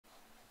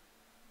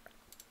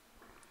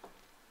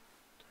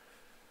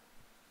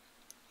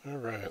All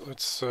right,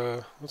 let's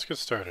get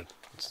started.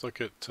 Let's look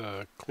at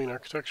clean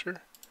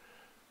architecture.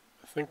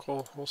 I think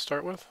we'll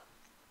start with.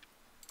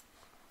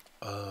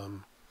 Let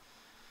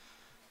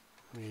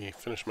me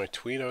finish my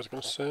tweet I was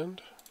going to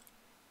send.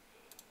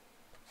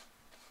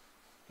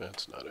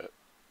 That's not it.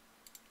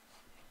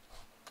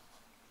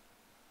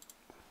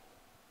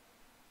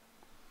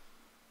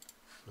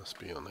 Must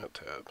be on that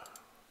tab.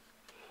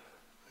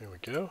 There we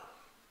go.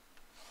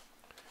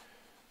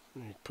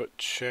 Let me put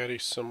Chatty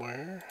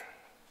somewhere.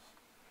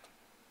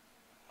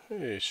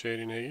 Hey,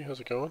 Shady Naggy,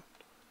 how's it going?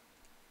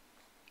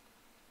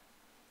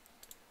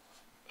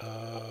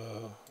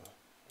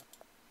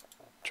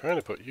 Trying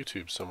to put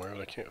YouTube somewhere,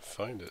 but I can't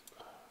find it.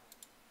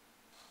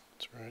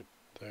 It's right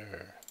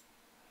there.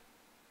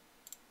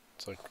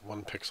 It's like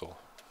 1 pixel.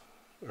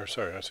 Or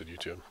sorry, I said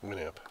YouTube.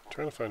 Winamp. I'm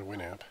trying to find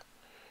Winamp.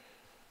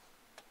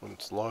 When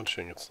it's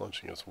launching as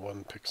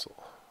 1 pixel.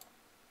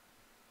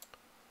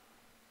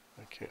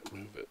 I can't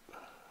move it.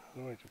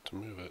 How do I get to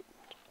move it?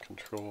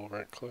 Control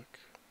right click.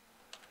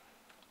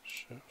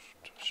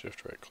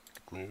 Shift right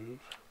click. Move.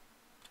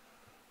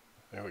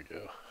 There we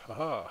go.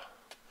 Haha.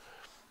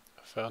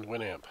 I found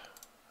Winamp.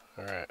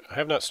 Alright. I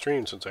have not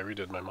streamed since I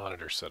redid my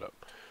monitor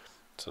setup.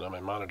 So now my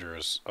monitor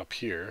is up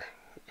here,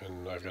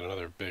 and I've got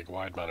another big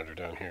wide monitor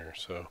down here,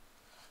 so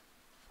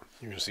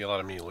you're going to see a lot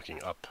of me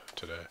looking up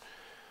today.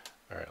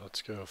 Alright,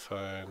 let's go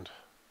find...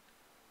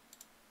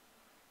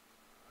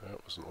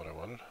 That wasn't what I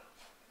wanted.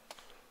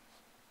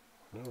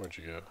 No, where'd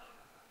you go?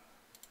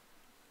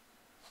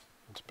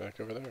 It's back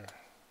over there.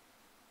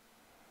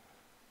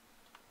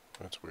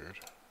 That's weird.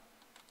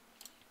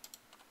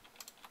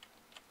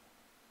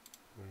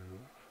 Move.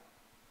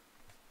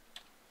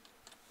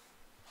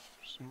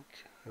 Sync.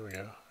 There we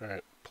go.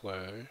 Alright,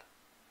 play.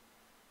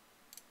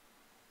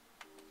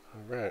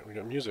 Alright, we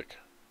got music.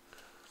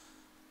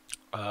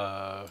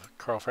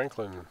 Carl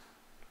Franklin.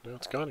 No,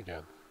 it's gone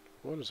again.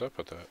 What is up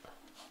with that?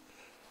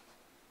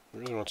 It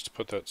really wants to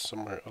put that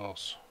somewhere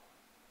else.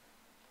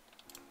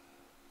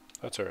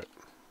 That's alright.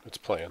 It's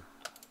playing.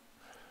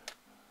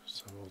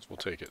 So we'll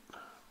take it.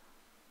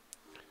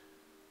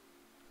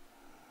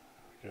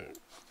 Okay.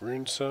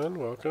 Rune Sun,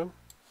 welcome.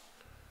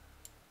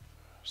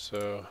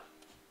 So,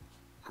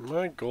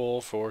 my goal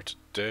for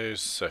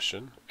today's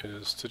session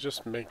is to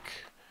just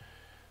make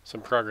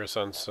some progress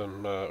on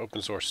some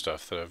open source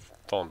stuff that I've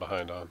fallen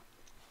behind on.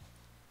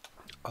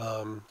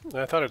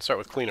 I thought I'd start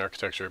with clean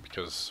architecture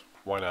because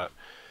why not?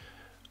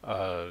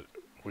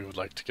 We would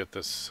like to get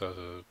this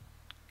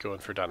going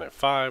for .NET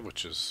 5,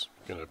 which is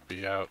going to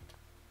be out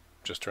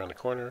just around the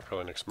corner,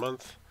 probably next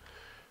month.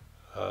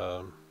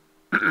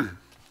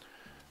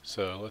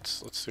 So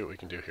let's see what we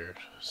can do here.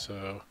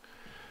 So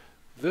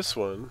this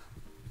one,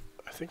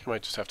 I think I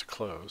might just have to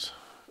close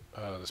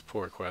this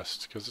pull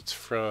request because it's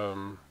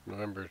from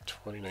November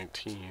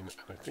 2019, and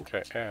I think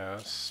I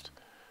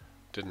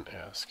didn't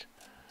ask.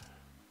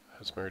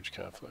 Has merge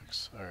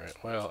conflicts. Alright,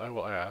 well, I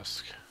will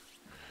ask.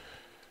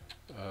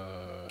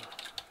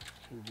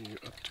 Can you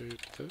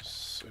update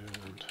this?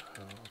 And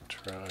I'll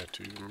try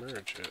to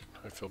merge it.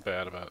 I feel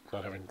bad about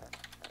not having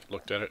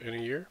looked at it in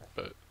a year,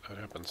 but that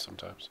happens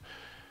sometimes.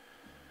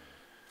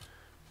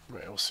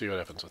 Alright, we'll see what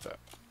happens with that.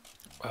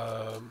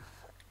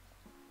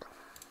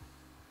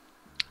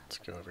 Let's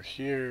go over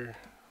here.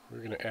 We're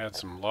going to add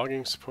some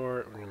logging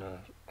support. We're going to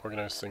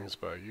organize things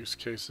by use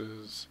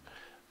cases.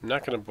 I'm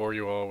not going to bore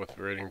you all with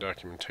writing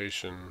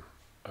documentation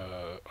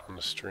on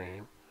the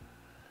stream.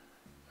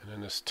 And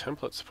then this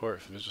template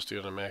support for Visual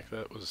Studio on Mac,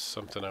 that was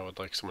something I would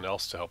like someone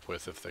else to help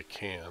with if they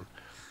can.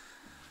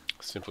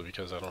 Simply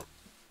because I don't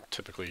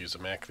typically use a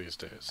Mac these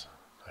days.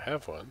 I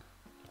have one.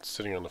 It's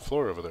sitting on the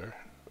floor over there,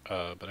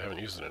 but I haven't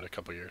used it in a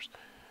couple years.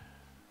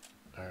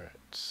 Alright,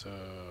 so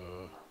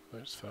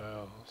there's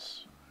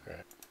files.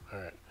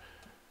 Alright.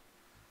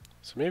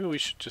 So maybe we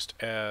should just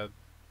add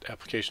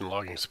application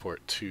logging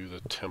support to the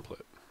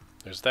template.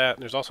 There's that,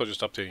 and there's also just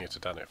updating it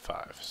to .NET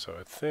 5. So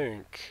I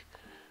think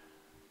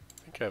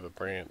I have a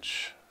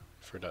branch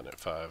for .NET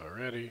 5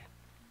 already.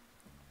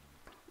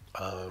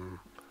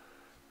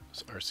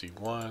 It's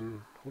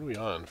RC1. What are we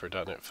on for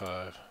 .NET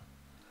 5?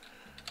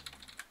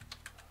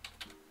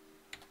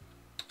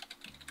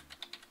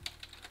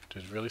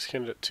 Did Release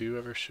Candidate 2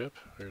 ever ship?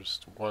 There's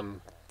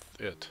one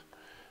it.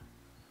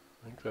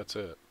 I think that's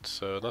it.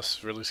 So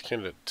unless Release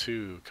Candidate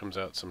 2 comes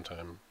out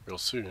sometime real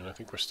soon, I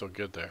think we're still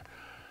good there.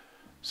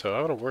 So I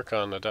want to work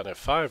on the .NET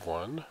 5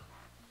 one,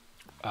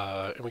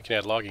 and we can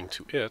add logging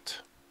to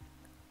it,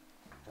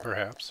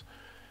 perhaps.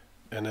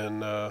 And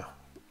then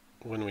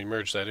when we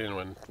merge that in,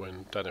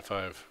 when .NET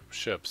 5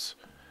 ships,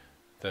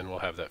 then we'll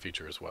have that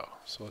feature as well.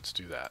 So let's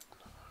do that.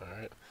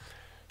 Alright.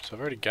 So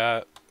I've already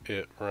got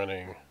it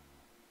running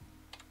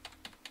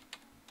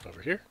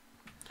over here.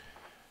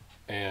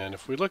 And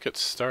if we look at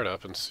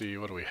startup and see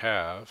what do we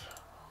have,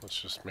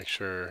 let's just make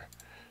sure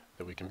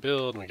that we can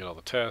build and we get all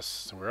the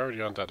tests. And we're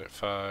already on .NET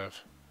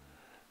 5.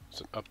 It's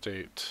an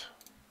update.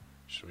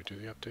 Should we do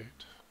the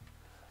update?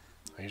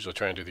 I usually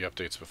try and do the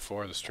updates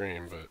before the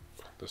stream, but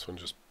this one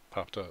just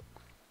popped up.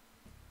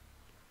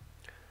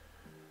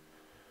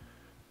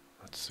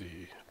 Let's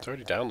see. It's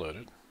already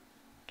downloaded.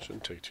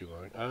 Shouldn't take too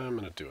long. I'm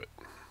gonna do it.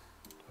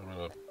 I'm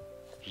gonna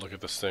look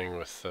at this thing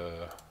with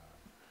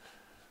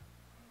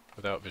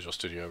without Visual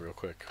Studio real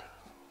quick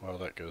while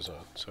that goes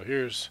on. So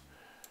here's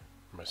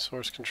my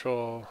source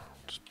control.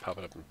 Just pop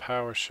it up in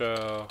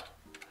PowerShell.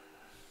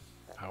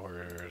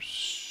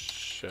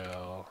 PowerShell.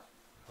 There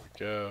we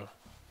go.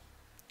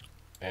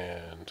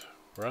 And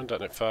we're on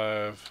 .NET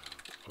 5.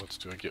 Let's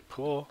do a git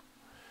pull.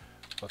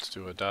 Let's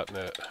do a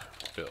 .NET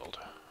build.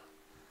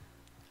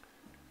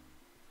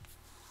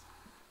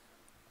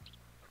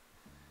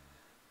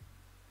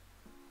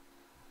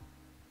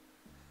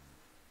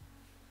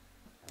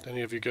 Did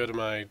any of you go to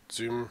my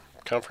Zoom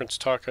conference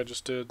talk I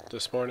just did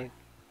this morning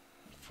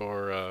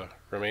for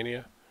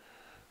Romania?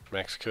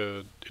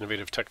 Maxcode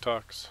Innovative Tech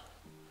Talks.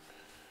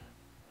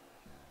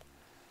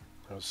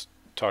 I was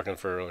talking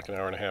for like an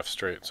hour and a half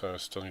straight, so I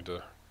still need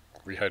to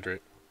rehydrate.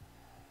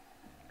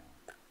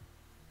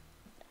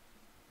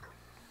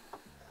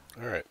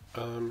 Alright,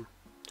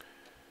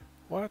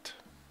 what?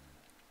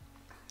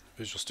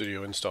 Visual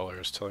Studio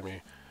installer is telling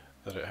me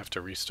that I have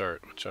to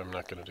restart, which I'm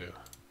not going to do.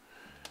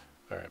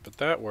 Alright, but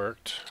that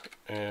worked,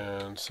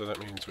 and so that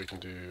means we can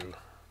do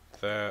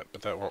that,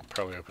 but that won't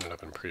probably open it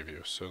up in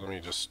preview. So let me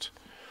just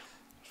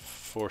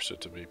force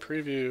it to be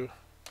preview.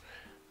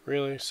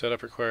 Really?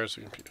 Setup requires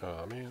a computer.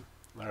 Oh man.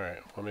 Alright,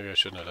 well maybe I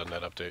shouldn't have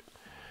done that update.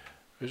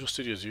 Visual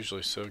Studio is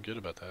usually so good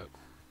about that.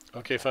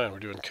 Okay, fine, we're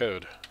doing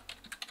code.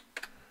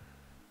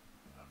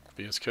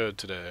 VS Code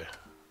today.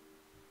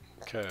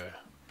 Okay.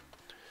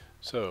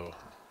 So,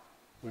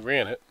 we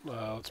ran it.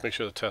 Let's make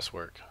sure the tests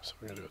work. So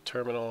we're going to do a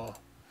terminal.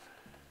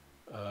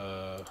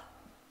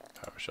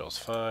 PowerShell's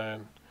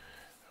fine.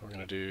 We're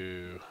going to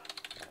do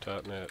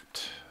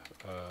 .NET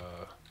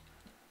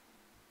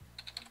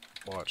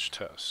watch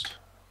test.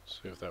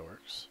 See if that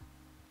works.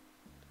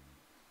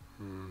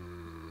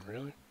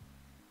 Really? --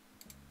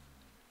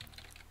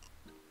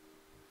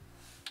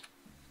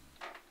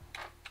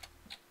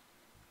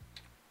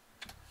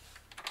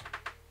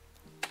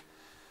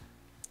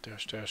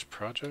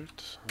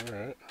 project.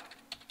 Alright.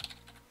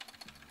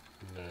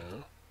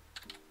 No.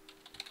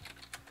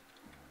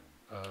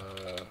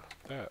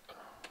 That.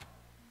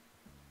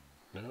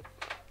 Nope.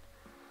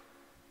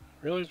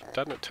 Really?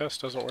 .NET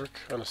test doesn't work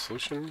on a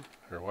solution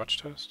or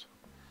watch test?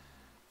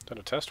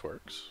 .NET test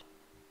works.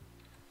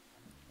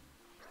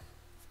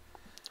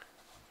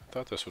 I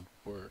thought this would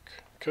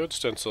work. Code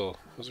stencil.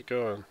 How's it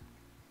going?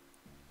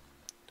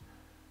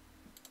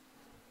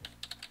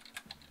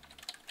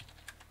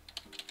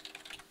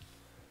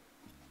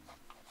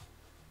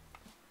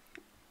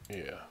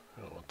 Yeah,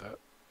 I don't want that,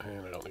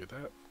 and I don't need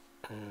that,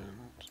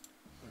 and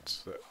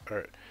that's that.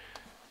 Alright.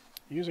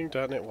 Using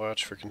 .NET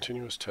Watch for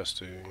continuous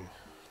testing.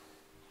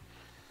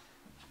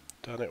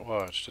 .NET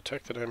Watch,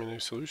 detect that I'm in a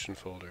solution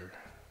folder.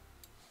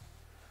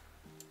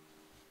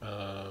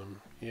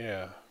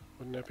 Yeah,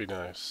 wouldn't that be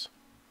nice?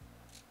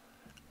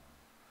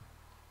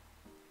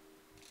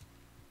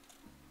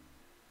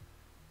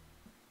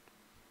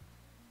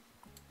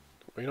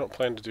 We don't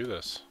plan to do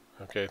this.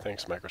 Okay,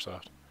 thanks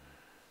Microsoft.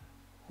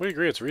 We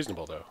agree it's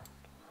reasonable though.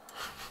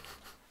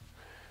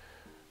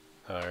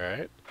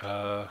 Alright,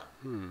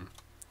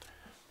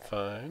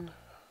 fine.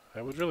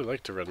 I would really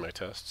like to run my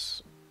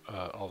tests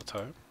all the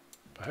time.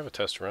 I have a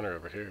test runner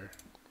over here.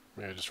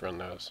 Maybe I just run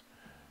those.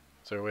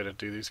 Is there a way to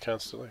do these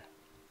constantly?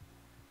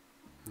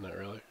 Not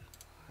really.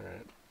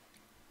 Alright.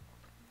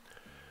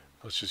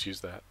 Let's just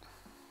use that.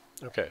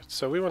 Okay,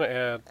 so we want to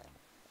add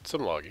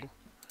some logging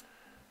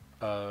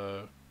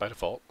by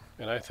default.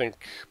 And I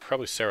think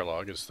probably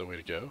Serolog is the way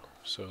to go.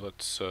 So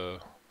let's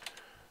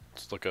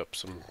look up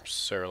some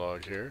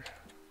Serolog here.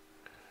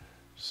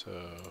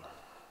 So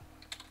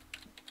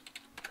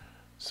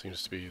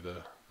seems to be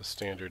the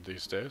standard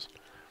these days.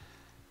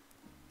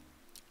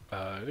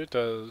 It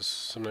does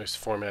some nice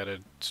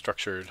formatted,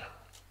 structured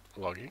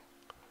logging.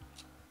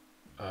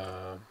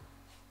 And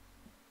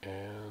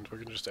we're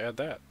going to just add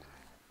that.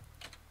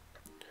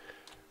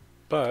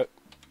 But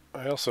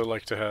I also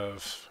like to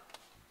have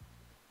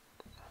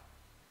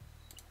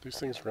these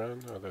things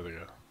run. Oh, there they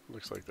go.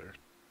 Looks like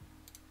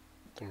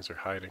things are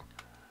hiding.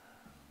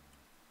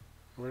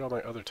 Where'd all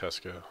my other tests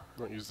go? I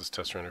don't use this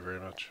test runner very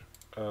much.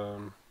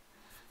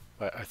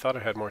 I thought I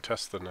had more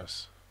tests than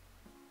this.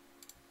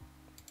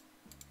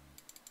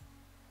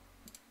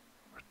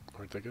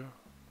 Where'd they go?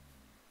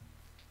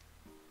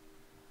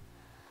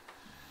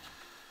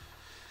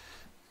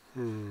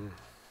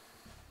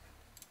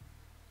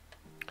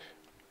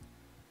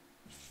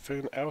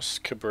 Van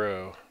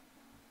Auskebro.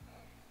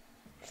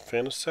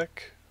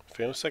 Fanasek?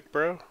 Fanasek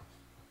bro?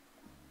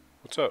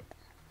 What's up?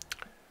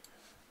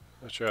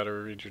 Not sure how to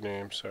read your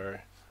name, sorry.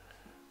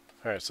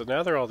 Alright, so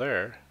now they're all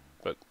there,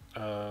 but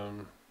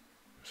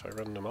if I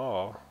run them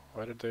all,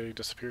 why did they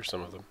disappear,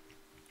 some of them?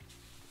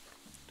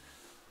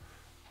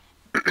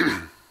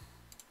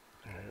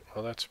 Alright,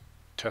 well that's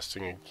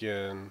testing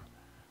again.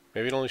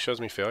 Maybe it only shows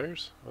me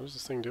failures? What is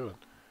this thing doing?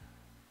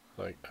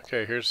 Like,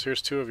 okay,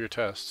 here's 2 of your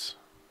tests.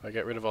 I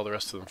got rid of all the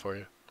rest of them for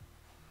you.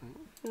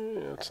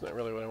 That's not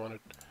really what I wanted.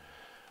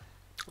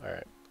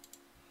 Alright.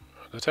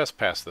 The test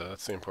passed though,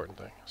 that's the important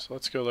thing. So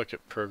let's go look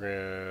at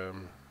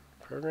program.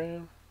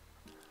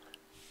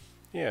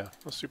 Yeah,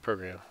 let's do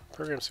program.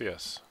 Program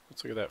CS.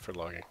 Let's look at that for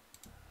logging.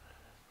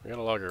 We got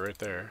a logger right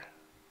there.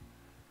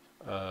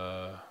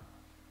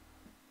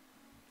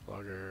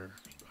 Logger,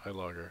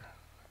 iLogger.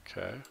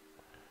 Okay.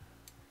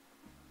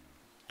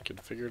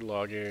 Configured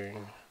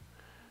logging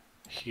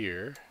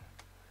here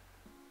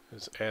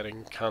is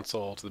adding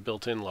console to the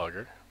built-in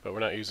logger, but we're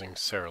not using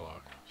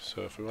Serolog.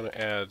 So if we want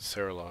to add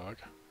Serolog,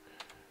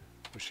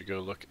 we should go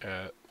look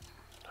at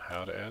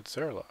how to add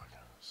Serolog.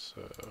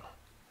 So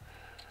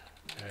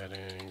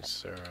adding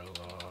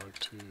Serolog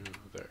to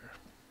there.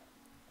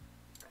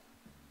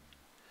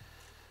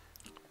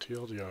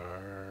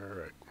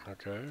 TLDR, right,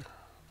 okay.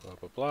 Blah,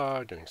 blah,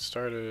 blah, getting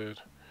started.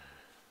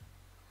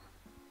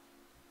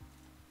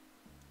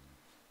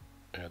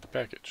 Add the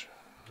package.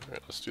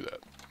 Alright, let's do that.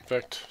 In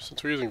fact,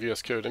 since we're using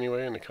VS Code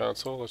anyway in the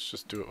console, let's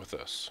just do it with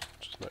this.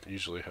 Which is not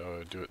usually how I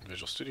would do it in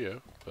Visual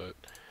Studio, but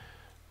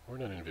we're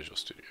not in Visual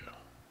Studio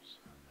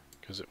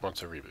because it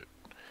wants a reboot.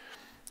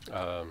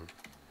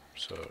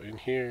 So in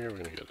here, we're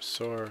going to go to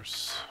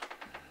source,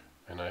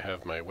 and I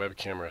have my web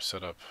camera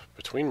set up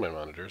between my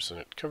monitors, and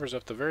it covers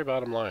up the very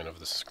bottom line of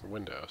this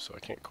window, so I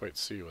can't quite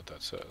see what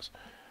that says.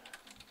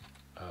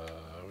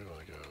 We want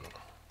to go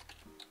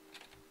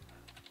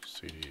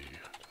cd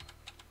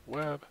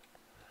web,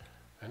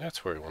 and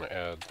that's where we want to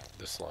add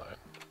this line.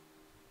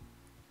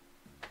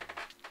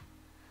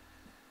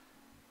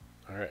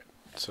 Alright,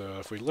 so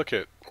if we look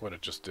at what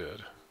it just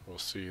did, we'll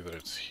see that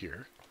it's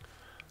here,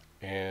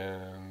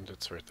 and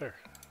it's right there.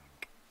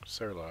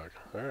 Serolog.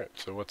 Alright,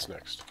 so what's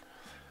next?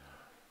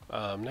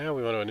 Now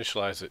we want to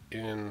initialize it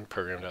in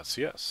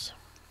program.cs.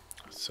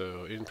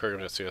 So in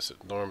program.cs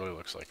it normally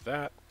looks like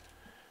that,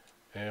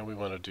 and we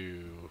want to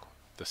do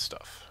this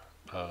stuff.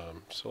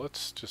 So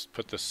let's just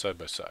put this side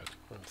by side.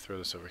 We'll throw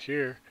this over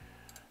here,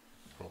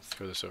 we'll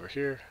throw this over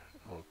here,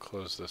 we'll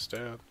close this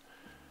down,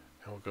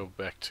 and we'll go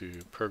back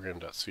to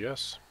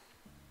program.cs.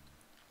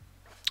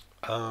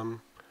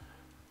 And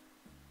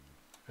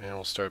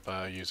we'll start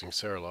by using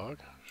Serolog,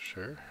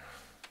 sure.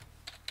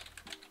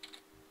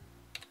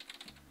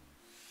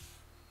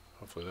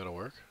 Hopefully that'll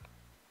work.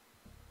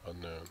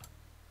 Unknown.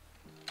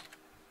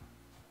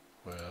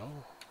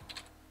 Well,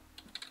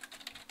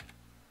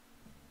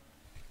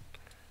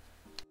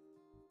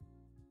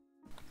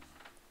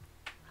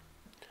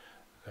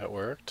 that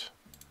worked.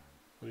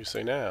 What do you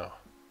say now?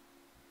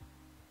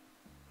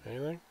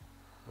 Anything?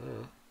 I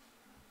don't know.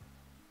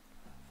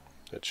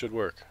 It should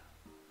work.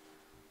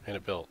 And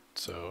it built,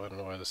 so I don't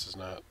know why this is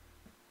not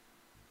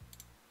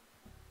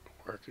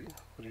working.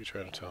 What are you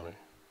trying to tell me?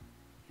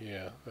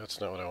 Yeah, that's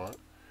not what I want.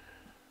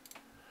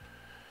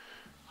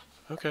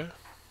 Okay.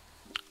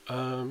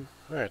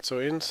 Alright, so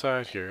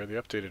inside here, the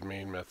updated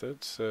main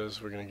method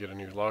says we're going to get a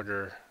new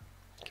logger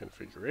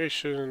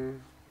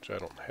configuration, which I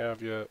don't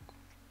have yet.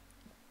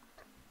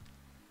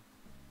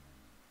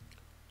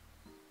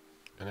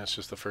 And that's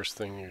just the first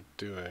thing you're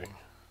doing.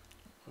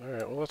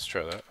 Alright, well let's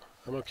try that.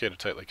 I'm okay to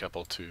tightly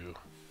couple to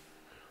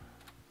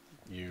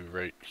you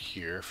right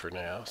here for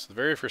now. So the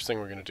very first thing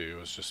we're going to do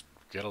is just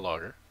get a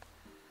logger.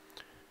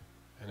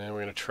 And then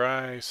we're going to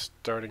try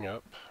starting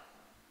up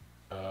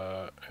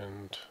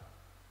and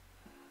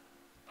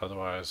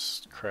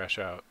otherwise crash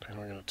out. And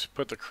we're going to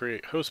put the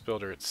create host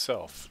builder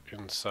itself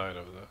inside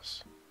of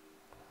this.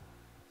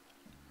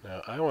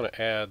 Now I want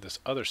to add this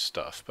other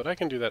stuff, but I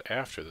can do that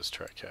after this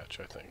try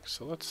catch, I think.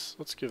 So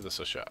let's give this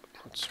a shot.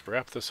 Let's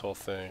wrap this whole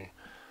thing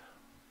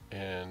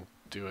and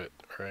do it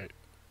right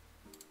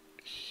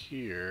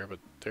here, but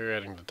they're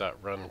adding the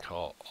 .run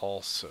call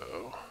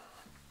also.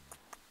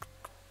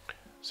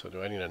 So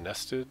do I need a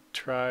nested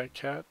try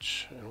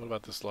catch? And what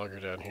about this logger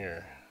down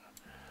here?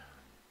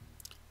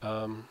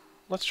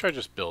 Let's try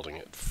just building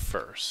it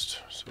first.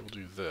 So we'll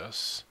do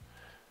this,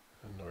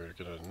 and we're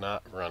going to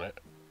not run it.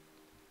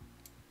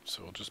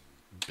 So we'll just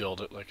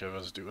build it like I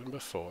was doing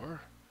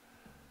before.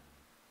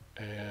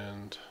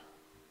 And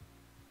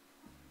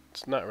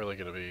it's not really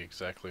going to be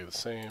exactly the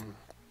same,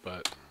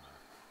 but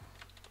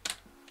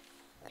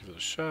give it a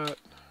shot.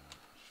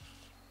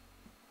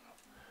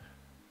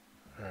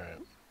 Alright.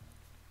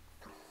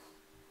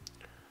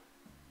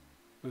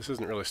 This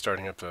isn't really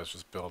starting up though, it's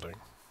just building.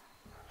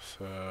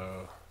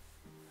 So,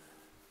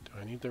 do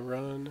I need the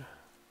run?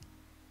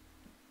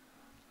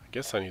 I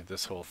guess I need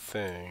this whole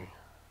thing,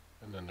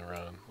 and then the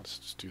run. Let's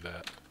just do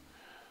that.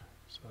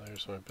 So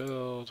there's my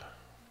build,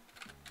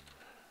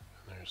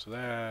 and there's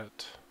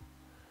that,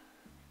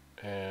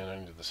 and I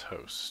need this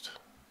host.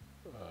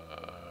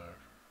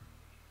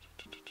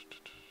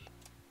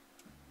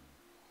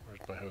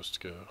 Where'd my host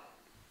go?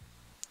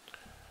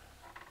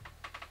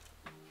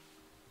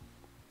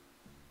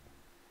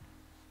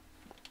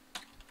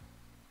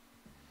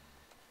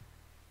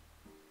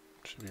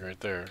 Should be right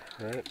there,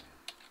 right?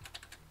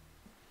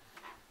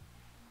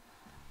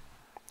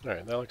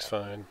 Alright, that looks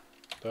fine.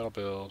 That'll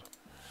build.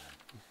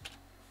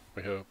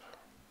 We hope.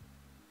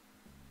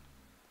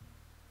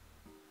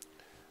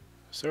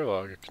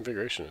 Serolog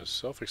configuration is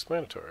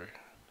self-explanatory.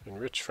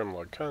 Enrich from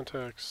log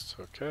context,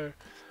 okay.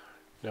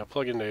 Now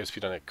plug into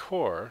ASP.NET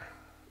Core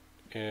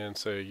and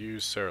say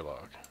use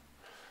Serlog.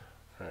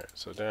 Alright,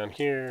 so down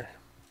here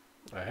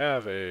I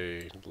have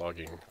a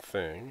logging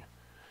thing.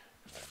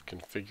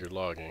 Configure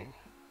logging.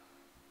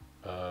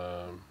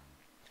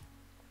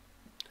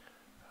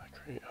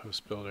 Create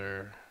host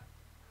builder.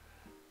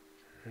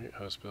 Create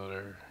host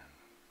builder.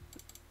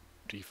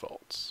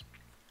 Defaults.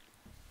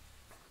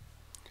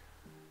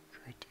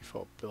 Create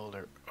default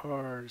builder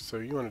arg. So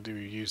you want to do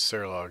use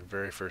Serlog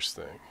very first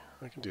thing.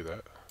 I can do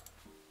that.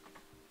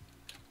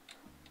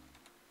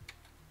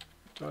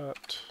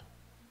 Dot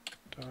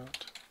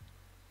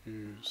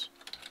use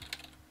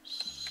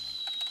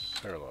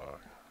Serlog.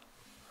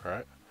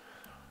 Alright.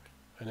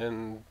 And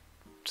then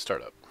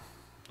startup.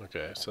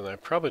 Okay, so then I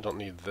probably don't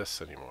need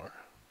this anymore.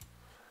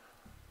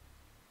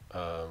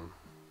 So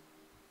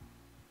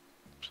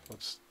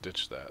let's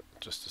ditch that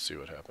just to see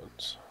what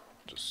happens.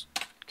 Just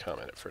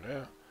comment it for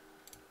now.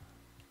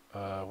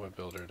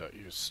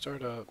 Webbuilder.use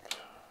startup.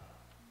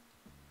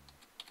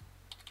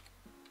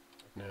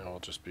 Now it'll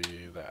just be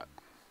that.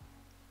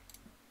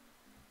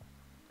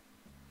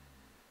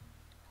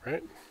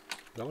 Right?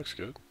 That looks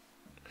good.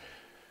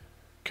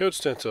 Code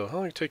stencil. How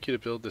long will it take you to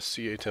build this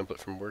CA template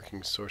from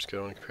working source code?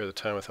 I want to compare the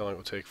time with how long it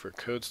will take for a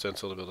code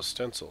stencil to build a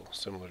stencil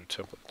similar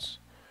to templates.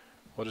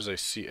 What is a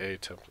CA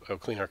template? Oh,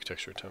 clean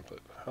architecture template.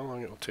 How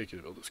long it will take you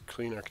to build this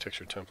clean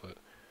architecture template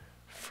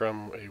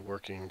from a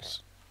working...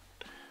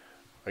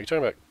 Are you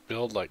talking about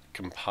build like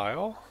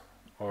compile?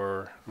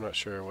 Or I'm not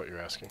sure what you're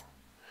asking.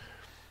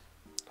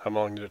 How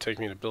long did it take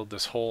me to build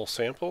this whole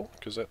sample?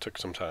 Because that took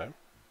some time.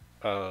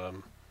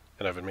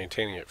 And I've been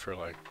maintaining it for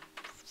like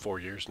 4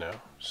 years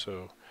now.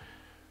 So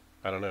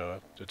I don't know.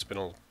 It's been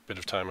a bit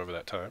of time over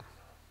that time.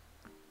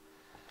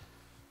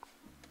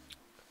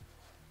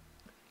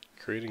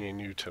 Creating a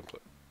new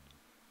template.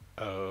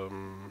 I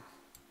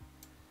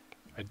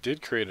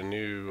did create a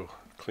new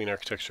clean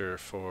architecture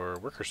for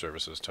worker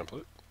services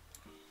template.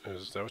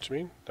 Is that what you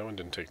mean? That one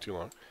didn't take too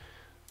long.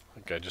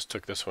 Like I just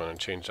took this one and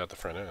changed out the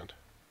front end.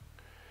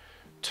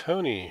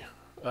 Tony,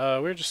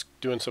 we're just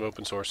doing some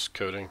open source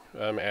coding.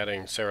 I'm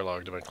adding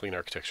Serlog to my clean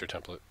architecture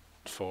template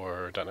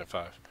for .NET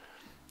 5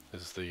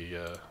 is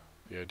the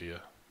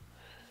idea.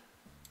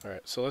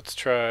 Alright, so let's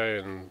try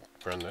and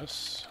run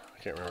this.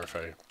 I can't remember if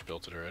I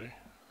built it already.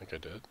 I think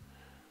I did.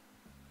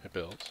 It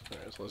built.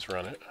 Alright, so let's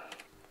run it.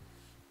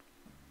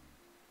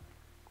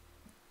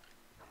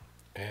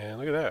 And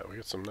look at that, we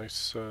got some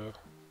nice...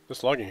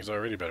 this logging is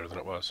already better than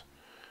it was.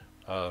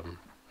 I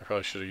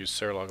probably should have used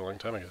Serlog a long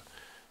time ago,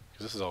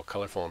 because this is all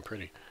colorful and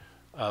pretty.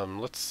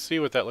 Let's see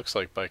what that looks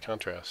like by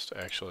contrast,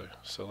 actually.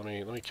 So let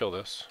me kill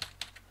this.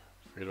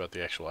 Forget about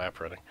the actual app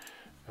running.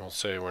 And we'll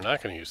say we're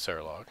not going to use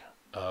Serlog,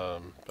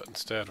 but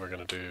instead we're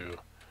going to do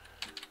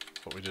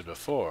what we did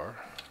before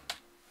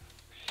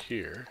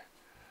here.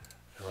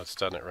 And let's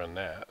 .NET run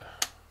that.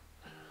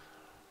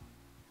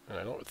 And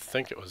I don't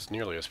think it was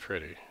nearly as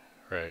pretty.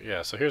 Right,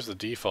 yeah, so here's the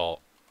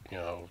default,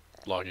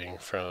 logging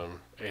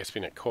from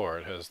ASP.NET Core.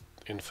 It has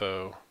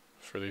info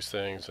for these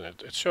things, and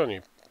it's showing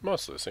you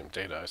mostly the same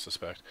data, I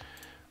suspect.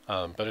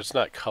 But it's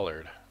not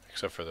colored,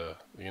 except for the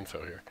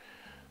info here.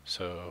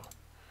 So,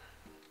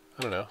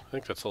 I don't know, I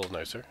think that's a little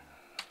nicer.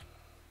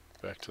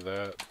 Back to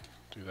that,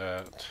 do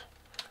that,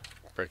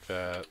 break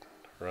that,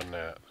 run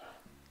that.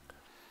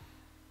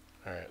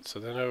 Alright, so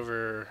then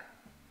over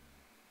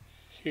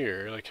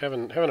here, like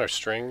having our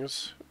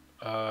strings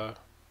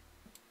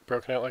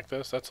broken out like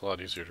this, that's a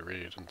lot easier to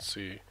read and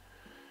see.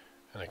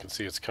 And I can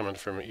see it's coming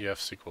from EF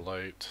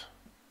SQLite.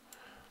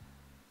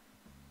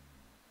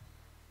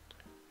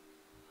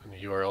 And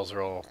the URLs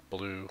are all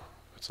blue.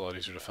 It's a lot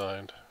easier to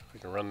find. We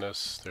can run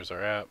this. There's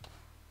our app.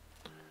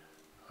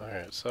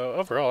 Alright, so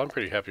overall I'm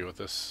pretty happy with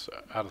this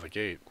out of the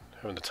gate.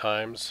 Having the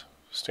times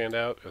stand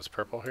out as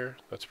purple here,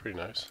 that's pretty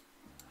nice.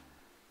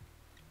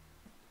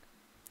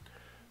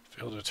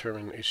 Fail to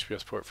determine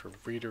HTTPS port for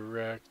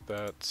redirect,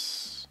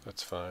 that's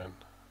fine.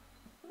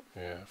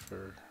 Yeah,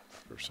 for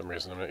some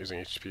reason I'm not using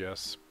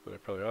HTTPS, but I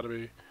probably ought to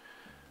be.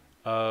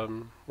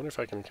 Wonder if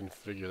I can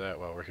configure that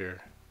while we're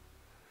here.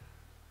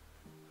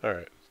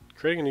 Alright,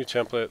 creating a new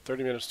template,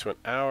 30 minutes to an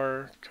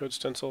hour, code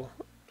stencil.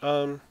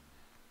 It'll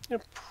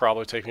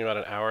probably take me about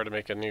an hour to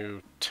make a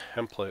new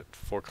template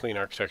for clean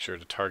architecture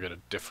to target a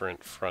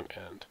different front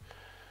end.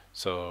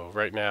 So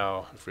right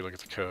now, if we look at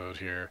the code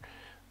here,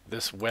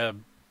 this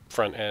web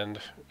front end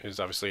is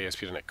obviously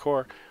ASP.NET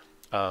Core.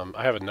 I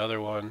have another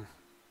one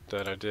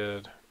that I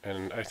did,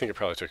 and I think it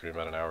probably took me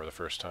about an hour the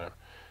first time.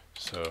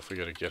 So if we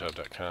go to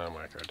github.com,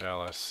 like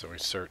Ardalis, so we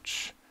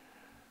search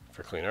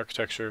for clean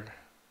architecture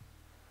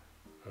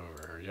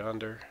over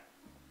yonder.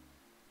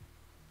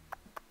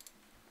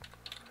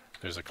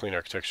 There's a clean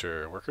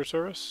architecture worker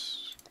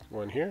service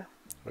one here,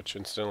 which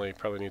incidentally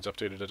probably needs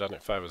updated to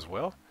 .NET 5 as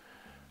well.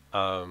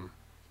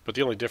 But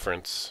the only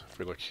difference, if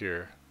we look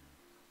here,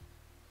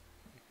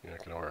 you're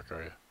not going to work,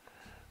 are you?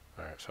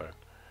 Alright, fine.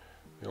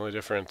 The only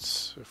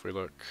difference, if we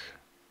look,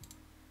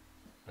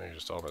 now you're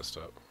just all messed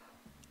up.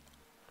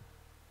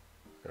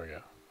 There we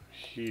go.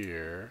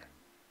 Here,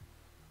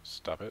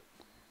 stop it.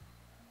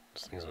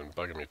 This thing's been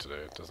bugging me today.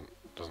 It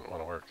doesn't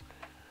want to work.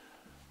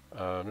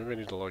 Maybe I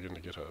need to log into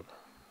GitHub.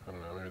 I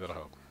don't know. Maybe that'll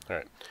help. All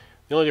right.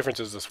 The only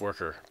difference is this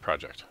worker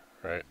project,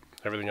 right?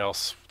 Everything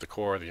else, the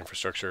core, the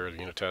infrastructure, the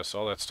unit tests,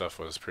 all that stuff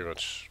was pretty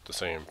much the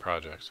same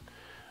project.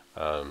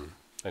 And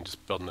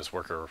just building this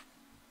worker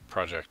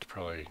project,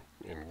 probably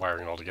in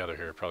wiring it all together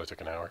here, probably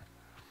took an hour.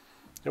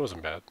 It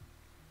wasn't bad.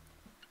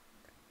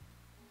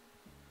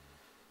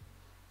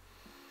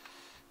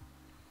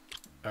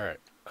 All right.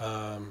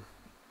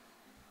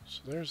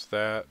 So there's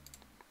that.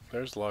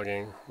 There's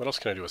logging. What else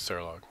can I do with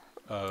Serlog?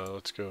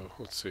 Let's go.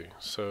 Let's see.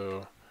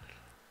 So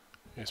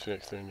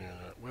ASP.NET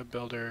Web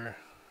Builder.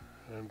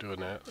 I'm doing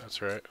that.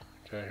 That's right.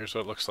 Okay. Here's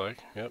what it looks like.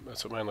 Yep.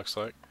 That's what mine looks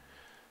like.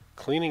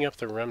 Cleaning up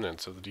the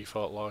remnants of the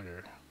default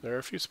logger. There are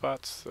a few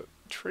spots that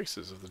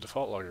traces of the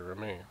default logger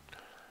remain.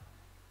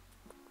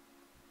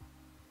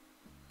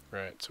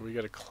 Right. So we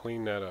got to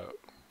clean that up.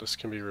 This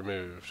can be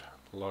removed.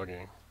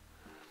 Logging.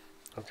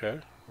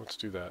 Okay. Let's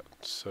do that.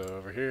 So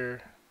over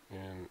here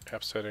in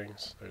app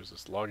settings, there's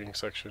this logging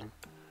section.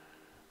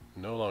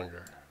 No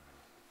longer.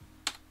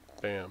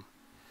 Bam.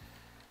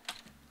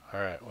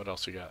 Alright, what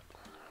else you got?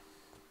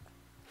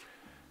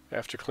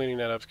 After cleaning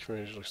that up, the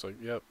community looks like,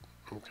 yep,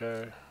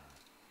 okay.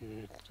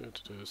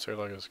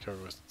 Serlog is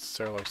covered with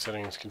Serlog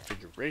settings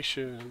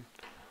configuration.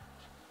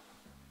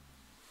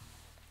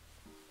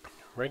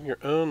 Writing your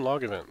own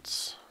log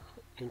events.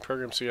 In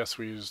program CS,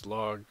 we use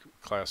log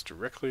class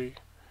directly.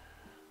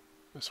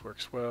 This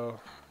works well.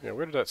 Yeah,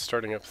 where did that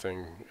starting up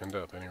thing end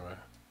up anyway?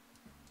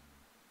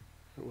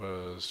 It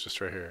was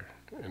just right here.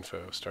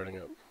 Info, starting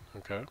up.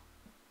 Okay.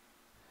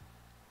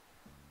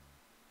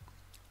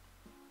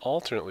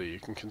 Alternately, you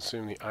can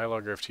consume the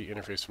iLogRFT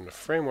interface from the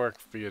framework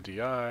via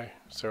DI.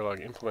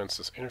 Serlog implements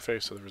this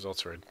interface so the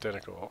results are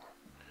identical.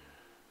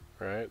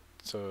 Right?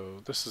 So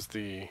this is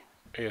the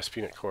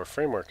ASP.NET Core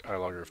Framework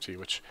iLogRFT,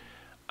 which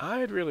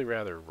I'd really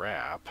rather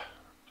wrap,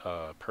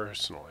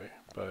 personally,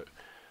 but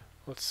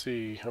let's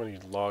see how many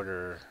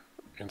logger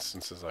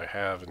instances I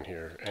have in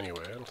here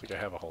anyway. I don't think I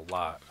have a whole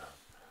lot.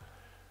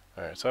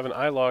 Alright, so I have an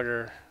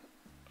iLogger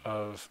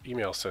of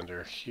email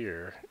sender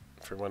here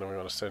for when we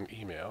want to send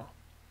email.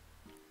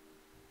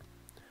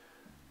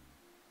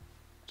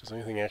 Does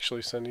anything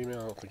actually send email?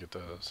 I don't think it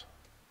does.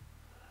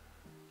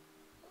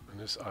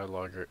 And this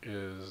iLogger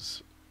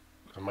is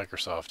a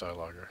Microsoft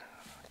iLogger.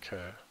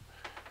 Okay.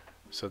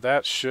 So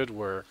that should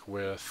work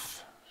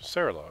with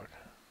Serlog.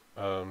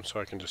 So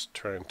I can just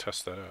try and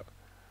test that out.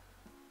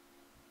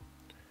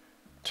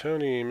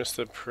 Tony missed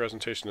the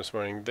presentation this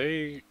morning.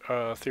 They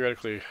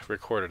theoretically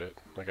recorded it.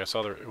 Like I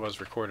saw that it was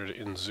recorded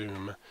in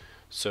Zoom,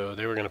 so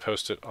they were going to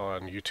post it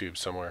on YouTube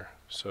somewhere.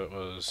 So it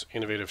was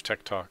Innovative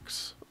Tech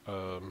Talks,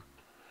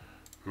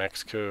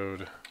 Max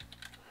Code,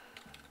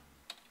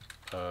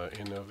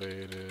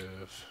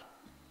 Innovative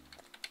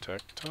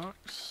Tech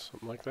Talks,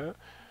 something like that,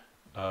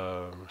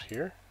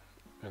 here.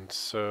 And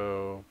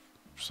so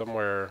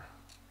somewhere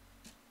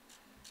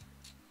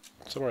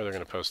they're going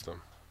to post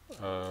them.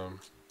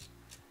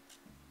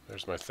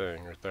 There's my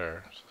thing right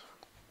there,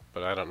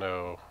 but I don't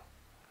know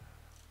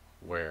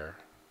where,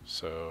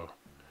 so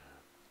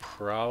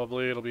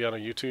probably it'll be on a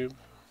YouTube,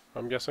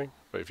 I'm guessing,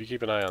 but if you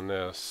keep an eye on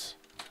this,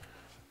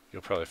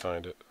 you'll probably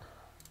find it.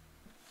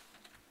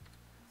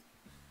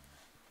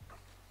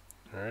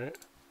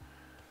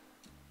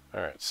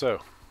 Alright,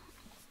 so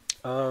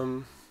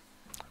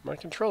my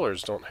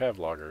controllers don't have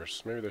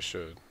loggers. Maybe they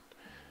should.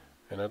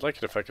 And I'd like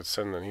it if I could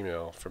send an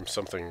email from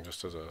something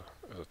just as a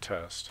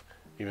test,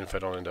 even if I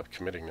don't end up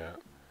committing that.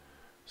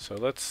 So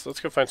let's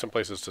go find some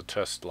places to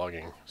test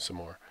logging some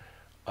more.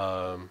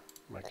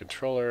 My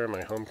controller,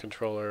 my home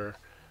controller,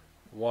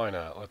 why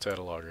not? Let's add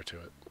a logger to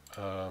it.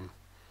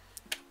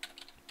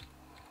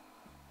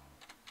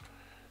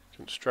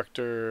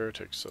 Constructor,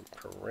 take some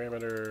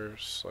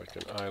parameters, like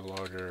an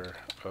iLogger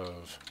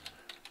of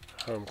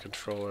home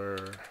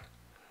controller,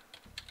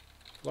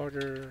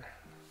 logger.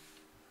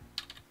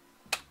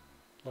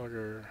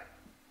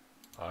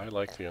 I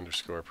like the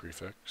underscore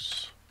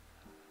prefix.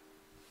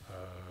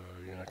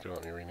 You're not going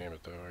to let me rename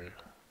it though, are you?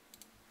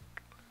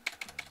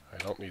 I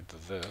don't need the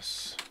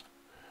this.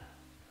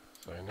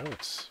 So I know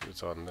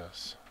it's on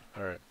this.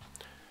 Alright.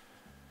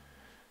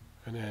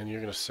 And then you're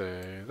going to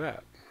say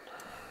that.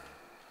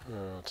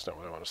 That's not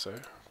what I want to say,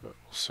 but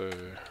we'll say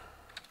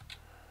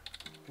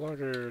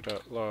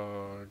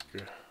logger.log.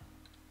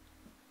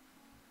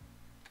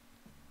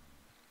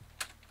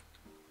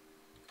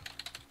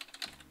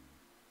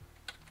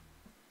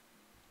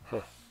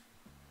 Huh.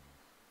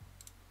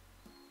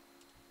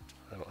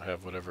 I don't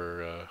have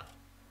whatever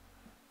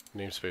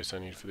namespace I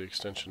need for the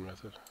extension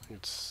method.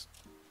 It's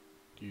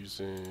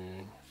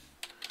using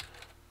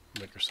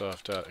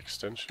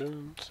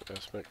Microsoft.extensions,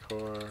 ASP.NET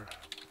Core,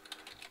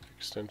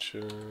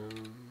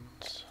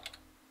 extensions,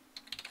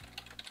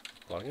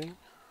 logging,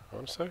 I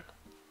want to say.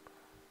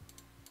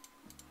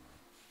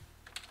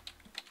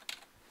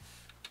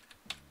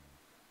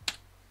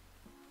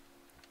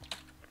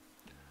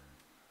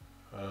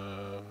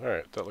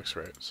 Alright, that looks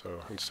right.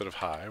 So instead of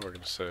hi, we're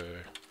going to say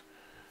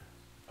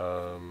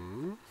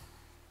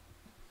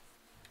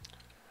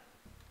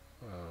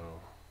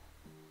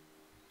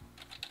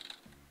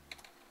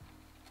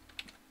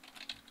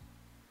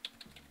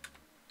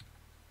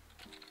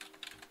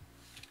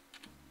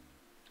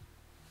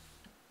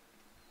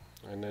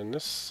And then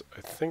this,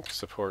 I think,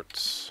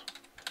 supports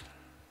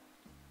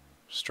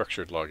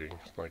structured logging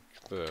like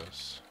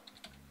this.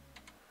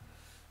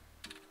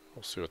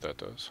 We'll see what that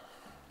does.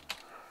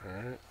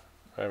 Alright.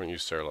 I haven't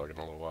used Serolog in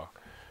a little while.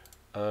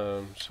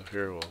 So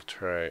here we'll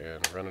try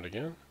and run it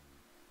again.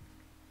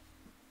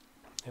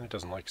 And it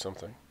doesn't like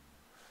something.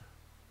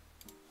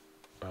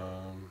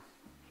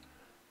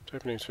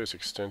 Type namespace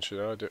extension.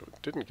 Oh, I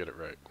didn't get it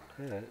right.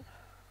 Alright.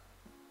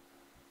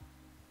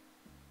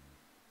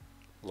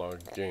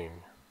 Logging.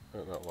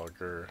 Not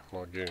logger.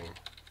 Logging.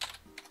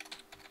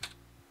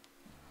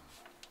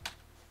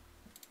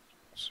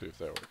 Let's see if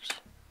that works.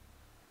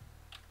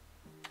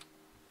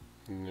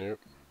 Nope.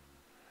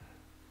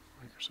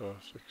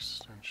 Microsoft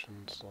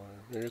extensions line.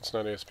 Maybe it's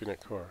not ASP.NET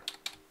Core.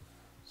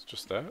 It's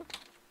just that?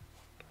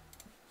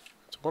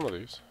 It's one of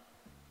these.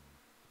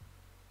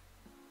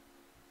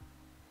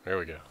 There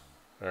we go.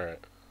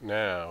 Alright.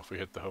 Now, if we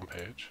hit the home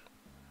page,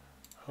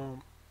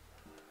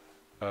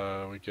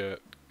 we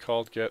get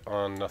called get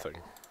on nothing.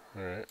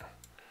 Alright.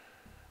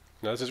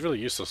 Now this is really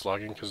useless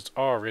logging because it's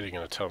already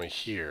going to tell me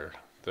here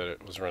that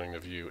it was running the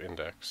view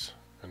index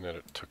and that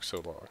it took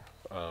so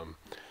long.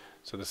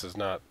 So this is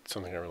not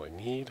something I really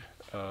need,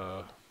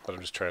 but I'm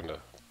just trying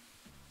to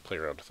play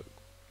around with it.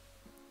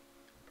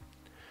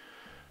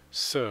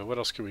 So what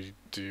else can we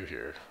do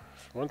here?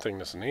 For one thing,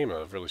 this name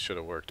of really should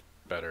have worked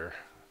better.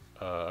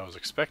 I was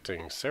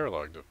expecting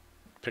Serolog to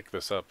pick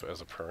this up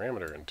as a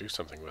parameter and do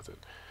something with it.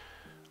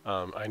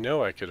 I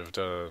know I could have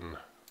done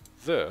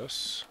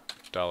this,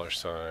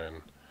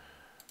 $,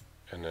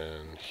 and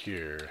then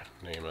here,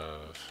 name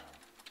of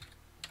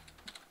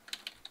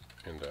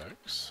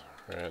index,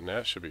 right, and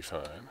that should be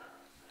fine.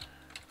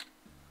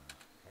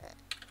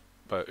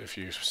 But if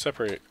you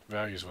separate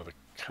values with a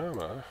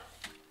comma,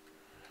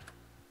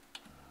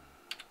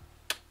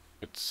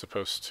 it's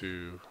supposed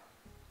to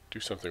do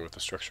something with the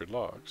structured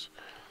logs.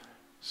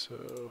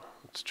 So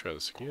let's try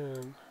this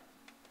again.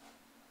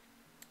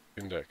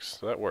 Index,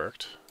 that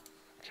worked.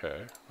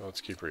 Okay, well,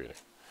 let's keep reading.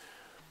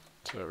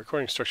 So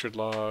recording structured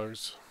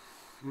logs.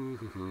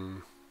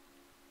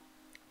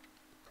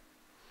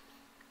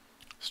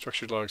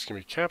 Structured logs can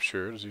be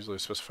captured as easily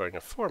as specifying a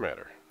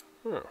formatter.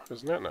 Oh,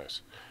 isn't that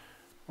nice?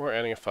 Or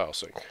adding a file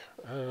sync.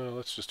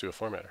 Let's just do a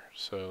formatter.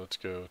 So let's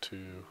go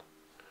to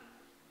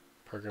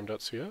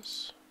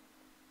program.cs.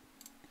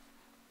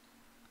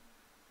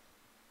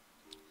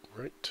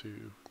 Right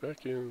to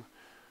back in.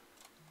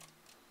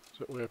 Is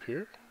that way up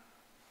here?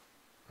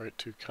 Right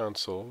to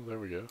console. There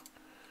we go.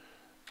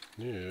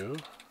 New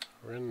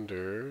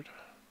rendered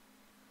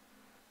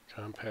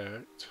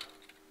compact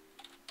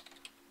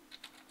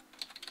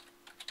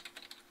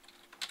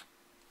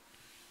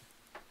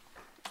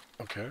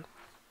okay.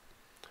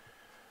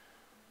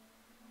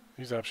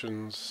 These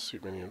options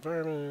suit many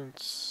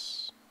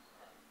environments.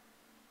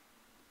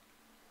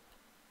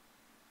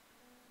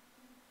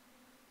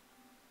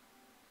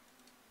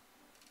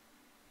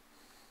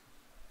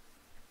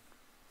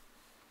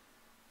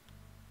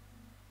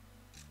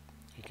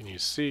 You can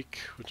use seek,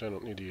 which I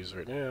don't need to use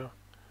right now.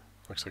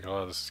 Looks like a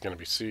lot of this is going to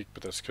be seek,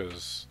 but that's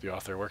because the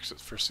author works it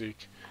for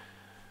seek.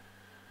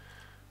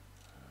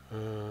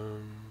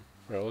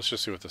 Well, let's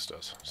just see what this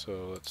does.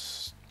 So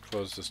let's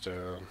close this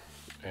down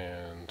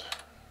and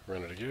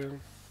run it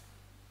again.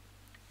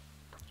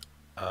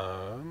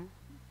 I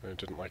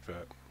didn't like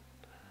that.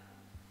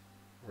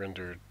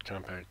 Rendered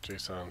compact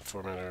JSON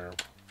formatter.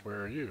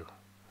 Where are you?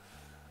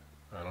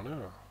 I don't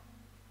know.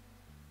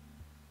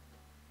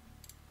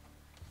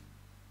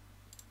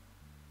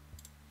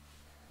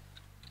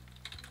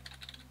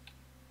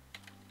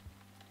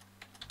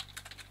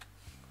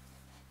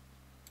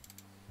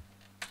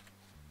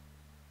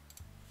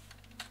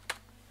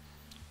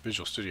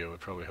 Visual Studio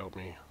would probably help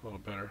me a little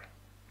better.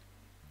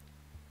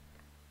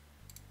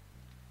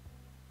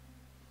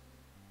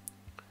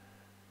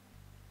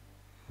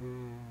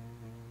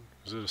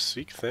 Is it a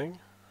seek thing?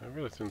 I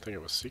really didn't think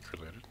it was seek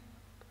related.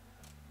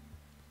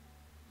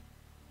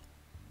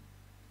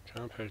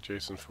 Compact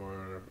JSON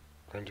for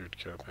rendered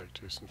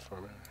compact JSON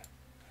format.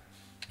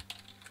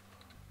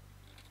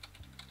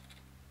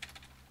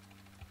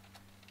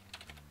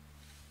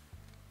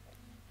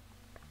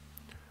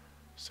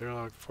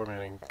 Serolog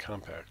formatting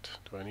compact.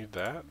 Do I need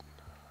that?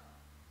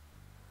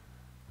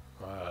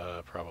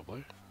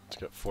 Probably. It's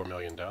got 4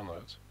 million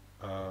downloads.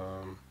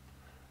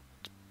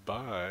 It's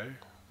by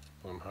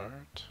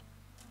Blumhardt.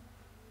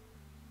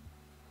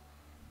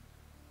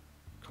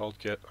 Called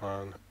get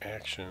on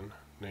action,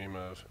 name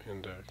of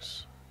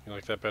index. You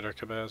like that better,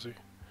 Kabazi?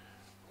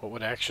 What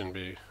would action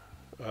be?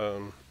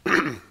 Oh,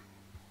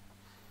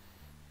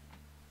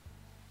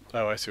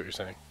 I see what you're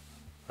saying.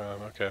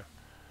 Okay.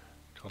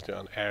 Called get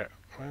on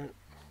what?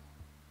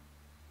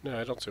 No,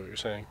 I don't see what you're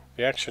saying.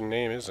 The action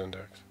name is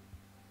index.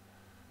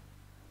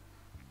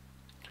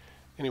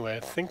 Anyway, I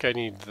think I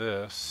need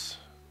this.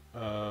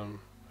 I'm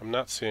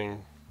not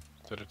seeing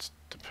that it's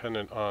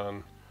dependent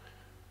on,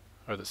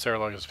 or that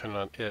Serolog is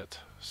dependent on it.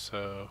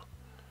 So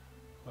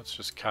let's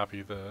just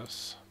copy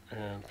this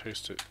and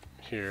paste it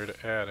here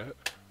to add it.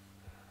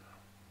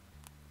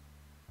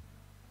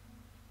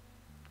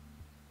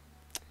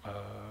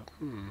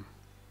 Did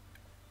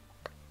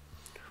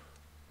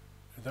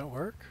that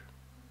work?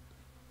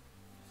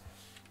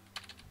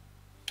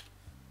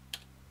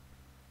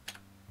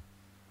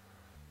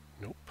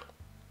 Nope.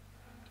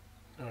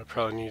 Now I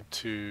probably need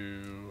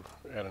to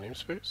add a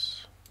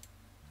namespace.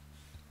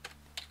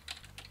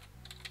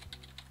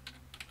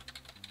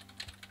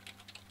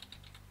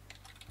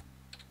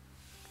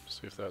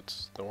 See if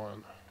that's the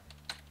one.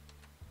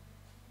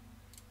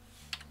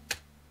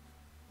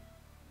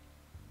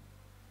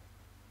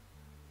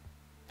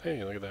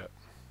 Hey, look at that.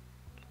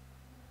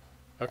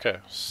 Okay,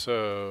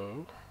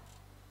 so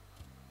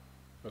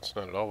that's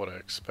not at all what I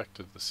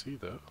expected to see,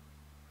 though.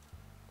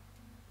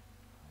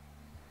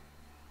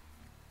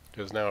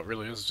 Because now it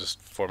really is just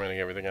formatting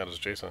everything out as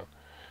JSON.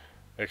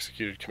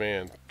 Executed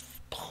command.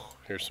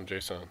 Here's some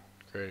JSON.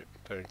 Great,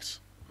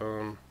 thanks.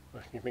 I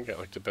think I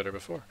liked it better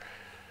before.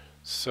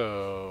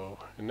 So,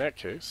 in that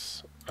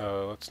case,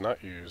 let's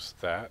not use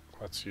that.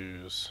 Let's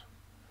use...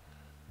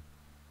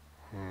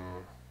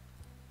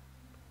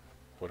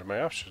 what are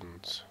my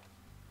options?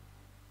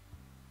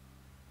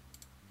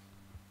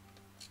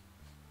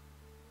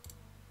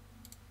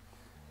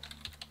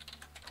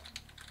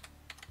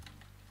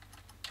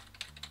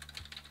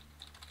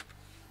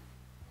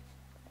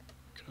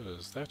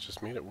 Because that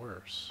just made it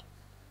worse.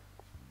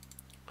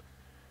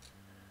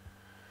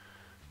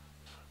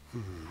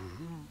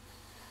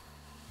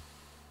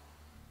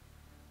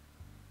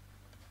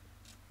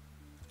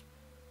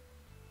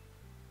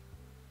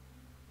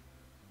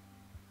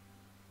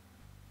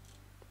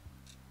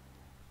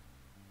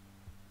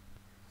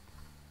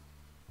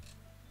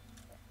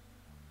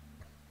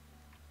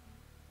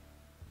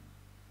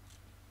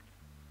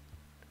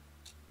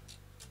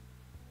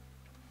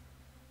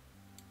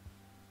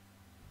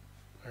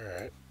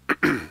 Alright.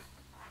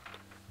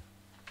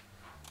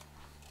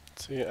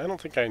 See, I don't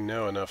think I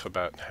know enough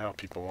about how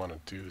people want to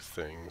do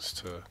things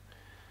to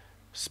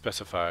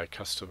specify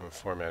custom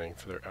formatting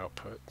for their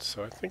output,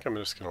 so I think I'm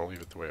just going to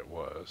leave it the way it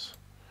was.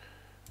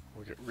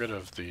 We'll get rid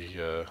of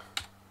the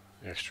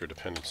extra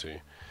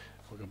dependency.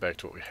 We'll go back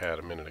to what we had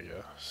a minute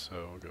ago.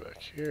 So we'll go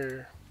back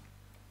here,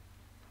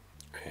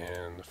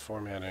 and the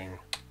formatting,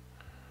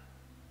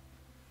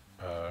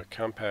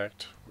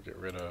 compact, we'll get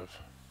rid of.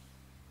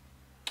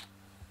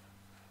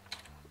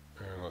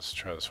 And let's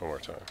try this one more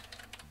time.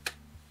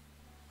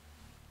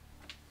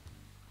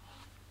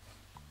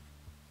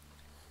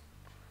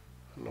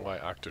 I don't know why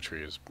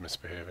Octatree is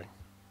misbehaving.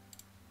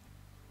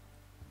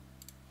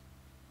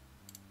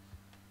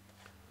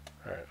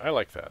 Alright, I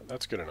like that.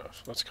 That's good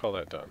enough. Let's call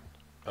that done.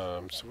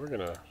 So we're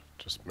going to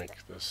just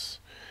make this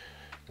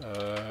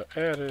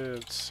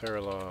added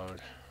Serolog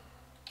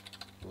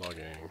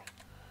logging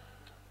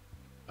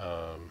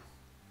to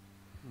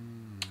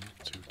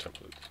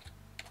template.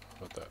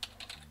 How about that?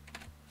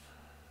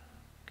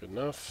 Good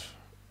enough.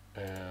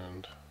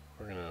 And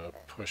we're going to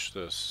push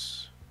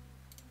this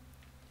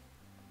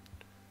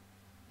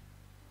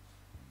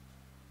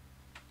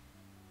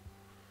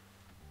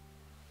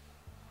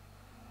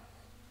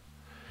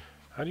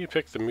How do you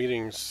pick the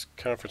meetings,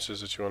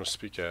 conferences that you want to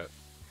speak at?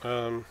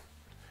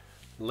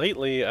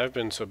 Lately, I've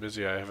been so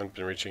busy I haven't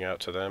been reaching out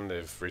to them.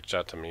 They've reached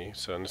out to me.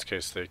 So in this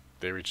case,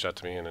 they reached out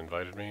to me and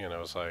invited me, and I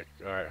was like,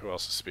 all right, who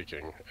else is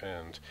speaking?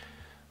 And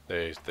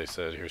they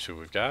said, here's who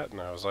we've got. And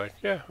I was like,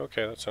 yeah,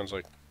 okay, that sounds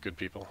like good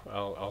people.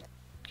 I'll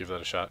give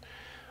that a shot.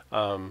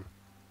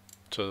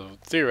 So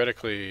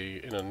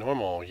theoretically, in a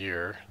normal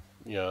year,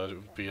 you know, there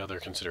would be other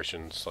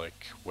considerations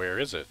like where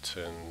is it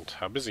and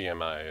how busy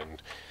am I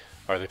and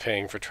are they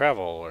paying for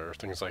travel or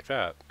things like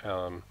that.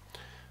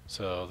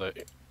 So the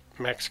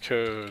Max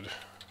Code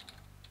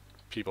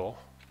people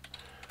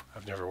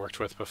I've never worked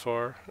with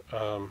before,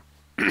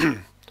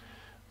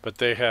 but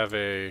they have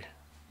a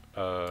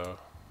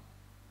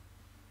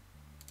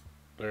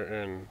they're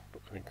in,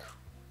 I think,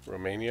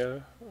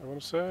 Romania, I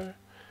want to say.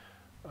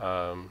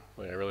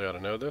 Like I really ought to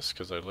know this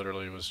because I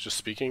literally was just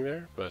speaking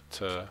there, but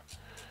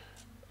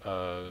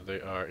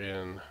they are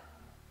in,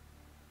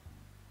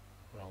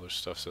 well, their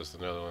stuff says the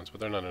Netherlands, but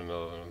they're not in the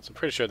Netherlands. I'm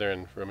pretty sure they're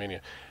in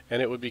Romania.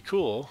 And it would be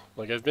cool,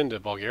 like I've been to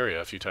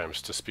Bulgaria a few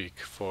times to speak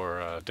for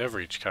a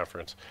DevReach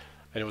conference,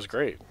 and it was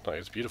great. Like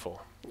it's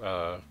beautiful.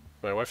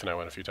 My wife and I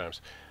went a few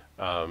times.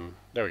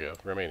 There we go,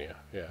 Romania,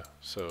 yeah.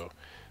 So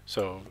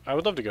I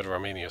would love to go to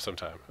Romania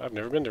sometime. I've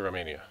never been to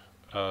Romania.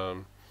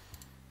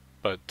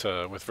 But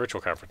with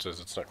virtual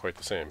conferences, it's not quite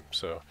the same.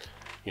 So,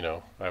 you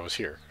know, I was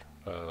here,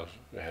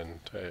 and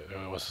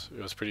it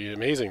was pretty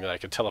amazing that I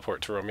could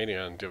teleport to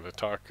Romania and give a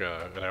talk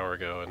an hour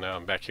ago, and now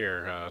I'm back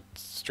here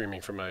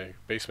streaming from my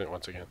basement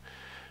once again.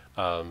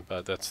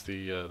 But that's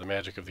the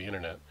magic of the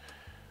internet.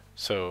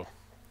 So,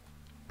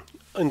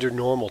 under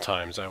normal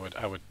times, I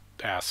would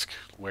ask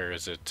where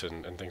is it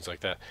and things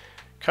like that.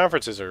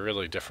 Conferences are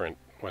really different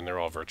when they're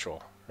all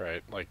virtual,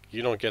 right? Like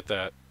you don't get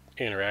that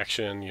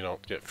interaction, you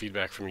don't get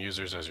feedback from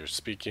users as you're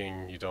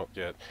speaking, you don't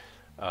get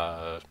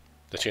the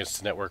chance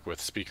to network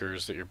with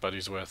speakers that you're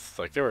buddies with.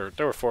 Like there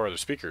were 4 other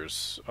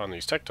speakers on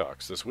these tech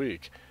talks this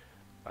week.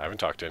 I haven't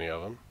talked to any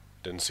of them,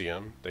 didn't see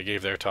them. They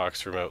gave their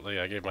talks remotely,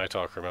 I gave my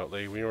talk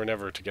remotely. We were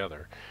never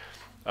together.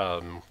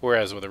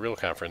 Whereas with a real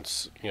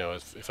conference,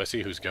 if I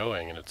see who's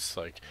going and it's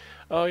like,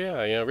 oh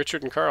yeah,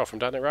 Richard and Carl from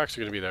 .NET Rocks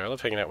are going to be there. I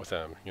love hanging out with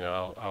them.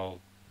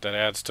 That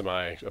adds to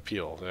my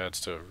appeal. That adds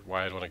to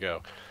why I'd want to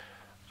go.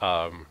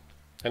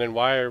 And then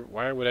why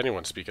would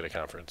anyone speak at a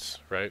conference,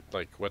 right?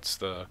 Like, what's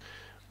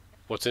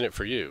in it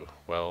for you?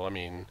 Well, I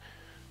mean,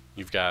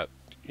 you've got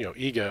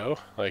ego.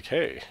 Like,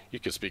 hey, you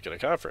could speak at a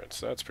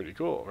conference. That's pretty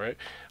cool, right?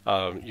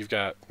 You've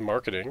got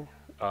marketing.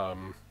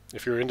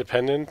 If you're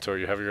independent or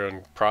you have your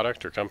own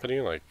product or company,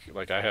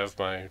 like I have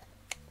my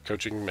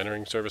coaching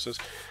mentoring services,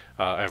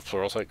 I have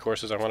Pluralsight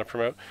courses I want to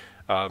promote.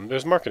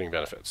 There's marketing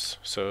benefits.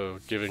 So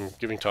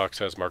giving talks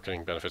has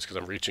marketing benefits because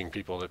I'm reaching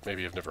people that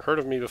maybe have never heard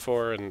of me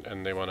before,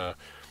 and they want to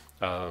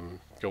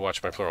go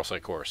watch my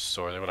Pluralsight course,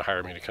 or they want to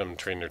hire me to come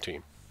train their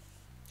team.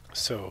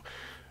 So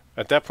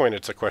at that point,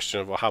 it's a question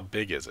of, well, how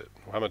big is it?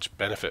 How much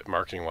benefit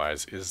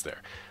marketing-wise is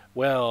there?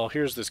 Well,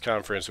 here's this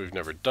conference we've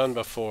never done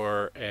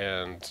before,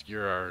 and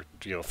you're our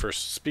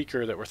first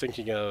speaker that we're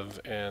thinking of,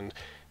 and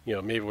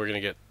maybe we're going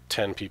to get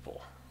 10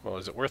 people. Well,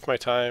 is it worth my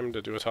time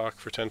to do a talk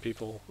for 10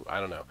 people?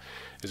 I don't know.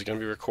 Is it going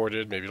to be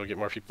recorded? Maybe it'll get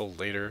more people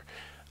later.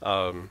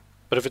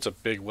 But if it's a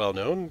big,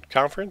 well-known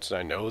conference, and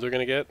I know they're going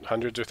to get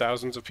hundreds or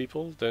thousands of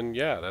people, then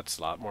yeah, that's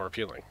a lot more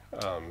appealing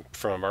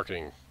from a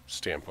marketing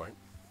standpoint.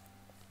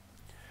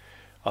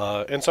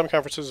 And some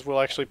conferences will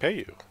actually pay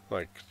you.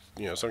 Like,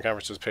 some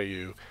conferences pay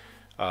you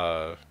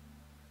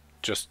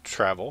just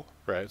travel,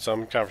 right?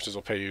 Some conferences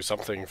will pay you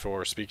something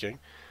for speaking.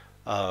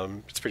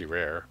 It's pretty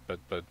rare,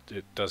 but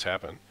it does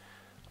happen.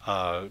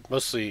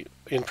 Mostly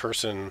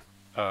in-person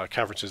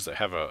conferences that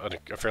have a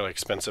fairly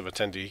expensive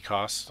attendee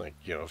cost, like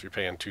if you're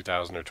paying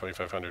 $2,000 or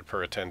 $2,500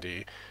 per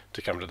attendee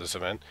to come to this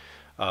event,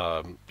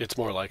 it's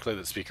more likely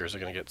that speakers are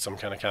going to get some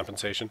kind of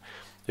compensation.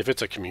 If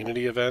it's a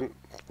community event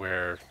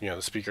where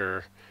the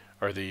speaker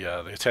or the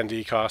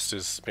attendee cost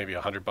is maybe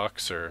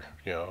 $100 or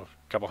a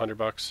couple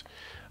 $100,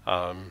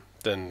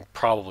 then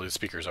probably the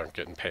speakers aren't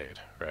getting paid,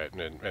 right?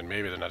 And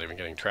maybe they're not even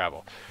getting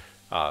travel.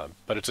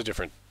 But it's a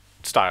different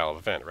style of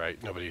event,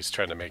 right? Nobody's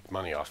trying to make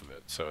money off of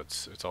it, so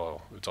it's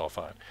all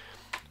fine.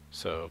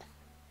 So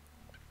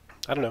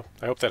I don't know.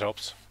 I hope that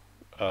helps.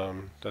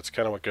 That's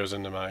kind of what goes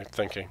into my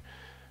thinking.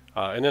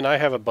 And then I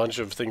have a bunch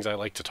of things I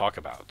like to talk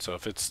about. So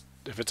if it's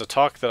a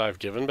talk that I've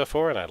given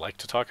before and I like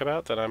to talk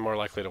about, then I'm more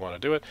likely to want to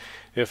do it.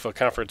 If a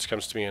conference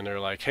comes to me and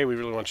they're like, hey, we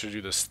really want you to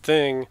do this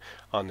thing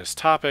on this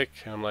topic,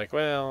 and I'm like,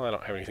 well, I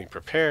don't have anything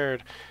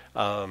prepared,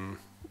 and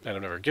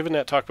I've never given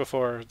that talk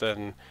before,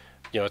 then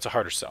it's a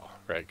harder sell,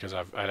 right? Because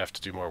I'd have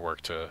to do more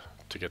work to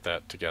get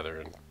that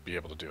together and be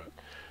able to do it.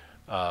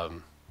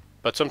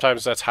 But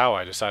sometimes that's how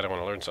I decide I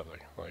want to learn something.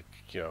 Like,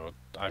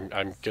 I'm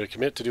going to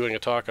commit to doing a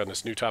talk on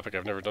this new topic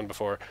I've never done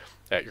before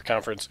at your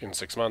conference in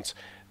 6 months.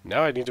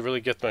 Now I need to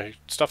really get my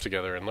stuff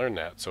together and learn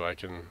that so I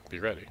can be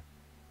ready.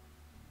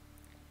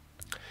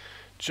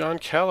 John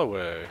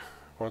Calloway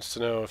wants to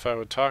know if I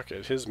would talk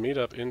at his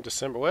meetup in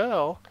December.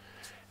 Well,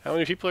 how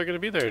many people are going to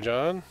be there,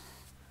 John?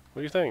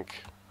 What do you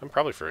think? I'm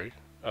probably free.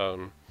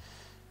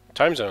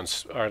 Time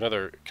zones are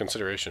another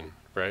consideration,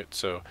 right?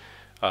 So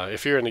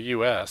if you're in the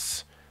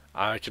US,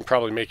 I can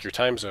probably make your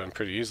time zone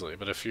pretty easily.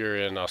 But if you're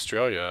in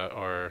Australia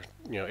or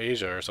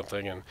Asia or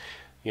something, and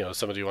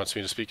somebody wants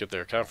me to speak at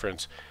their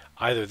conference,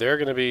 either they're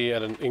going to be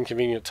at an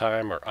inconvenient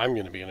time or I'm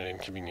going to be at an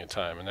inconvenient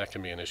time, and that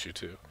can be an issue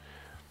too.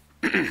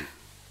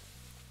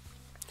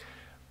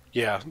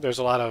 Yeah, there's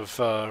a lot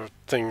of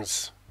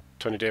things.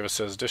 Tony Davis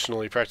says,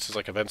 additionally, practices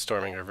like event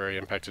storming are very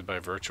impacted by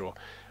virtual,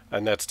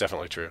 and that's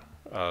definitely true.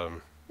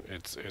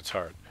 It's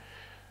hard.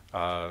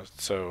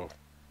 So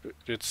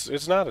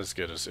it's not as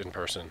good as in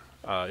person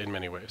in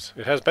many ways.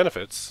 It has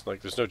benefits,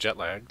 like there's no jet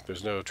lag,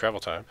 there's no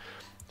travel time,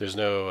 there's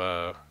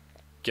no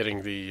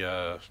getting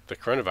the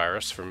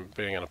coronavirus from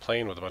being on a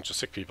plane with a bunch of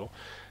sick people.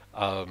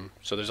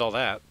 So there's all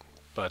that,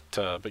 but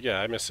yeah,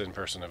 I miss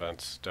in-person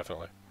events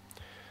definitely.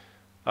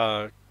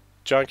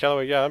 John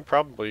Calloway, yeah, I'm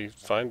probably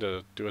fine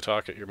to do a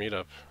talk at your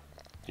meetup.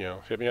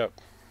 Hit me up.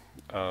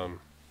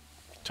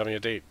 Tell me a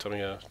date. Tell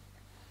me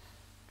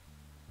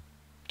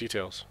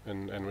details,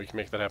 and we can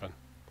make that happen.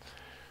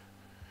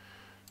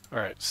 All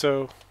right,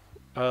 so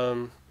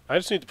I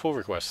just need to pull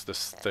request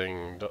this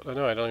thing.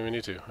 No, I don't even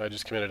need to. I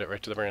just committed it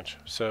right to the branch.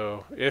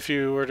 So if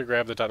you were to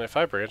grab the .NET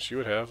 5 branch, you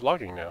would have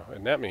logging now,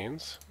 and that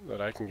means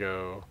that I can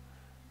go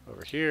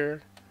over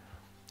here,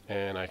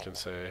 and I can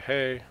say,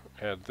 hey,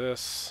 add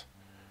this.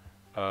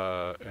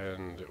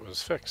 And it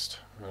was fixed.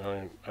 I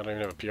don't even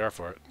have a PR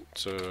for it.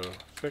 So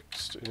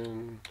fixed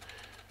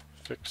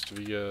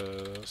via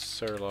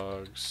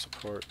Serlog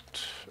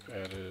support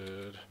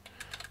added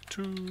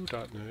to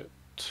 .NET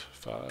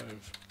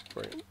 5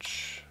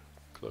 branch.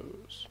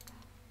 Close.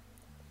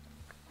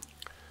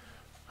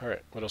 All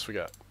right, what else we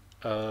got?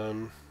 What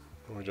are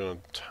we doing on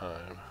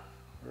time?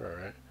 All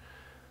right.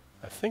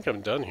 I think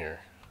I'm done here.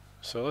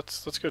 So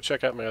let's go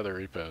check out my other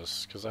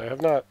repos, because I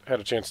have not had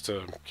a chance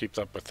to keep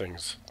up with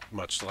things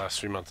much the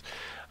last few months.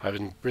 I've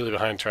been really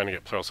behind trying to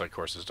get Pluralsight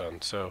courses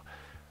done. So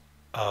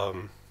how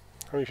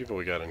many people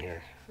we got in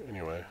here?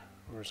 Anyway,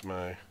 where's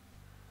my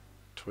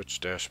Twitch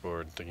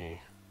dashboard thingy?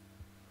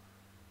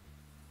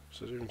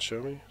 Does it even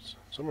show me?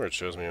 Somewhere it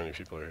shows me how many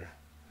people are here.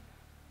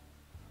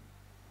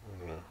 I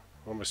don't know.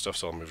 All my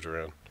stuff's all moved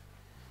around.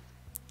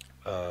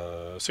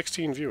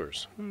 16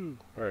 viewers.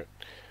 Alright.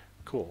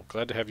 Cool.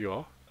 Glad to have you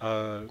all.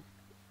 I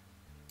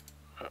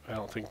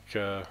don't think,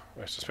 I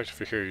suspect if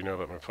you're here you know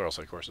about my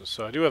Pluralsight courses.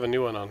 So I do have a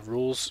new one on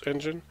Rules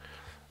Engine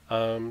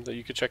that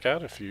you could check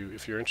out if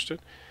you're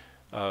interested.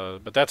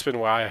 But that's been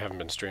why I haven't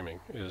been streaming,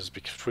 is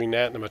between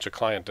that and a bunch of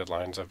client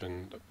deadlines I've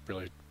been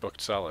really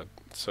booked solid.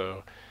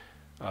 So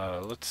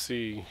let's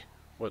see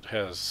what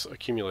has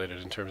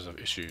accumulated in terms of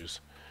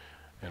issues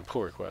and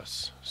pull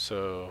requests.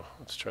 So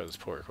let's try this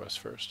pull request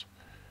first.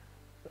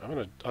 I'm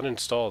going to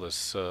uninstall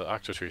this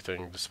Octotree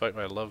thing despite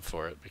my love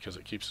for it because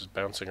it keeps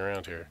bouncing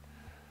around here.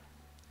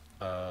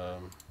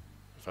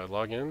 If I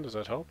log in, does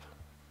that help?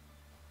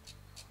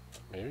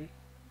 Maybe?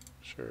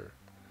 Sure.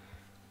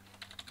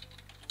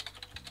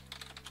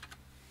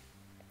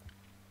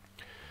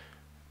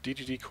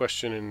 DDD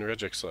question in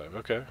regex live.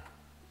 Okay.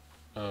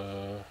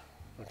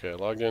 Okay, I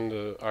logged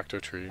into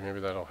Octotree. Maybe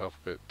that'll help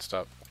it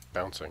stop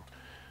bouncing.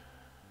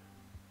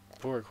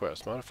 Pull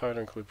request. Modify to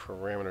include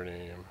parameter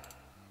name.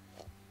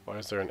 Why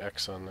is there an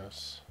X on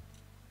this?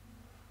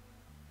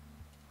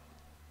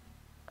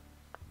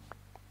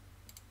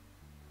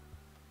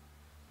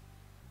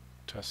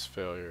 Test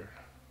failure.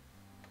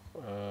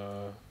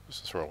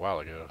 This is from a while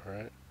ago,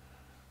 right?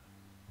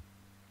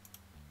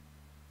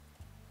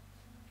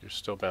 You're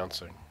still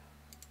bouncing.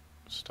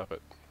 Stop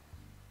it.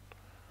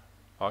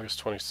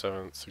 August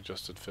 27th,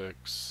 suggested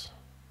fix.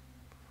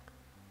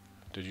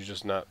 Did you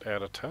just not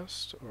add a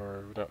test,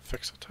 or not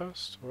fix a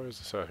test? Why is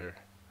this out here?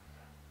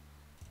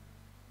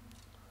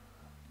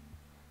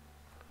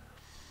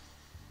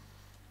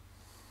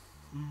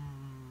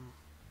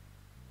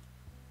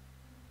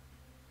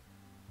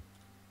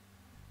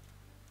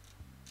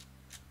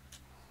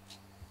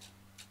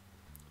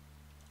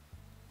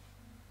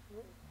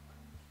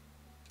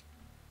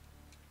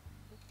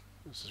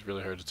 This is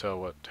really hard to tell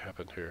what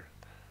happened here.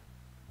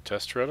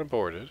 Test run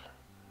aborted,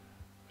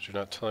 but you're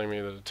not telling me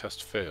that a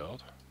test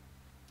failed.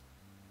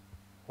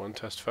 One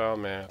test file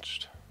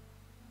matched.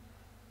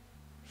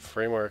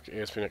 Framework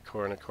ASP.NET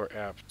Core and Core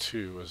App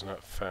 2 was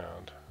not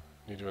found.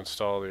 Need to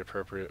install the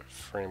appropriate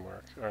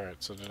framework.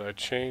 Alright, so did I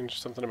change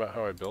something about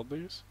how I build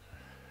these?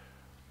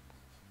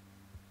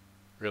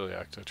 Really,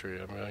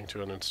 Octotree, I'm going to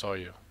uninstall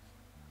you.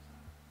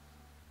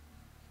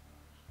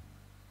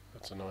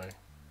 That's annoying.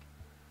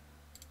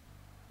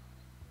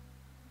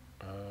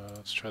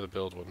 Let's try the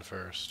build one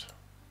first.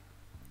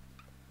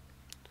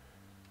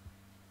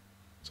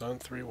 It's on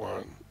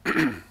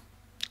 3.1.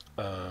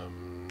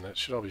 That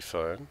should all be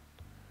fine,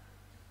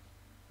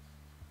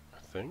 I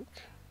think.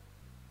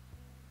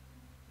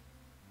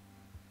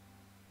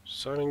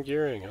 Simon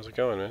Gearing, how's it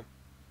going, man?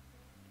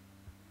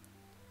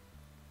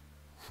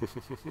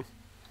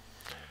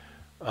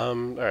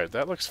 Alright,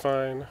 that looks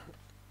fine.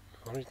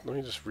 Let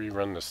me just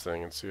rerun this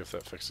thing and see if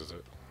that fixes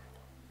it.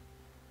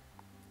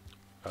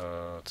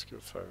 Let's go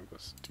find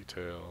this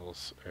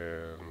details,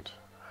 and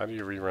how do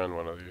you rerun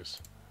one of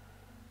these?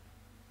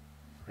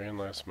 Ran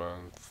last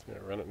month. Yeah,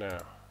 run it now.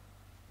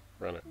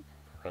 Run it.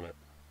 Run it.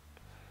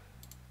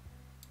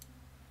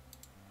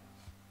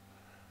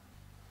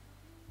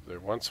 There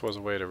once was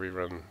a way to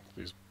rerun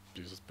these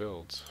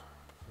builds.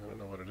 I don't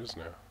know what it is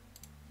now.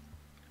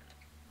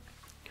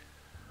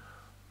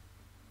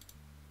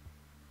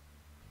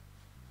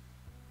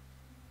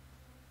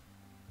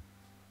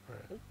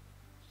 Alright.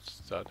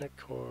 It's .NET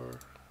Core.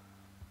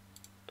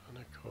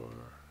 .NET Core.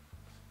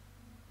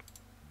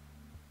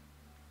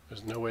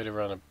 There's no way to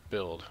run a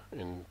build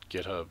in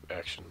GitHub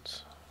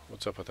Actions.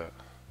 What's up with that?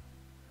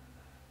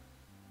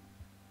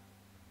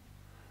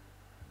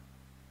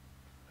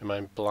 Am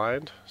I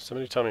blind?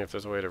 Somebody tell me if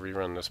there's a way to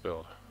rerun this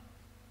build.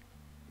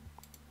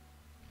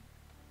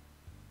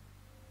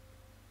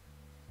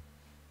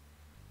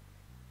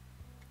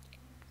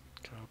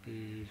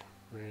 Copy,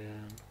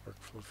 ran,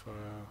 workflow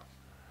file,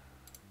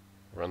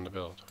 run the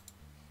build,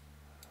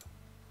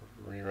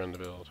 rerun the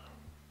build.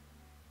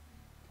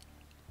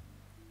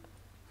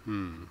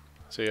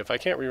 See, if I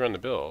can't rerun the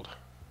build,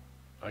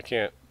 I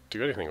can't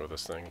do anything with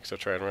this thing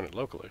except try and run it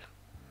locally,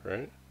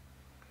 right?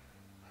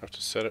 I have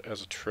to set it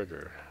as a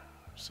trigger.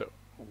 So,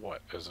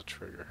 what is a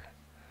trigger?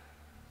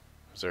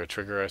 Is there a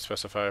trigger I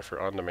specify for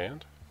on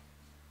demand?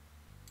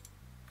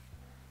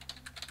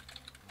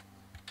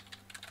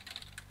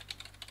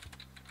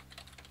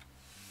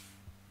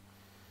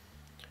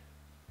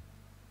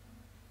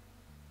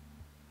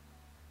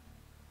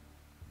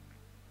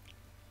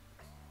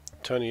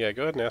 Tony, yeah,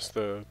 go ahead and ask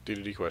the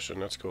DDD question.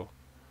 That's cool.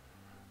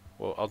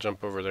 Well, I'll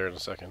jump over there in a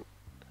second.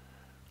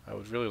 I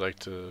would really like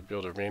to be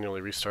able to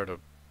manually restart a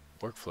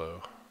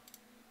workflow.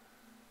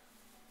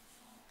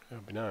 That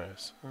would be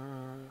nice.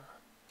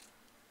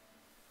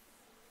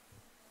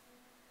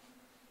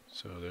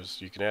 So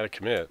you can add a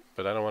commit,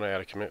 but I don't want to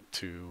add a commit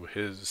to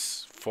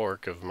his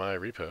fork of my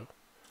repo.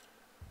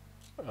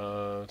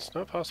 It's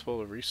not possible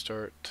to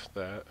restart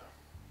that.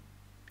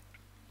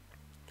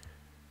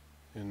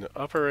 In the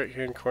upper right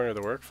hand corner of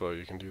the workflow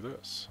you can do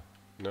this.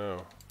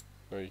 No,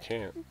 you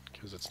can't,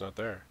 because it's not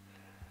there.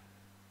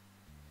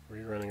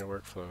 Rerunning a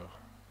workflow.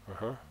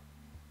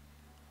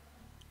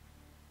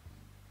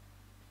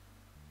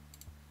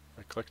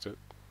 I clicked it.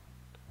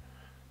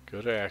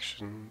 Go to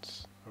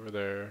actions, over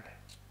there.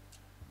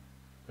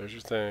 There's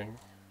your thing.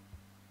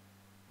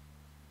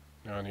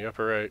 Now on the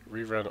upper right,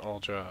 rerun all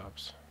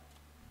jobs.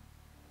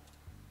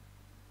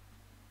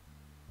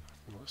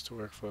 List of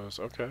workflows.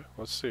 Okay,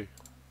 let's see.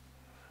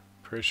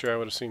 Pretty sure I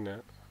would have seen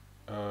that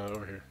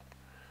over here.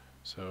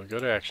 So go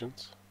to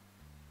actions.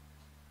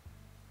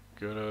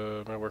 Go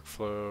to my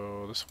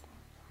workflow.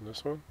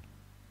 This one.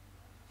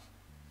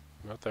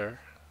 Not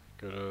there.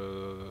 Go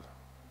to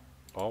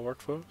all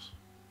workflows.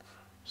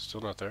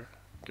 Still not there.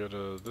 Go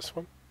to this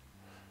one.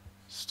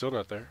 Still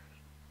not there.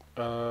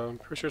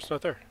 Pretty sure it's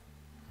not there.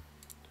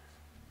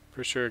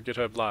 Pretty sure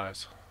GitHub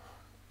lies.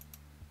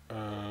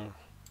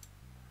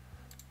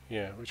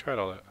 Yeah, we tried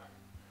all that.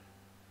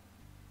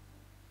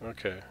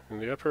 Okay, in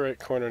the upper right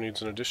corner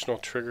needs an additional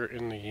trigger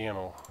in the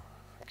YAML.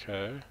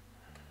 Okay.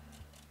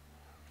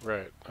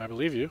 Right, I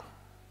believe you.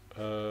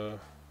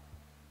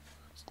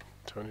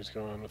 Tony's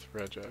going with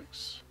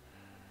regex.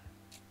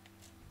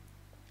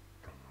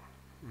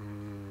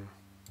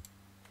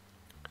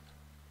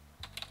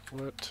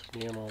 What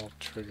YAML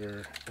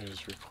trigger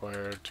is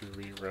required to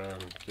rerun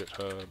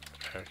GitHub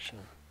action?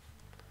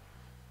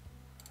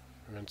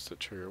 Events that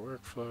trigger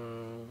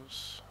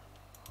workflows.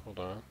 Hold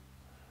on.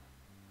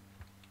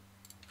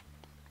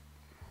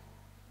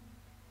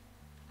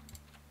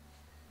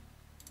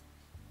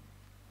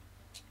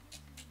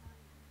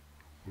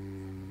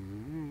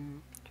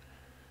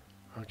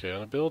 Okay,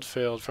 on a build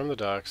failed from the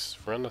docs,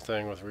 run the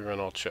thing with rerun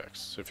all checks.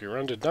 So if your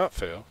run did not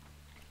fail,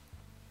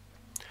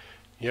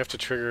 you have to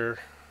trigger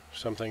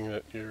something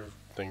that your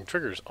thing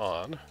triggers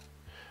on,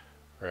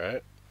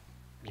 right?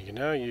 You can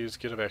now use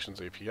GitHub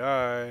Actions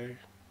API.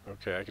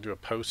 Okay, I can do a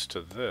post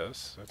to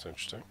this. That's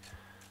interesting.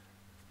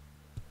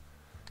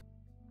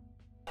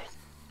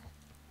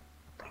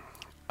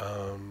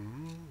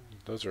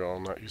 Those are all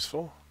not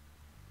useful.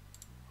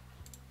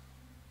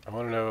 I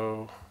want to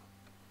know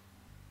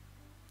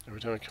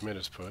every time a commit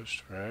is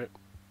pushed, right?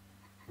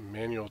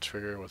 Manual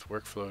trigger with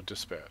workflow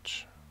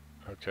dispatch.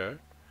 Okay.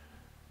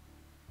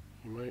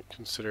 You might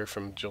consider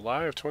from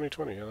July of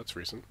 2020. Yeah, that's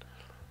recent.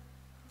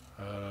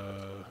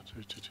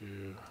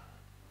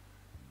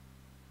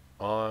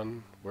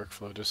 On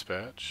workflow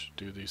dispatch,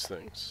 do these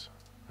things.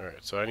 Alright,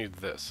 so I need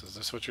this. Is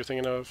this what you're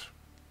thinking of,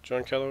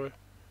 John Kellaway?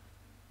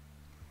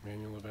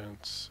 Manual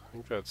events. I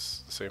think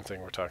that's the same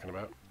thing we're talking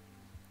about.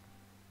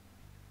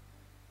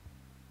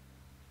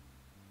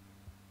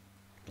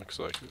 Looks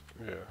like it,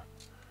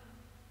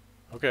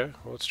 yeah. Okay,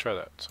 well, let's try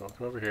that. So I'll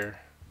come over here,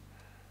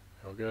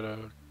 and we'll go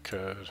to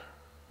code,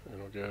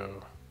 and we'll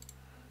go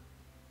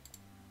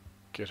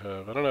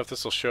GitHub. I don't know if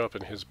this will show up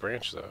in his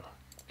branch, though,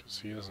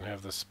 because he doesn't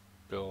have this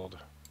build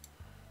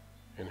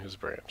in his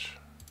branch,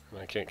 and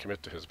I can't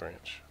commit to his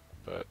branch.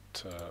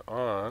 But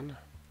on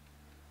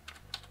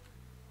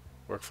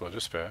workflow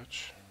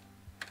dispatch,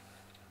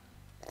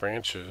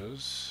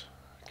 branches,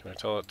 can I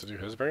tell it to do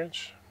his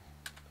branch?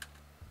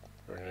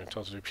 Or can I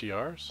tell it to do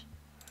PRs?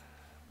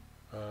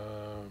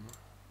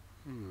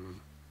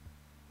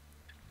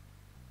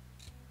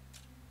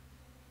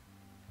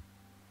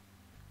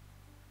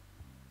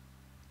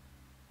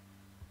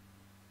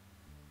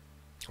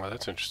 Oh,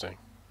 that's interesting.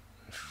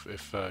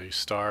 If you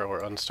star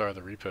or unstar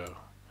the repo,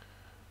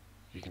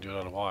 you can do it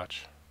on a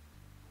watch.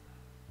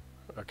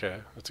 Okay,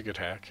 that's a good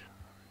hack.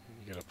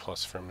 You get a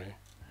plus from me.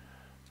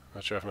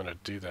 Not sure if I'm going to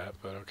do that,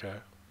 but okay.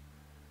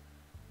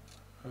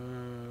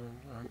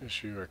 On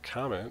issue or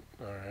comment,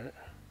 alright.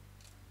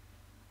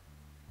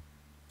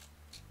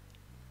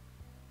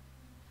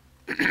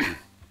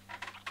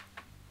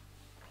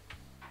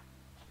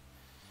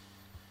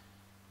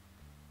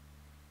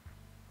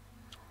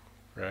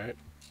 Right.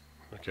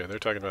 Okay, they're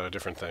talking about a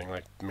different thing,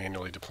 like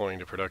manually deploying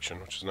to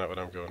production, which is not what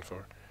I'm going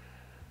for.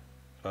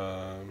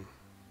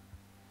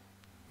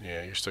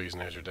 Yeah, you're still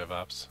using Azure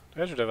DevOps.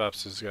 Azure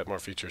DevOps has got more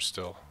features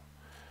still.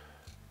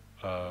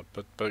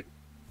 But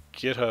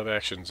GitHub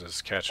Actions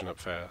is catching up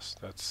fast.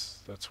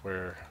 That's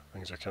where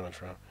things are coming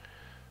from.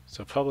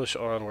 So publish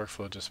on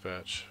workflow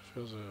dispatch.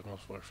 Fills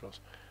multiple workflows.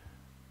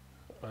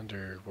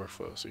 Under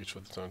workflows, each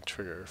with its own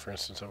trigger. For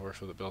instance, a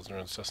workflow that builds and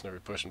runs tests on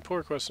every push and pull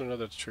request, and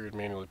another that's triggered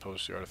manually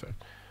publish the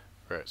artifact.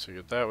 Right, so you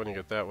get that one, you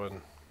get that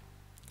one.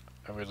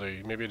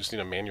 Maybe I just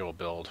need a manual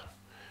build.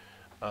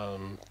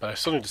 But I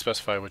still need to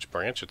specify which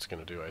branch it's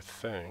going to do, I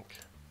think.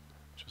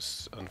 Which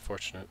is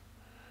unfortunate.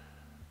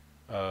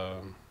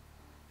 I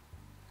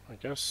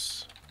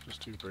guess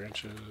just do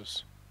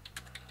branches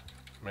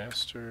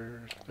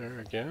master there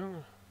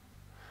again.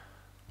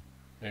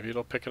 Maybe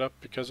it'll pick it up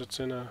because it's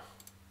in a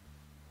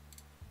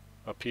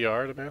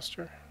PR to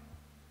master.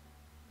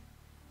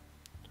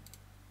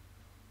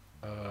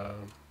 Well,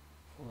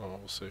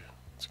 we'll see.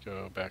 Let's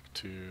go back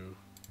to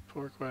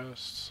pull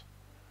requests.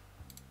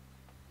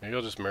 Maybe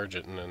I'll just merge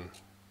it and then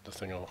the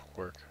thing will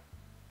work.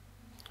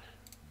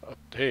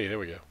 Hey, there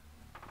we go.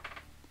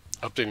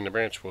 Updating the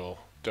branch will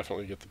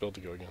definitely get the build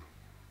to go again.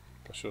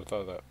 I should have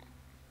thought of that.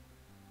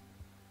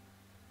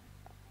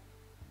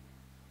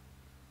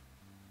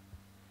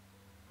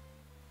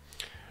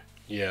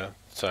 Yeah,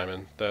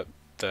 Simon, that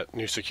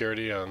new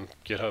security on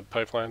GitHub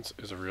pipelines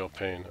is a real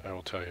pain, I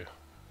will tell you.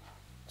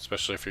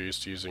 Especially if you're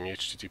used to using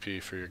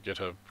HTTP for your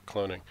GitHub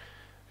cloning.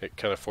 It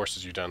kind of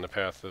forces you down the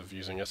path of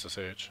using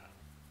SSH.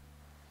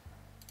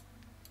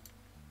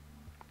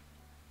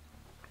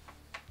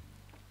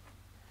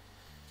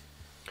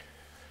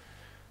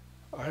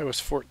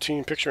 iOS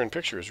 14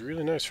 picture-in-picture is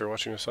really nice for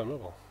watching this on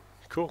mobile.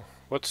 Cool.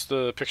 What's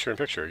the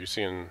picture-in-picture? Are you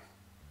seeing...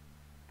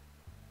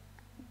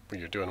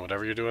 You're doing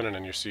whatever you're doing, and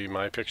then you see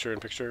my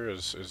picture-in-picture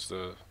is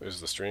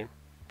the stream?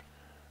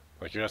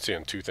 Like, you're not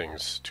seeing two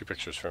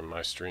pictures from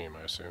my stream,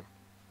 I assume.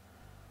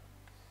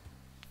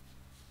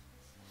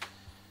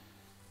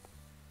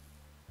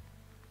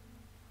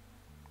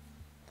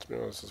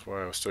 No, this is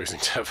why I was still using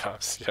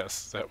DevOps.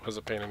 Yes, that was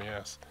a pain in the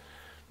ass.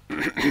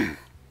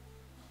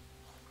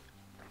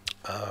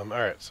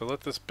 Alright, so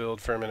let this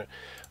build for a minute.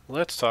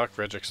 Let's talk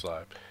regex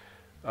lib.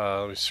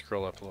 Let me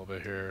scroll up a little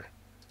bit here.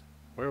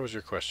 Where was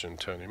your question,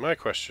 Tony? My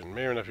question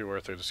may or not be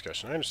worth a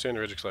discussion. I understand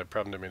the regex lib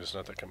problem domain is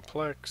not that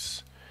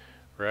complex,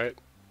 right?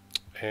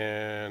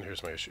 And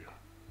here's my issue.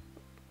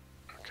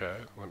 Okay,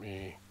 let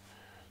me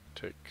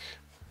take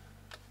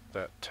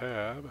that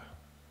tab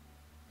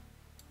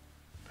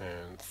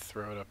and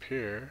throw it up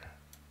here.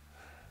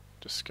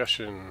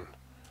 Discussion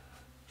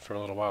from a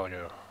little while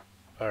ago.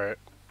 Alright.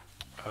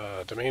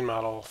 Domain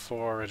model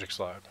for regex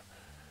lib.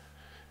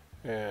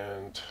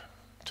 And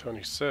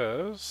Tony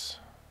says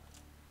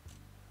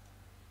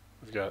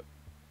we've got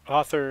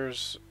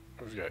authors,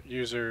 we've got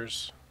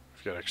users,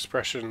 we've got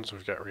expressions,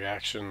 we've got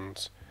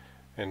reactions,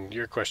 and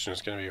your question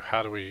is going to be,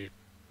 how do we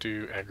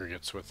do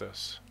aggregates with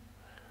this?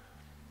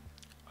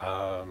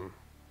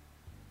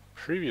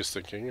 Previous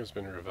thinking has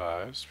been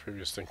revised.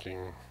 Previous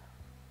thinking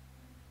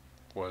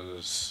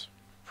was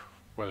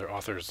whether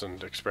authors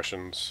and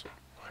expressions,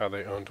 how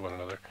they owned one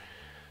another.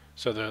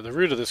 So the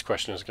root of this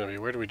question is going to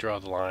be, where do we draw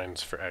the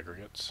lines for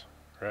aggregates,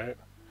 right?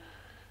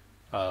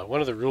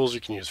 One of the rules you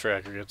can use for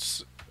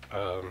aggregates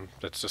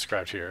that's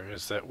described here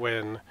is that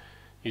when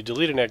you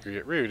delete an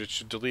aggregate root, it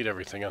should delete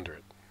everything under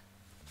it.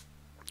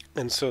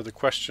 And so the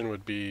question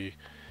would be,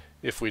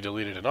 if we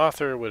deleted an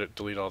author, would it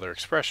delete all their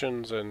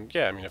expressions? And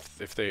yeah, I mean,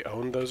 if they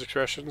owned those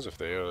expressions, if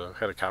they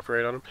had a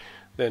copyright on them,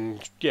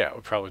 then yeah, it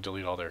would probably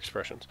delete all their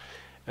expressions.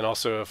 And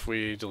also, if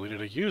we deleted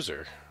a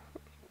user,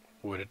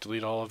 would it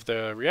delete all of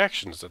the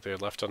reactions that they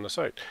had left on the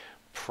site?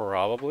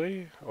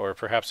 Probably, or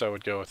perhaps I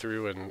would go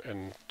through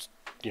and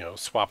you know,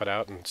 swap it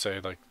out and say,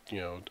 like, you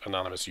know,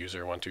 anonymous user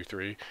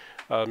 123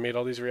 made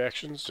all these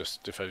reactions,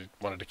 just if I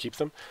wanted to keep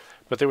them.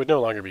 But they would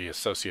no longer be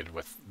associated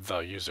with the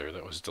user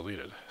that was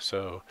deleted.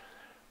 So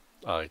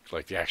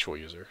like the actual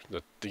user,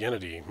 the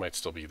entity might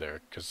still be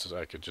there, because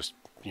I could just,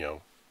 you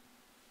know,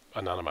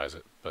 anonymize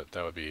it, but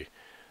that would be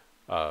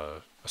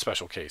a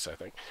special case, I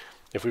think.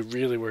 If we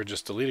really were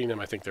just deleting them,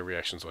 I think their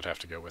reactions would have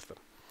to go with them.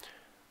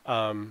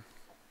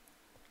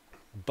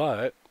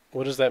 But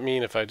what does that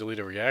mean if I delete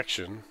a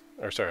reaction,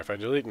 or sorry, if I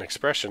delete an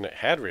expression that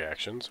had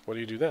reactions? What do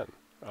you do then?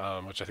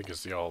 Which I think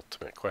is the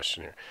ultimate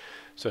question here.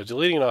 So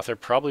deleting an author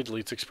probably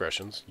deletes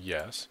expressions,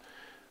 yes.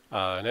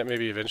 And that may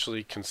be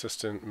eventually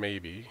consistent,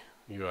 maybe.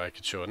 I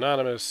could show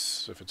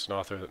anonymous if it's an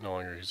author that no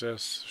longer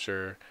exists,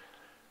 sure.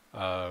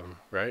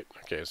 Right?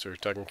 Okay, so we're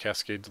talking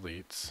cascade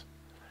deletes.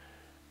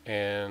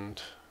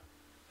 And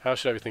how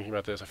should I be thinking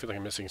about this? I feel like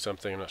I'm missing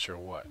something, I'm not sure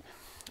what.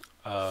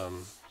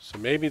 So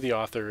maybe the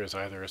author is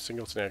either a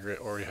singleton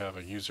aggregate or you have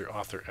a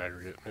user-author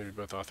aggregate. Maybe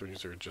both author and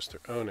user are just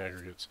their own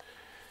aggregates.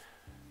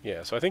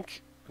 Yeah, so I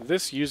think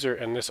this user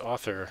and this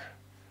author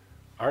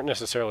aren't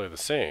necessarily the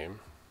same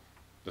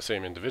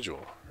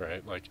individual,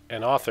 right? Like,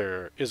 an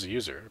author is a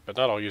user, but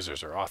not all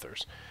users are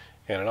authors.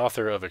 And an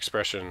author of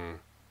expression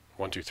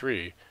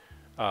 123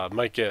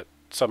 might get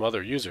some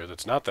other user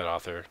that's not that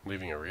author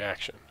leaving a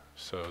reaction.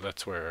 So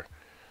that's where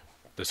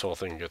this whole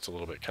thing gets a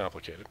little bit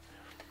complicated.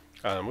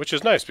 Which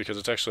is nice, because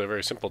it's actually a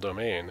very simple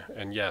domain,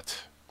 and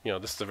yet, you know,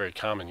 this is a very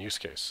common use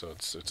case, so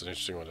it's an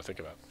interesting one to think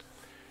about.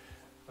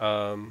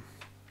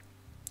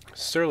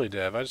 Surly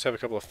Dev, I just have a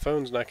couple of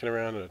phones knocking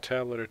around and a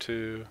tablet or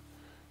two.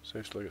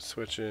 Safe to look at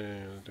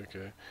switching.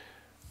 Okay.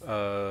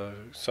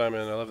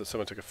 Simon, I love that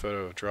someone took a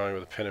photo of drawing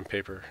with a pen and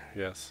paper.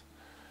 Yes.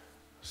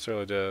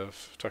 Surly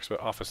Dev talks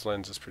about Office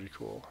Lens. Is pretty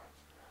cool.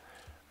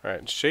 All right.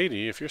 And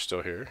Shady, if you're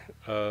still here,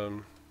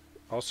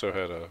 also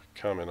had a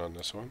comment on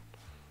this one.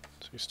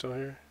 Is he still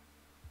here?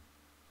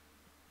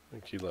 I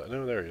think he left.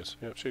 No, there he is.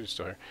 Yep, Shady's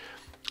still here.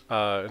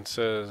 And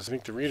says, I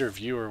think the reader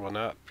viewer will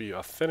not be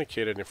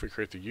authenticated, and if we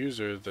create the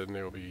user, then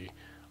there will be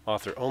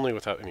author only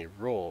without any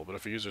role. But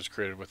if a user is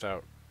created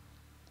without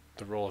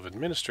the role of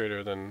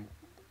administrator, then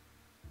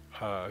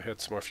it had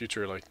some more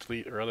future like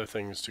delete or other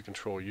things to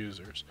control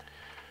users.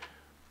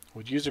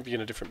 Would user be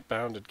in a different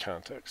bounded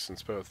context,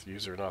 since both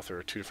user and author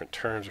are two different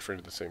terms referring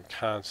to the same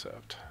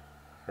concept?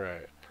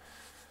 Right.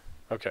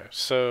 Okay,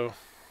 so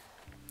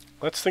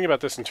let's think about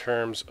this in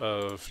terms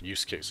of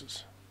use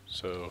cases.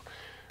 So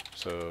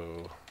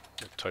I'll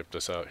type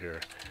this out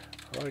here.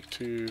 I like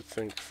to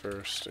think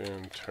first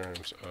in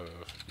terms of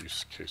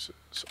use cases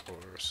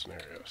or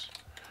scenarios.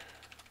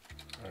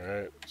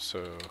 Alright,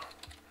 so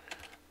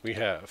we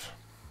have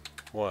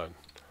one,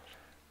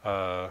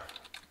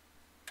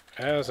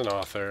 as an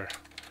author,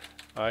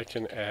 I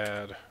can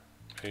add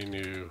a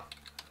new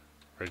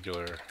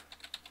regular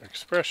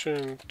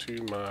expression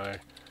to my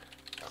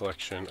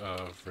collection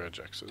of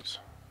regexes.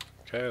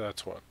 Okay,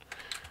 that's one.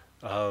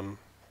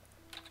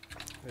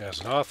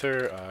 As an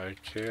author, I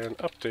can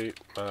update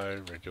my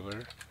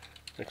regular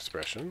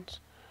expressions.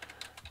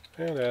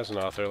 And as an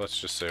author, let's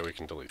just say we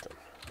can delete them.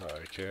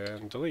 I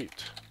can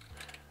delete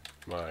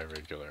my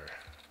regular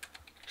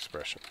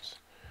expressions.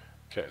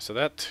 Okay, so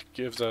that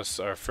gives us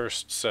our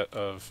first set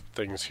of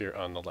things here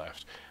on the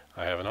left.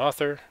 I have an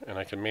author, and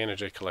I can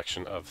manage a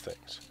collection of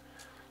things.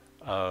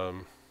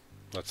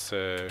 Let's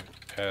say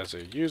as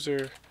a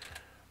user,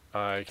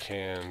 I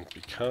can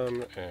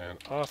become an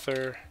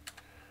author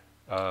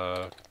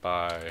by,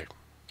 I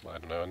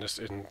don't know,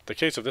 in the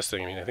case of this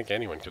thing, I mean, I think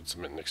anyone could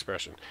submit an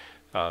expression.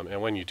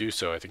 And when you do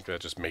so, I think that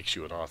just makes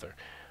you an author.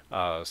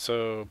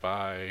 So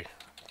by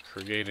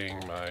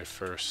creating my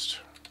first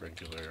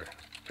regular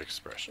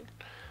expression.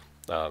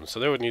 So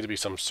there would need to be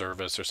some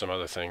service or some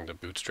other thing to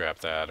bootstrap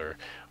that, or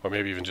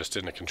maybe even just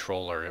in a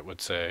controller it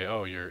would say,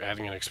 oh, you're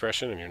adding an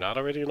expression and you're not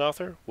already an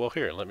author? Well,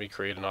 here, let me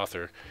create an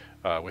author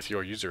with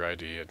your user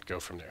ID and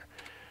go from there.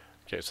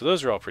 Okay, so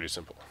those are all pretty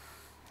simple.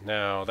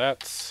 Now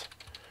that's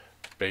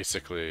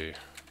basically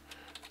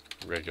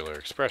regular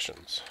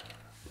expressions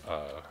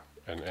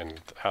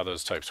and how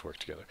those types work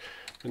together.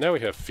 And now we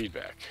have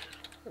feedback.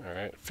 All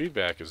right,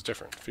 feedback is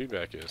different.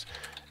 Feedback is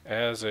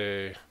as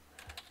a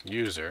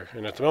user,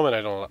 and at the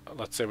moment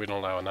let's say we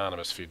don't allow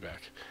anonymous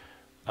feedback.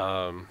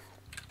 I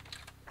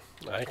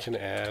can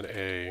add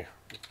a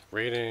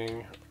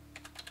rating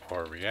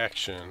or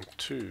reaction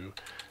to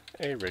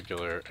a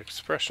regular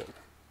expression.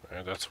 All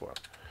right, that's one.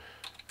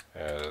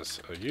 As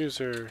a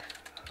user,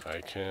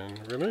 I can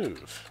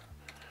remove,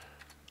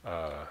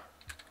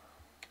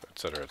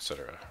 etc.,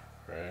 etc.,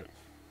 right?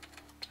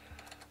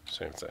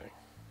 Same thing.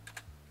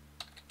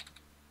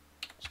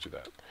 Let's do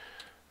that.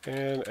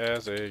 And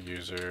as a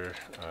user,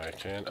 I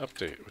can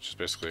update, which is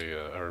basically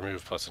a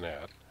remove plus an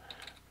add,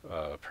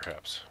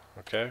 perhaps.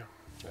 Okay?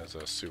 As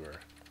a sewer.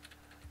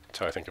 That's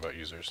how I think about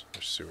users.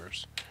 They're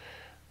sewers.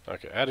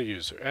 Okay, add a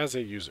user. As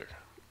a user.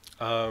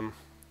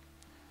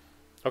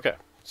 Okay,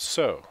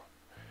 so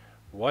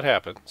what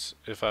happens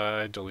if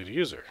I delete a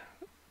user?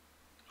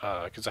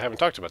 Because I haven't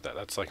talked about that.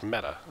 That's like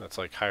meta. That's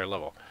like higher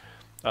level.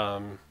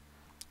 And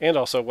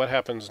also, what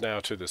happens now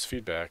to this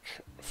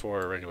feedback for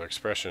a regular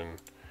expression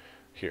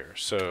here?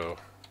 So,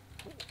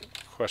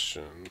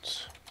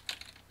 questions.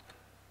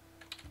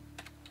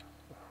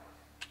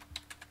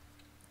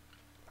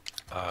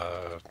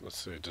 Let's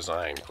see,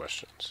 design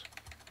questions.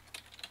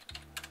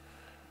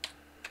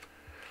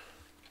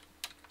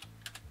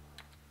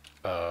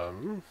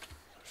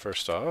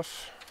 First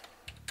off,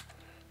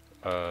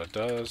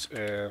 does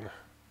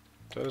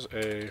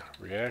a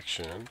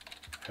reaction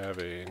have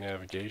a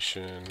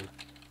navigation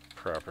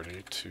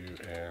property to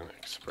an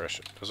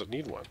expression? Does it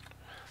need one?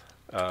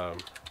 Or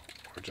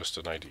just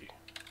an ID?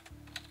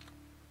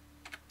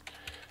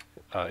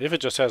 If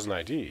it just has an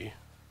ID,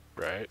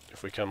 right,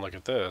 if we come look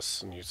at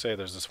this and you say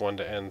there's this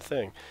one-to-n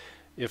thing,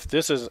 if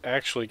this has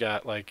actually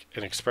got like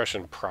an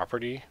expression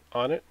property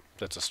on it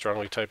that's a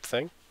strongly typed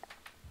thing,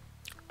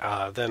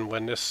 then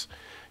when this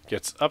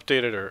gets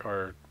updated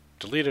or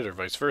deleted or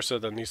vice versa,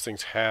 then these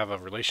things have a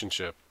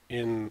relationship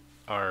in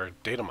our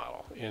data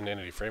model in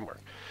Entity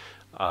Framework.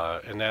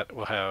 And that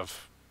will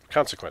have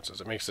consequences.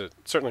 It makes it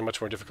certainly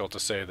much more difficult to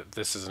say that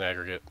this is an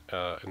aggregate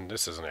and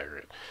this is an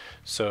aggregate.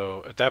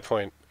 So at that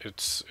point,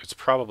 it's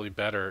probably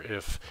better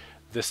if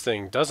this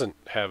thing doesn't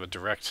have a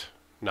direct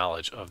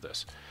knowledge of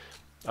this.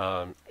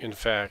 In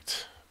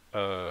fact,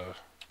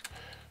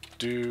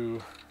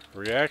 do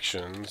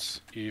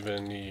reactions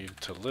even need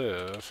to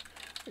live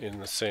in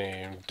the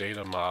same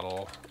data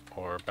model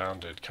or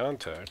bounded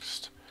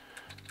context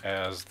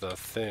as the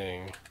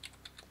thing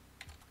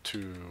to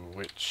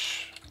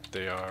which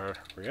they are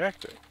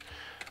reacting?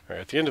 All right,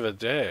 at the end of the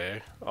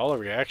day, all a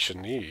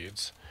reaction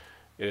needs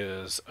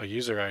is a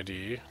user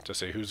ID to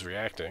say who's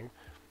reacting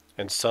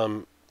and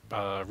some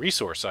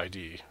resource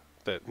ID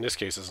that in this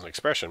case is an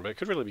expression, but it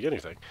could really be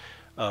anything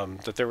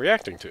that they're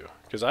reacting to.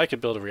 Because I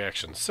could build a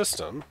reaction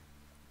system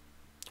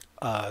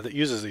that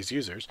uses these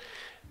users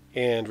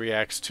and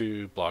reacts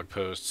to blog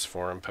posts,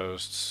 forum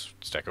posts,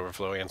 Stack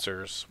Overflow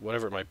answers,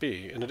 whatever it might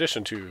be, in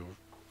addition to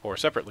or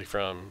separately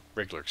from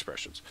regular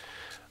expressions.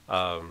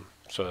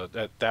 So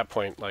at that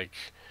point, like,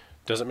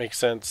 does it make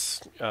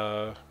sense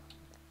to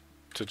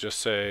just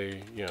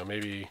say, you know,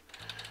 maybe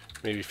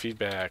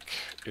feedback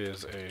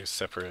is a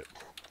separate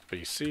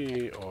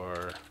BC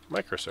or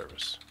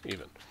microservice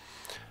even?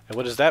 And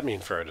what does that mean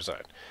for our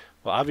design?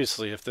 Well,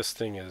 obviously, if this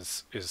thing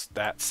is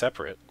that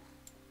separate,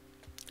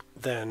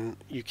 then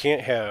you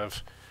can't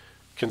have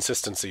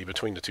consistency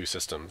between the two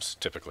systems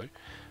typically,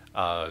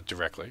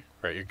 directly,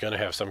 right? You're going to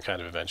have some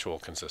kind of eventual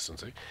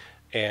consistency,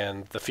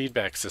 and the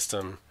feedback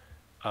system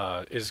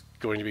is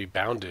going to be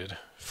bounded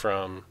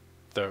from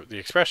the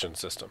expression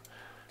system.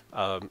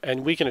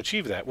 And we can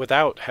achieve that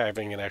without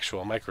having an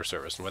actual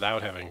microservice and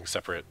without having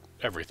separate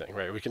everything,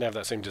 right? We can have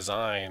that same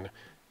design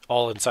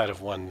all inside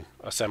of one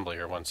assembly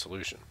or one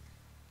solution.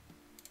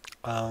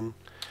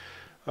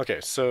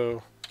 Okay,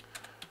 so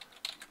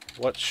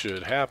what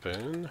should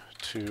happen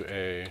to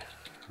a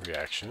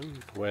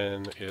reaction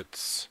when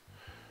its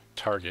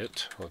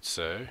target, let's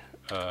say,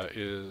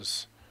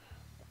 is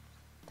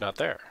not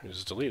there,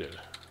 is deleted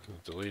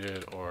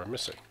or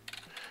missing,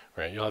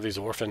 right? You'll have these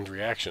orphaned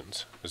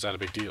reactions. Is that a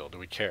big deal? Do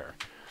we care?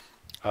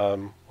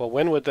 Well,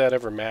 when would that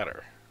ever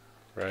matter,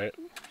 right?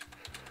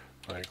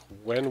 Like,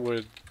 when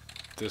would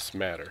this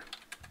matter?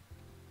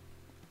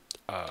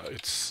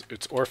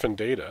 It's orphan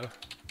data,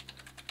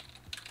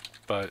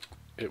 but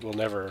it will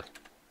never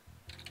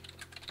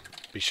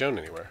be shown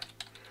anywhere.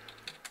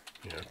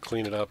 You know,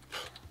 clean it up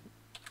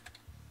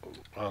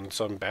on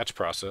some batch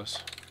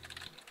process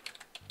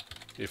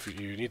if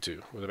you need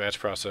to with a batch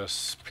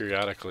process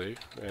periodically,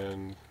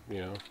 and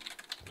you know,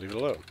 leave it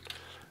alone.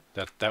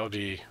 That would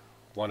be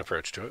one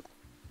approach to it.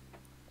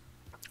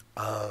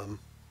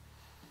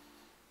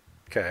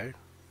 Okay,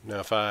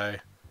 now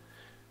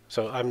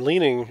so I'm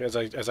leaning as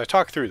I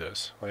talk through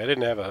this. Like, I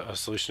didn't have a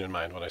solution in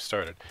mind when I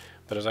started,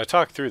 but as I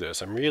talk through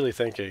this, I'm really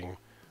thinking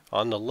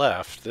on the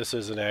left, this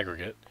is an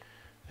aggregate,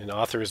 and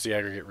author is the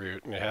aggregate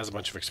root, and it has a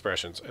bunch of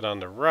expressions. And on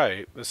the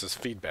right, this is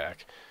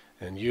feedback,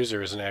 and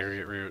user is an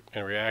aggregate root,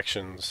 and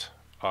reactions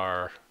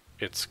are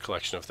its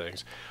collection of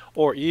things.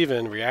 Or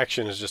even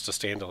reaction is just a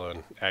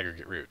standalone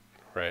aggregate root,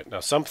 right? Now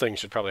something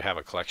should probably have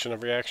a collection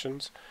of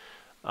reactions,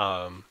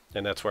 and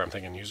that's where I'm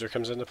thinking user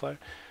comes into play.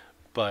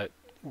 But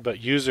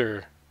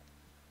user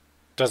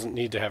doesn't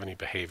need to have any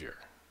behavior,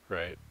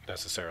 right,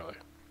 necessarily.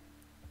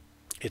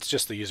 It's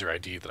just the user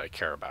ID that I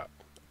care about.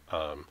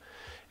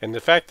 And the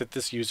fact that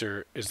this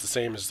user is the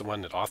same as the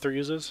one that author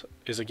uses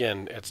is,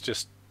 again, it's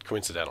just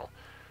coincidental.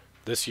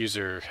 This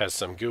user has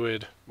some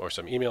GUID or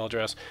some email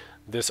address.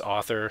 This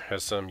author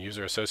has some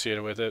user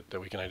associated with it that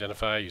we can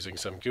identify using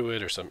some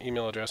GUID or some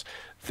email address.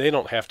 They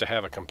don't have to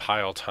have a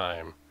compile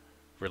time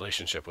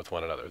relationship with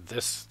one another.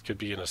 This could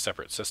be in a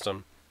separate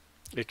system.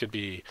 It could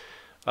be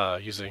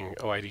using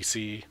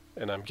OIDC,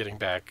 and I'm getting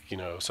back, you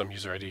know, some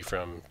user ID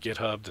from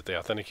GitHub that they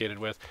authenticated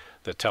with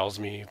that tells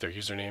me their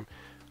username.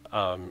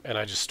 And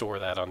I just store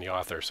that on the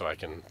author so I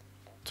can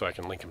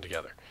link them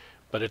together.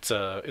 But it's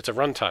a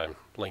runtime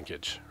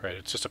linkage, right?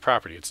 It's just a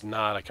property. It's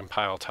not a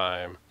compile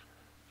time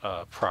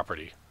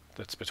property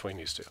that's between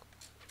these two.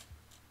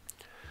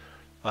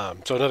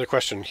 So another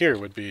question here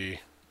would be,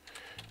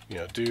 you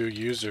know, do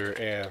user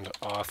and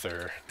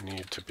author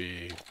need to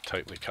be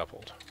tightly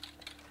coupled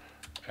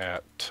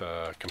at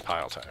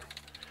compile time?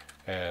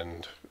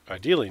 And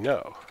ideally,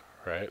 no,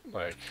 right?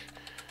 Like,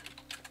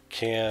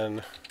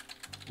 can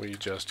we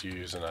just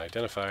use an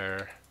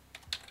identifier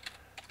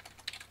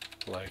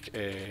like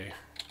a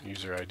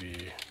user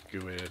ID,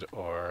 GUID,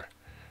 or,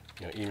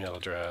 you know, email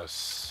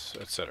address,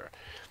 etc.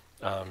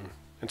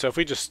 And so if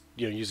we just,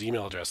 you know, use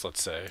email address,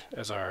 let's say,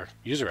 as our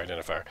user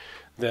identifier,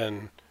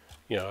 then,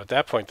 you know, at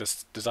that point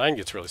this design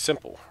gets really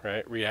simple,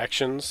 right?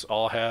 Reactions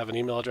all have an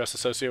email address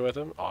associated with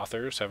them.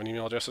 Authors have an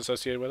email address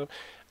associated with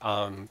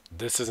them.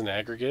 This is an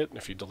aggregate.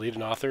 If you delete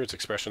an author, its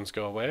expressions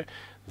go away.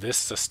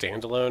 This is a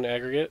standalone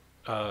aggregate.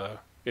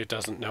 It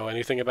doesn't know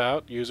anything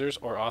about users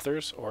or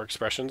authors or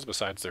expressions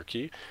besides their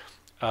key.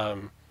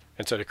 And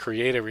so to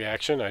create a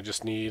reaction, I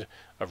just need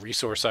a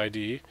resource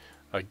ID,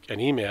 an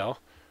email,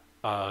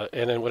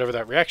 and then whatever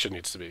that reaction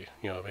needs to be.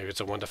 You know, maybe it's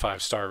a 1 to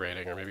 5 star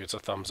rating, or maybe it's a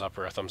thumbs up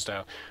or a thumbs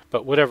down.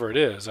 But whatever it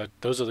is,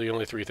 those are the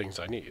only 3 things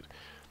I need.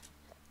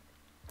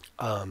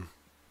 And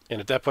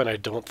at that point, I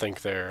don't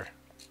think they're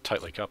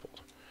tightly coupled.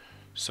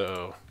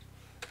 So,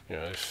 you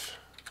know, if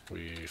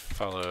we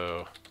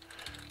follow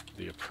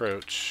the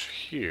approach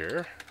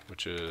here,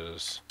 which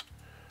is,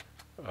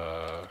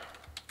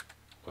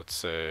 let's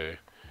say,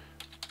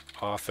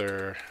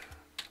 author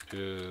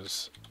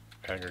is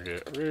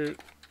aggregate root,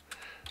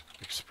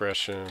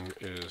 expression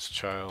is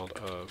child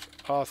of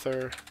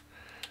author,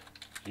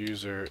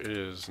 user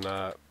is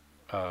not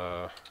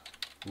a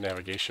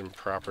navigation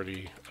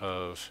property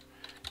of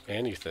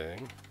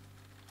anything,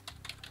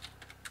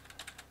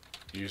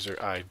 user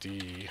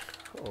ID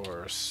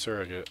or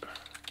surrogate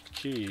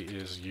key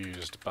is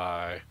used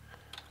by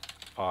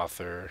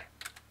author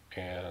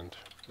and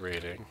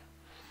rating.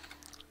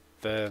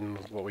 Then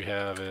what we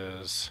have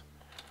is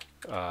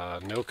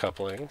no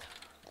coupling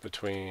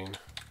between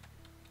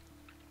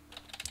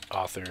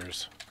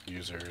authors,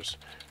 users,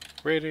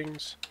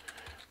 ratings.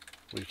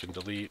 We can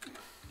delete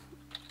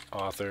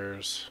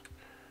authors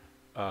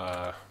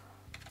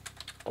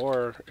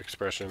or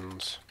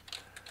expressions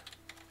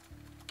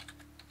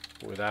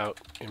without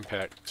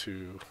impact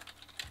to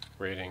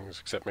ratings,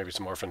 except maybe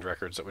some orphaned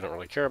records that we don't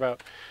really care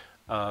about.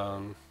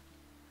 And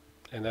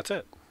that's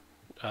it.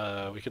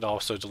 We could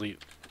also delete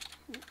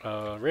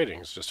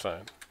ratings just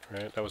fine,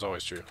 right? That was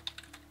always true.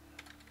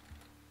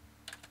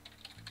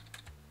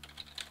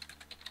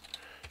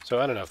 So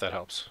I don't know if that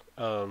helps.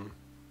 What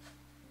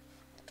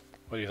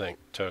do you think,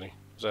 Tony?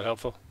 Was that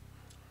helpful?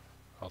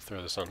 I'll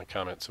throw this on the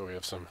comments so we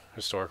have some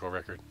historical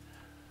record.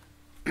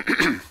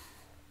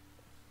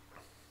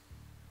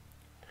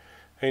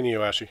 Hey,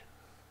 Neoashi.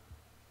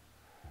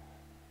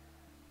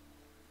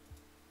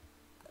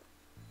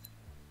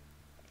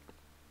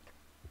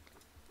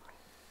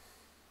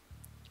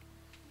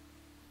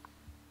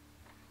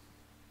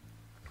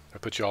 I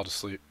put you all to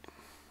sleep.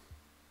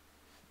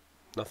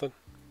 Nothing?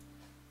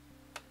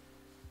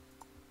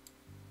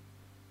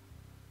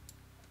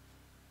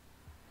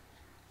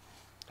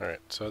 Alright,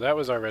 so that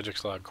was our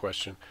regex log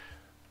question.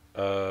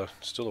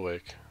 Still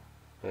awake.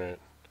 Alright.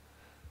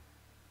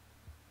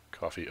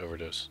 Coffee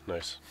overdose.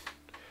 Nice.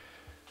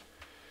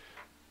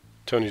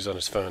 Tony's on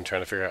his phone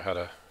trying to figure out how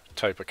to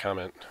type a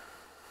comment.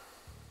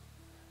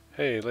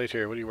 Hey, late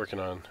here, what are you working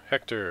on?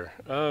 Hector,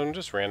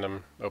 just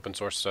random open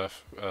source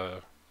stuff,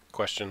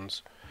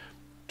 questions.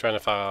 Trying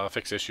to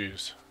fix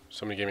issues.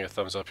 Somebody gave me a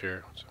thumbs up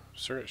here.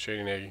 Sir,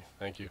 Shady Nagy,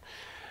 thank you.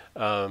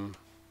 Looking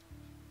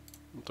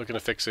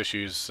to fix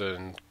issues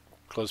and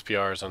close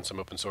PRs on some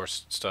open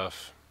source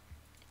stuff.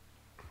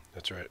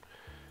 That's right.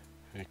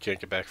 He can't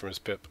get back from his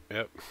pip.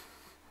 Yep.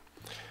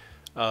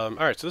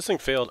 Alright, so this thing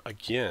failed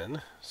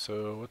again.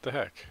 So what the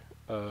heck?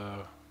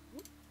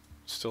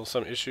 Still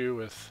some issue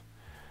with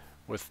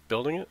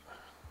building it?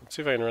 Let's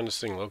see if I can run this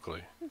thing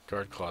locally.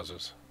 Guard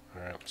clauses.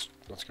 Alright,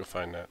 let's go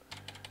find that.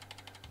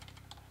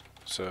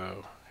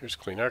 So here's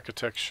clean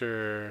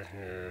architecture.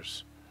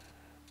 Here's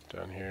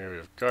down here we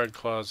have guard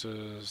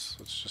clauses.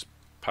 Let's just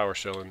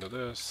PowerShell into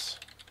this.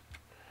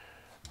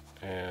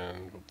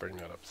 And we'll bring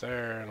that up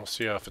there, and we'll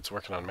see if it's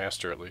working on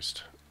master at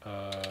least.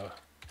 What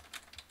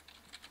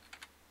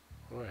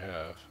do I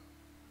have?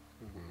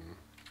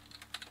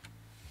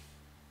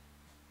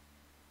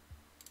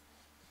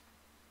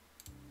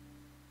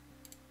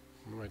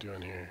 What am I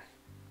doing here?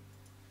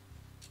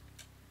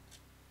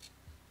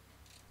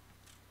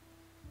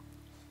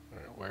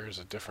 Alright, where is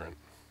it different?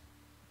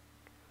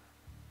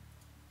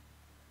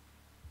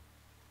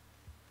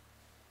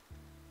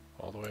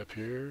 All the way up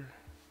here?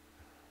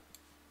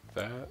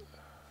 That?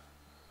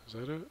 Is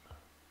that it?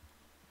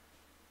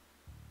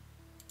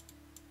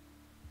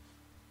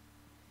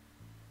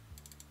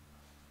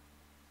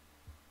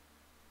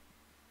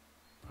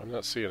 I'm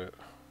not seeing it.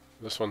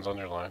 This one's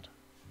underlined.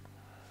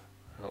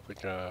 I don't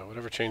think,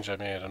 whatever change I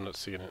made, I'm not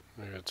seeing it.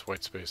 Maybe it's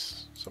white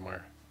space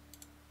somewhere.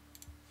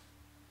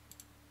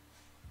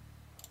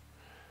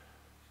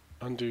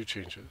 Undo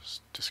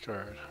changes.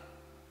 Discard.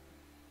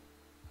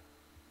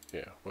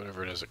 Yeah,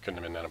 whatever it is, it couldn't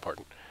have been that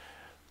important.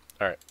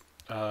 Alright.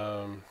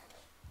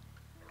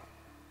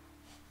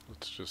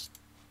 Let's just,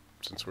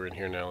 since we're in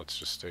here now, let's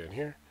just stay in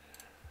here.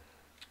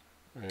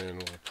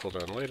 And we'll pull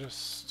down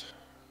latest.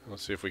 And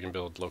let's see if we can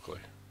build locally.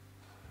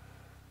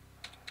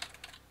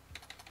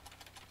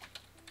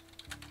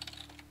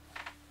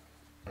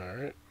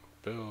 Alright,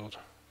 build.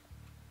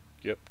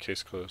 Yep,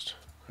 case closed.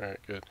 Alright,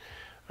 good.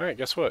 Alright,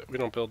 guess what? We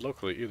don't build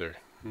locally either.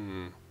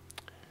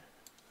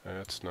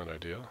 That's not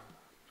ideal.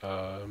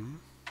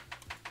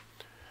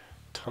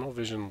 Tunnel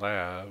Vision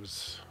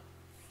Labs.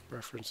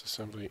 Reference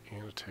assembly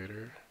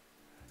annotator.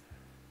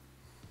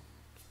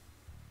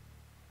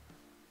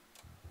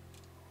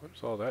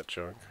 What's all that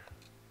junk?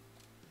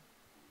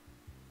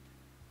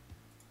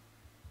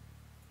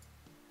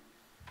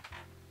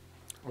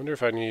 I wonder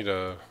if I need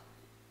a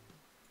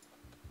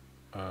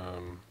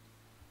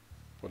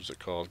what is it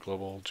called?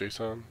 Global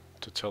JSON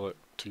to tell it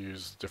to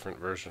use a different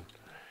version.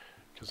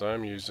 Because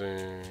I'm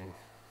using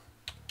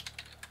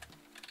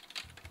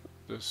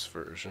this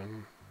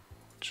version,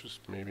 which is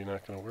maybe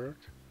not going to work.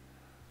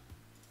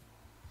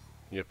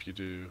 Yep, you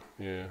do.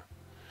 Yeah.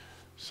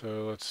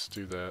 So let's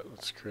do that.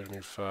 Let's create a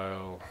new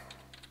file.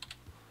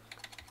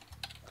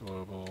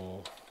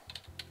 Global.json.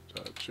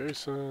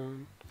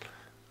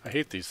 I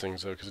hate these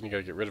things though, because then you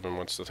gotta get rid of them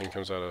once the thing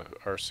comes out of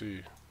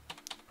RC.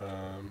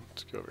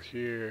 Let's go over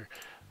here,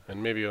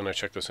 and maybe when I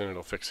check this in,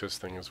 it'll fix his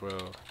thing as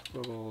well.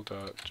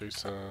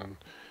 Global.json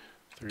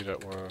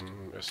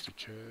 3.1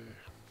 SDK.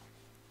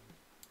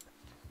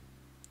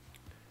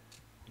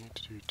 Need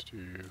to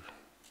do.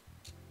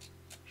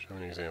 Show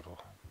me an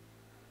example.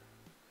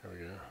 There we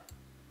go.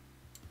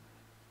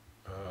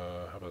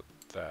 How about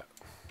that?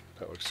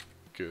 That looks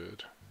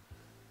good.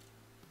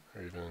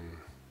 Or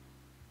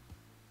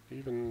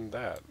even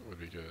that would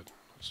be good.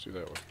 Let's do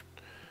that one.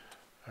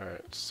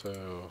 Alright,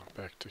 so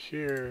back to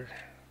here,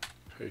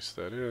 paste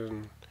that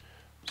in,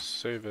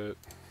 save it,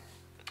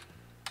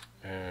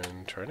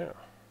 and try now.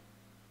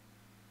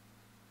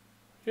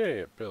 Yay,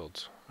 it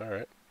builds.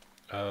 Alright.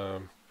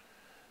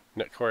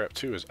 Netcore App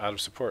 2 is out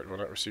of support and will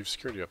not receive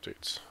security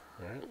updates.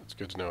 Alright, that's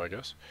good to know, I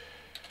guess.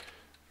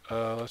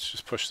 Let's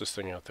just push this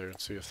thing out there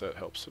and see if that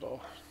helps at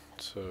all.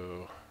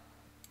 So,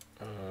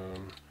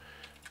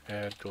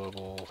 add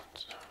global.json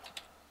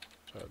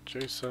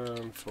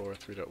for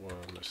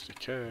 3.1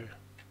 SDK.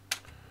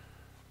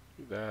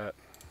 Do that.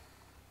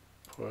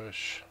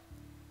 Push.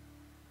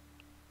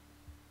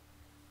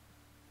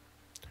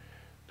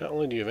 Not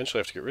only do you eventually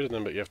have to get rid of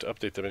them, but you have to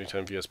update them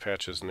anytime vs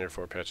patches, and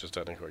therefore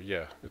patches.netcore.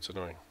 Yeah, it's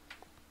annoying.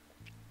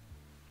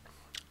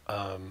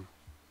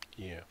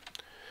 Yeah.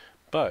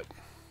 But,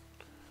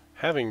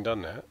 having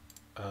done that,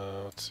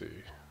 let's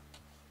see.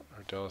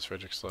 Ardalis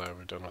regex lab,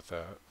 we're done with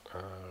that.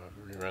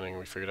 Rerunning,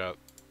 we figured out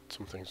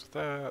some things with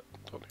that.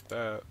 Don't need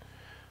that.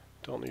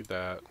 Don't need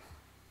that.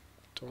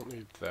 Don't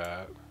need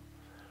that.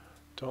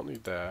 Don't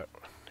need that.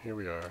 Here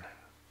we are.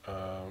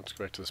 Let's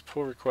go back to this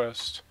pull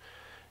request.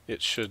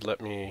 It should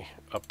let me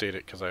update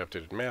it because I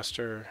updated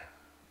master.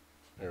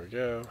 There we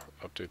go.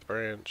 Update the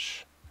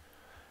branch.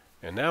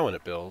 And now when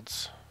it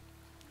builds,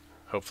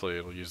 hopefully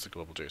it'll use the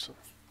global JSON.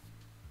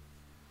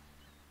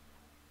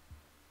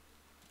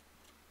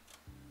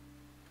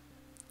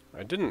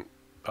 I didn't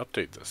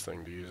update this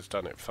thing to use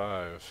 .NET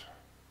 5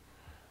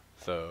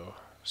 though,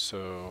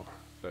 so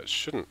that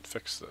shouldn't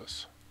fix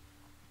this.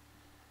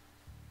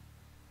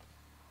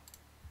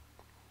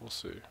 We'll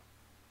see.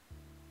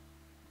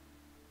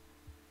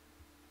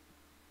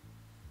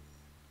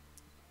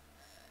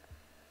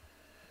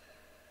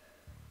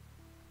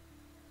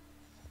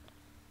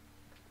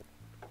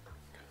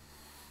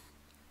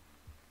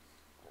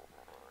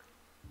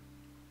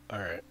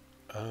 Alright,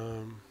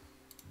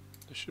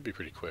 this should be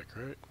pretty quick,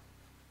 right?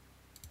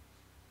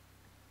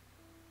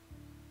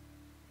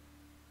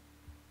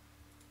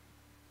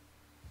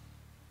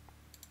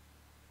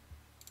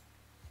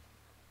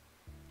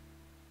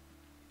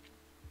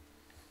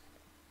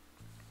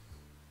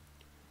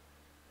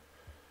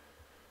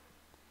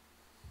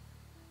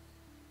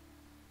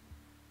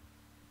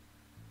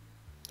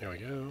 There we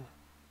go.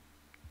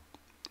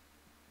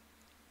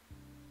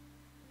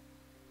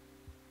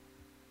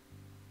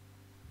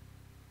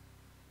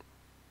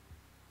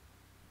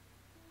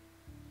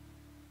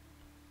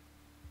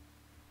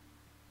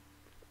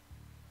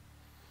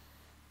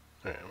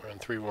 Alright, we're on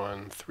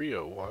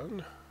 3.1.301,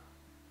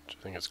 which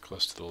I think is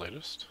close to the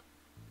latest.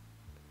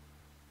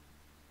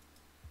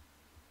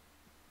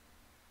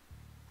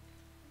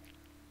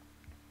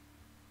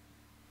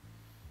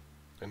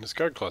 And this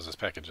guard clauses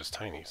package is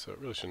tiny, so it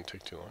really shouldn't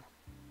take too long.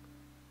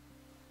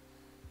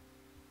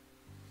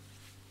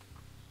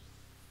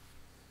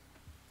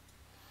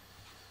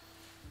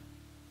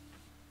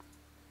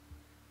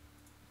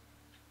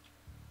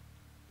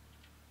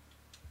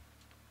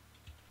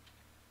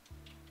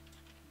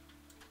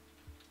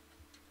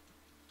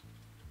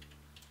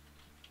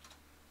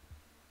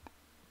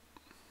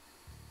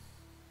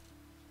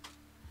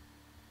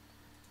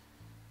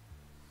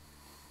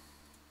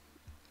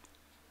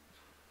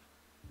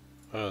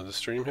 The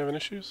stream having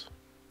issues?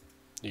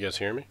 You guys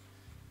hear me?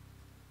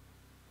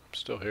 I'm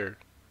still here.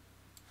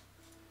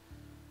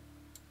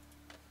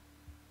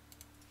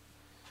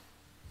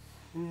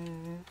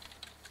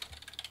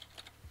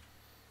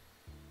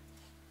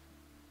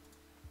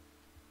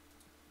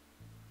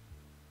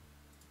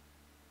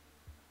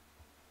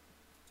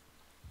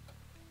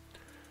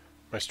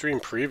 My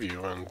stream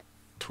preview on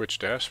Twitch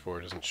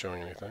dashboard isn't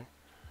showing anything,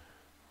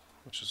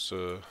 which is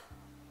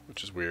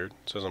weird.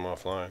 It says I'm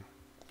offline,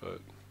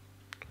 but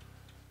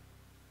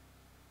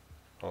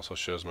also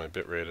shows my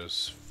bitrate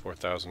is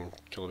 4,000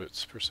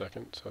 kilobits per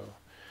second. So,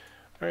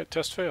 all right,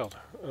 test failed.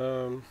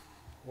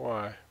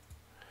 Why?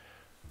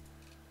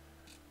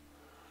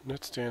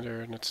 Net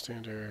standard, net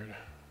standard.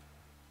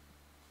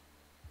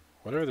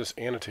 Whatever this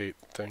annotate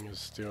thing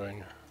is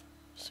doing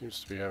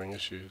seems to be having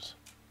issues.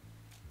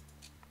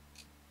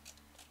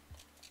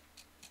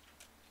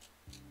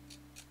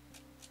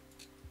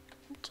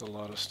 It's a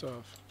lot of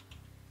stuff.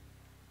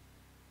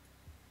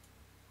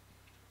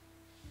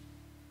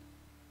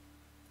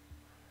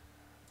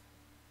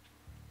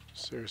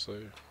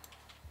 Seriously,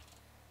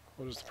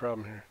 what is the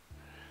problem here?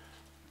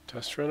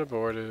 Test run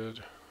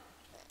aborted.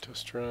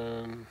 Test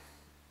run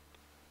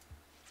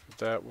for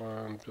that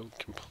one. Build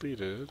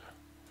completed.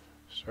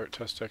 Start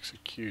test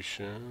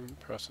execution.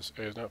 Process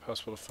A is not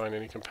possible to find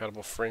any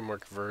compatible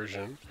framework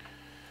version.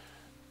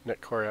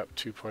 Netcore app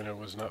 2.0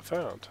 was not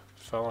found.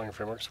 Following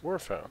frameworks were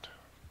found.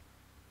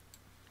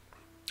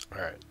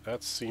 Alright,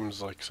 that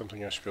seems like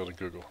something I should be able to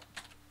Google.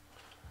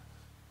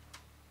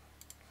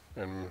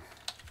 And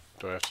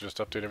do I have to just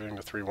update everything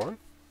to 3.1?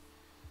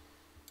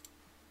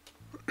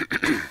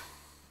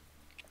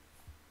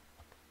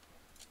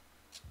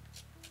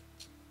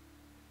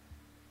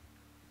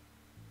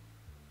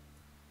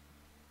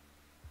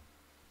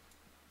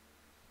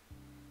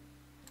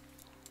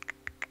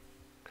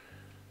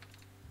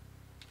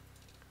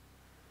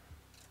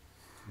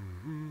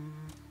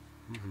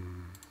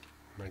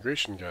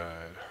 Migration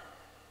guide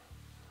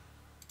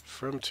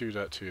from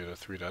 2.2 to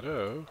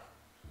 3.0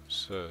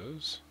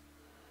 says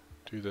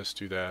do this,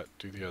 do that,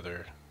 do the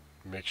other,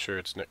 make sure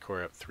it's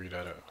Netcore app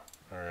 3.0.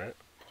 Alright,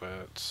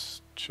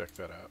 let's check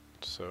that out.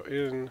 So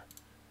in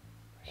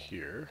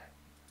here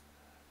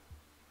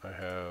I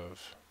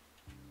have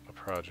a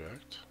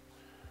project,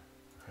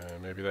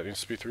 and maybe that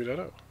needs to be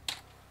 3.0.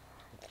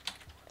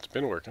 It's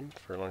been working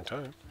for a long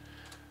time.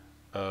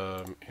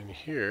 In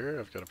here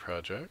I've got a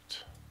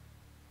project,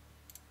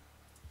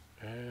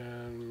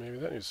 and maybe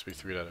that needs to be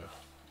 3.0.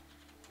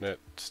 Net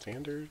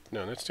standard?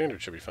 No, net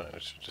standard should be fine.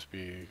 It should just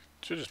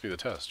be the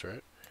test,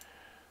 right?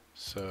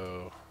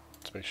 So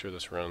let's make sure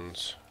this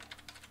runs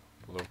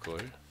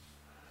locally.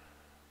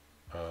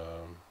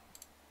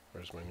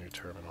 Where's my new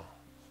terminal?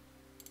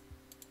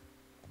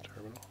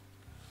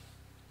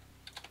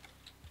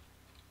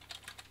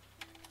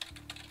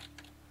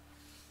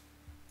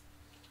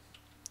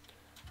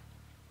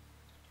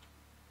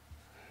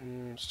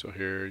 I'm still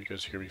here. You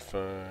guys hear me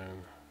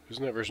fine.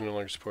 Isn't that version no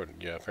longer supported?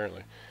 Yeah,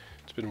 apparently.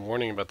 It's been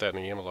warning about that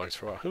in the YAML logs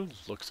for a while. Who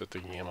looks at the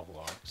YAML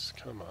logs?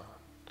 Come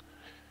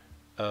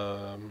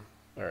on.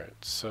 Alright,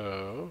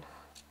 so...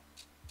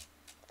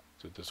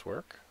 Did this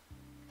work?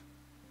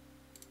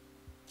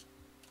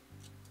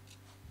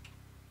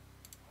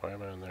 Why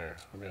am I in there?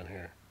 I'm down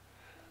here.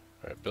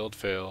 Alright, build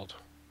failed.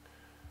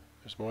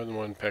 There's more than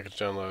one package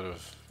download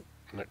of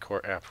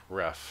NetCore app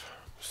ref.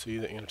 See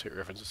the annotate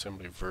reference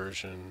assembly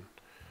version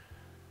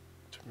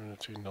to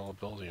annotate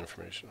nullability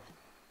information.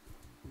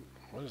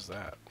 What is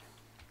that?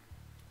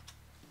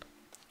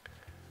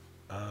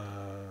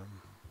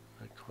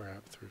 NetCore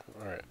app 3.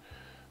 Alright,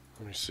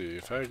 let me see.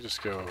 If I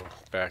just go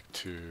back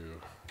to...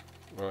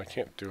 Well, I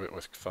can't do it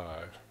with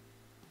 5.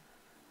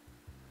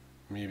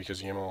 Me,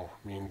 because YAML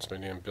means my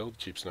damn build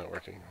keeps not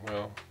working.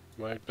 Well,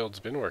 my build's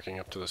been working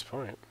up to this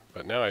point,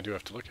 but now I do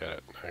have to look at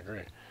it. I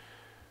agree.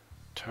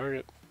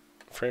 Target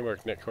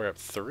framework NetCore app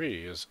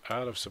 3 is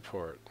out of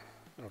support.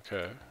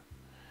 Okay.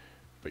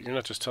 But you're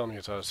not just telling me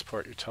it's out of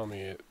support, you're telling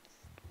me it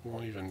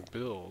won't even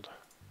build.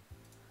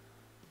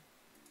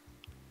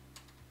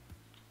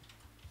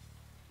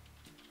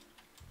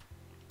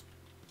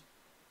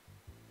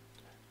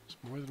 There's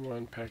more than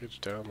one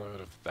package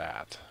download of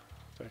that.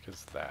 What the heck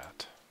is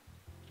that?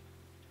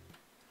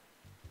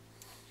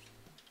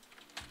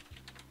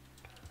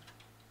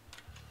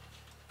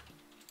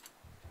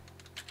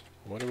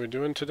 What are we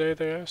doing today,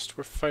 they asked?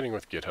 We're fighting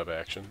with GitHub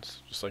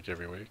Actions, just like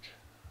every week.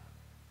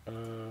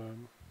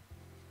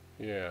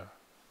 Yeah.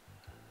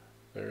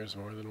 There is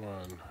more than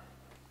one.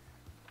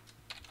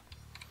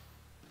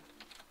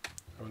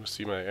 I want to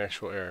see my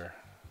actual error.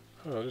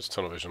 Oh, it is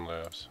Tunnel Vision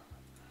Labs.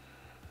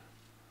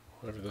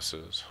 Whatever this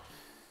is.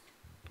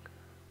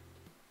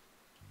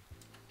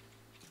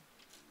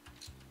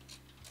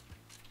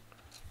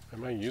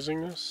 Am I using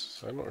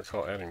this? I don't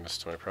recall adding this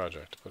to my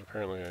project, but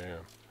apparently I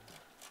am.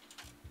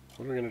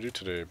 What are we going to do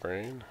today,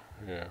 brain?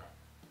 Yeah.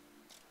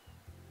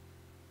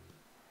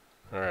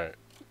 Alright.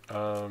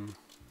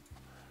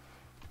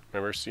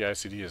 Remember,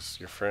 CI/CD is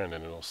your friend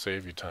and it'll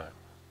save you time.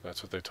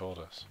 That's what they told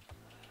us.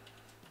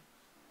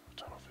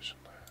 Tunnel Vision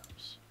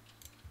Labs.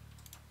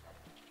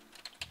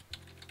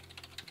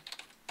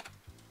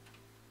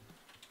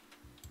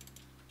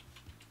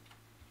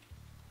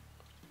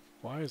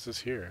 Why is this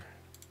here?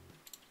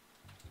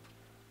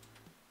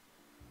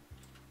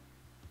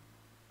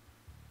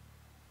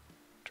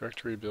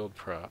 Directory build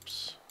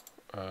props.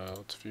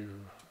 Let's view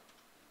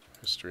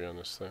history on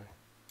this thing.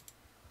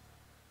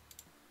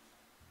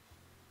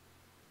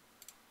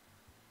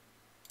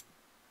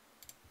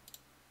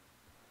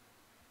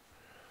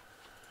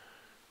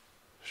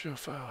 Show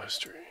file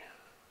history.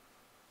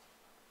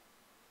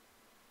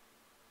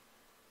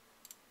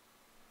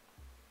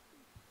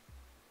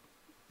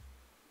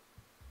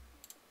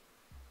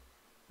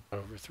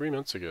 Over 3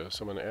 months ago,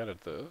 someone added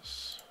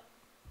this.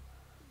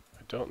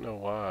 I don't know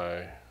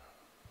why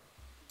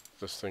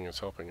this thing is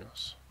helping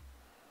us.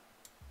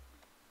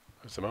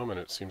 At the moment,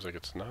 it seems like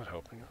it's not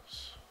helping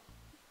us.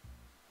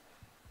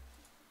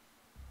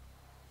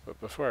 But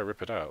before I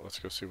rip it out, let's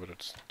go see what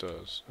it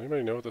does.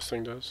 Anybody know what this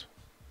thing does?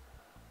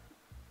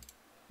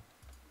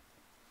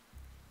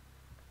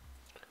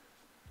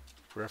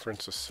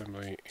 Reference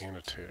assembly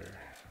annotator.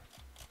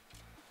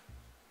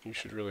 You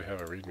should really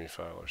have a README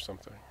file or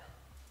something.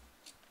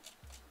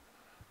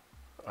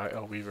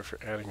 IL Weaver for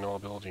adding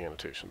nullability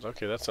annotations.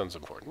 Okay, that sounds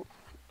important.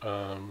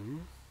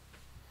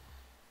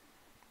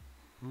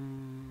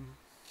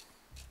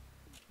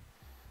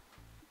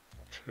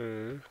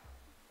 Okay.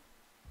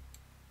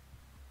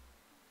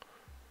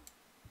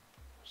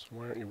 So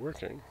why aren't you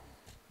working?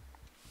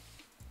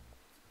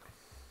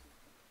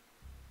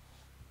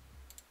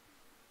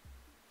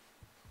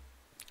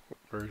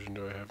 What version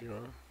do I have you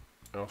on?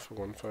 Alpha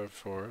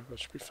 154. That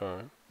should be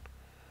fine.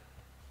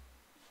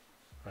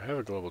 I have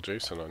a global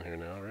JSON on here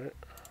now, right?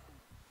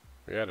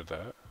 We added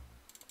that.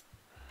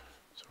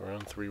 So we're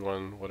on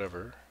 3.1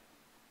 whatever.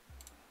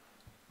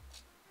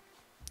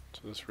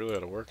 So this really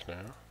ought to work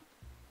now.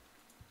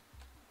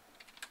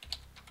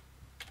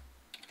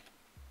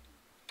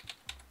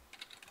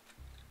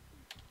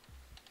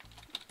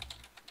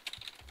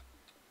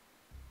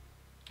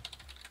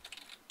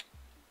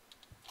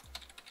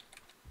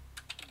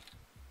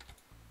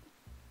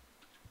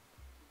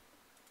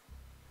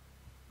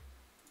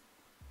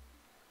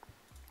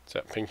 Is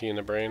that pinky in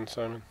the brain,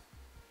 Simon?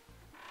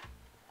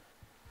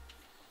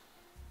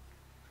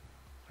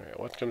 Alright,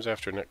 what comes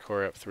after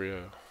NetCore app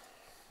 3.0?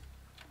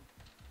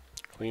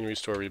 Clean,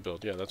 restore,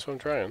 rebuild. Yeah, that's what I'm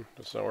trying.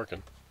 That's not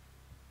working.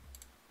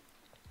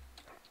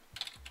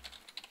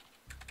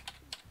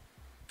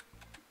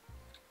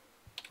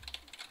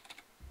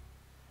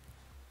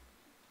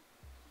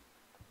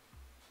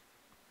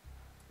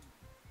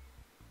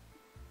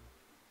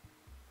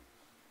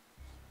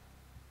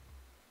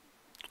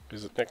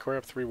 Is it NetCore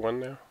app 3.1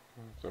 now?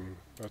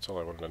 That's all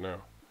I wanted to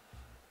know.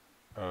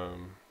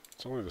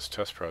 It's only this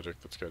test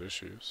project that's got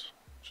issues,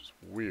 which is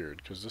weird,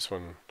 because this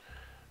one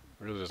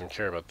really doesn't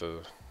care about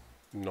the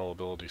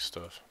nullability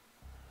stuff.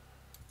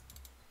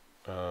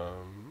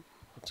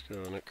 Let's Let's go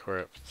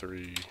netcore app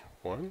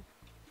 3.1.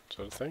 Is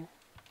that a thing?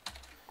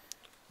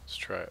 Let's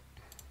try it.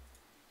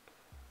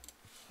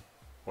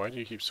 Why do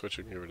you keep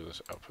switching me over to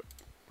this output?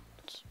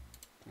 That's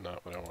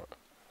not what I want.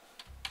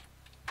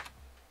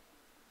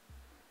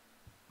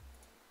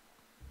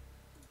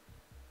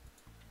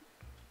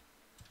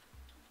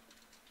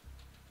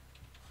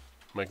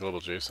 My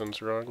global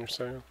JSON's wrong, you're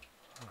saying?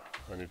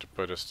 I need to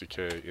put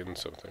SDK in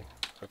something.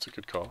 That's a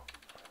good call.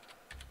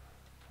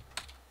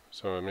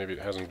 So maybe it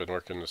hasn't been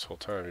working this whole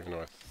time, even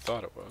though I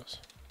thought it was.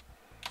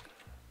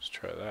 Let's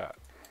try that.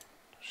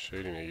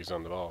 Shading to use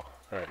on the ball.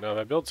 Alright, now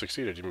that build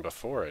succeeded even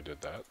before I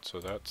did that, so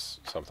that's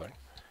something.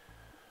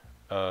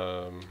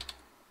 Can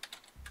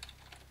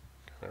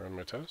I run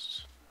my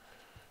tests?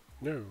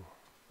 No.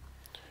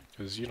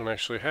 Because you don't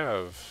actually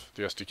have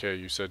the SDK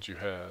you said you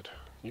had.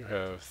 You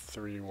have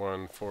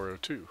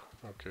 3.1.402.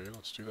 Okay,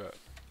 let's do that.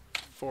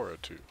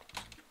 402.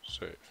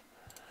 Save.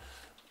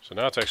 So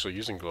now it's actually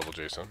using global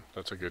JSON.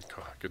 That's a good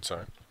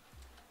sign.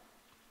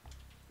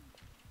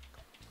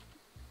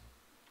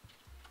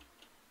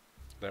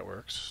 That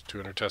works.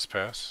 200 test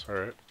pass.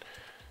 Alright.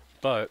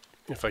 But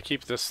if I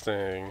keep this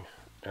thing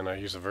and I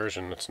use a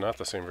version that's not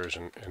the same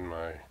version in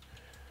my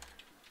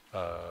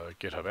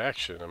GitHub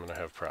action, I'm going to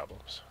have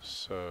problems.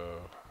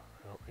 So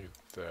I don't need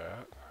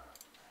that.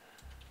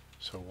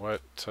 So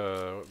what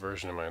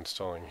version am I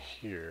installing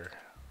here?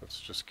 Let's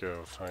just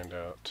go find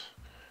out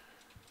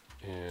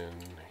in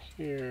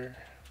here.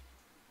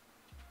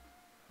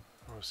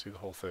 I want to see the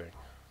whole thing.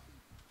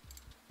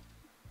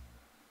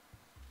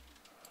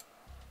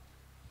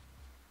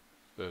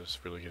 That is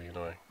really getting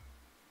annoying.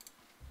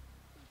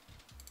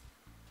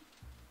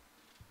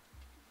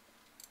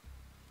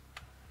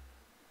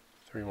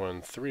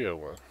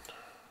 .3.1.3.01.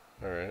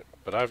 Alright,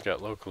 but I've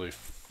got locally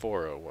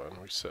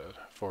 4.01, we said.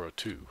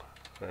 4.02.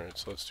 Alright,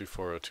 so let's do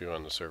 4.02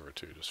 on the server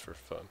too, just for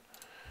fun.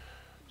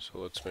 So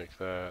let's make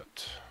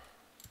that.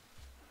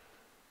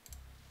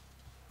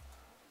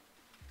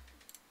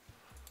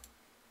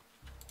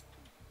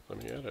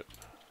 Let me edit.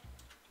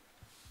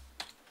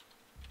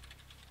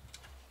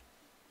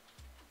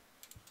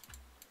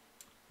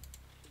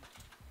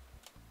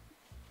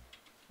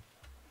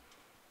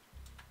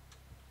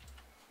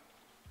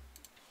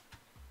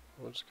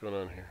 What's going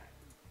on here?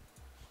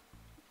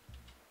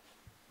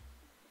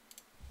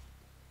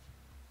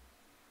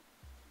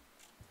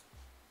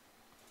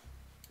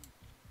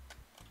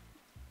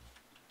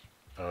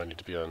 Oh, I need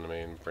to be on the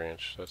main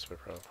branch. That's my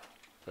problem.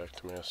 Back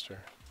to master.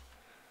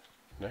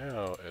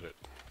 Now edit.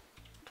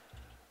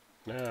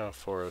 Now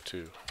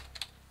 4.02.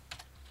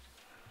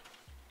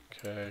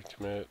 Okay,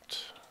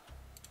 commit.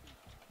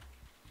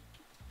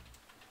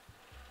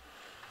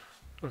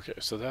 Okay,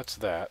 so that's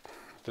that.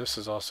 This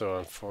is also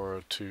on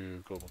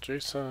 4.02 global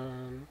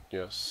JSON.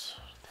 Yes,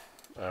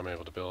 I'm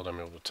able to build, I'm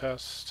able to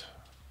test.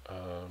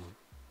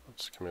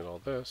 Let's commit all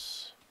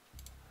this.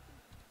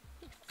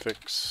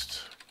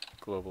 Fixed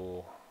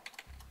global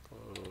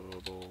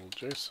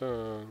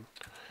JSON,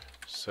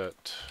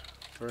 set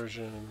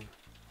version,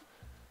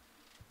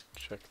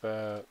 check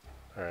that.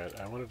 Alright,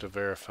 I wanted to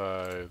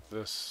verify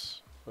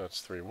this,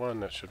 that's 3.1,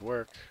 that should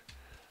work.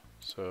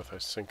 So if I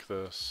sync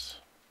this,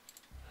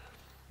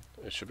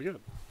 it should be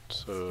good.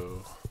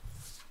 So,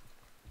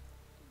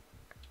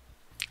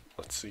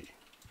 let's see.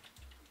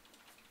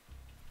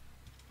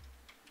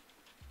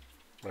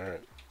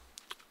 Alright,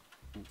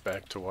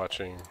 back to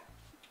watching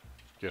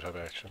GitHub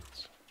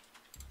Actions.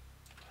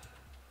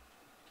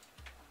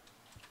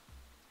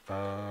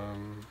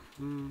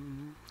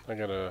 I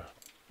gotta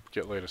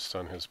get latest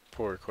on his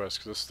pull request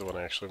because this is the one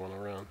I actually want to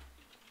run.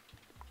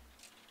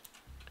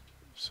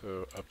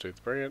 So update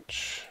the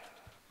branch,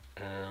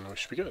 and we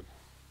should be good.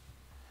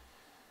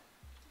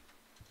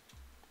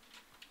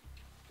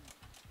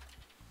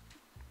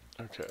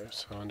 Okay,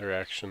 so under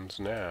actions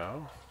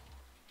now,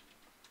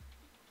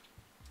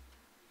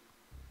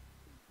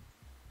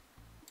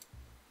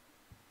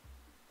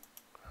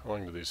 how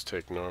long do these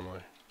take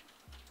normally?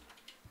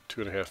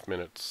 2.5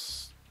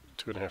 minutes,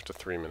 2.5 to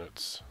 3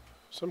 minutes.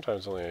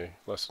 Sometimes only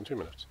less than 2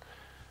 minutes.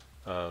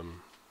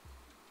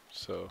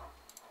 So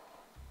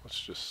let's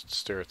just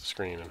stare at the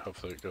screen and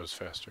hopefully it goes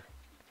faster.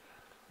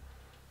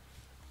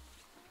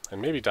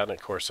 And maybe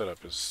 .NET Core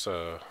setup is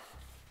going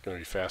to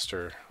be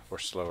faster or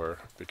slower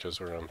because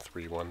we're on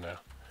 3.1 now.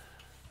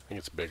 I think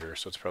it's bigger,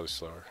 so it's probably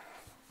slower.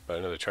 But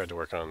I know they tried to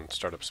work on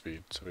startup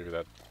speed, so maybe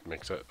that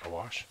makes it a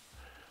wash.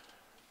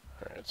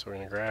 Alright, so we're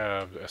going to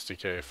grab the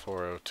SDK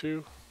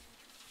 4.02.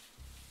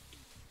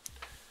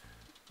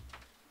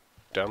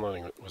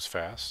 Downloading was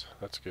fast,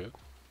 that's good.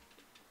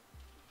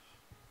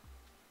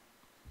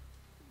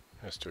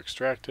 Has to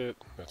extract it,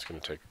 that's going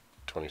to take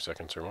 20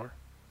 seconds or more.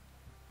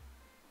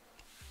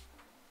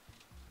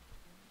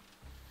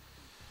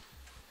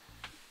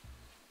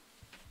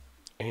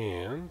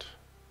 And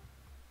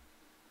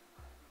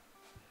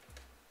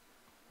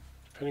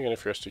depending on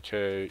if your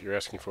SDK you're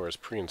asking for is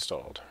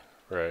pre-installed,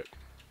 right?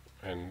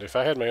 And if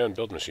I had my own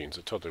build machines,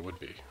 it totally would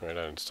be, right?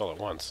 I'd install it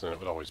once and it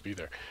would always be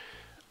there.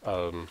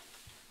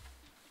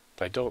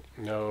 I don't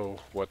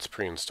know what's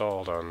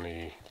pre-installed on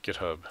the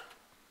GitHub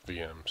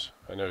VMs.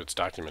 I know it's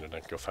documented, I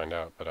can go find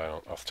out, but I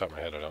don't, off the top of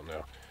my head, I don't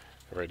know.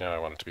 Right now I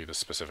want it to be the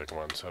specific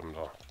one, so I'm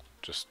going to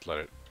just let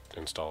it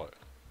install it.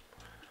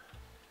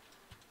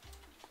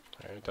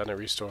 Alright, .NET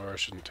Restore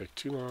shouldn't take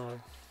too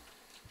long.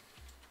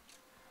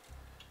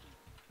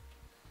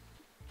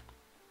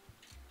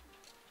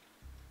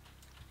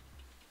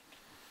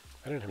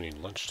 I didn't have any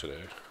lunch today.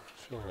 I'm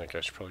feeling like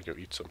I should probably go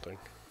eat something.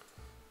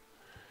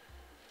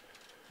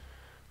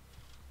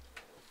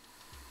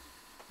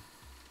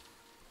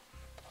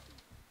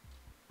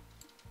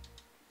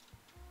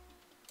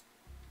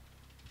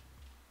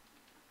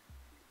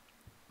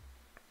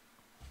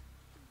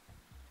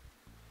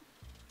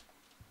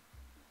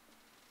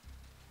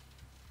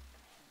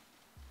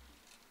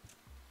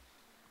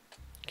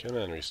 Come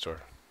on,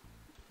 restore.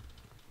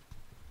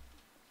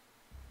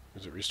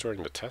 Is it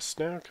restoring the test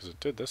now? Because it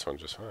did this one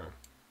just fine.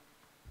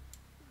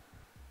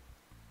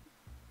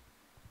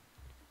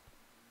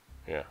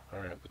 Yeah,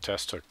 alright. The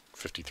test took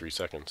 53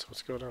 seconds.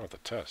 What's going on with the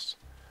test?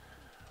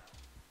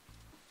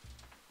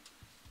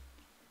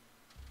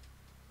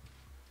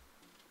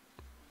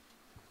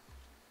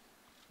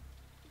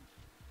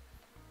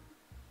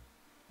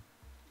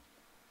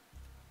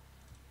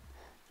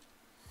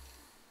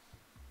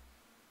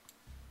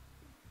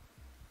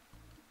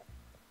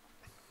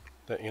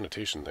 That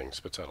annotation thing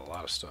spits out a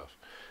lot of stuff.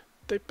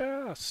 They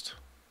passed!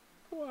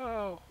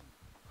 Wow!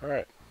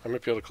 Alright, I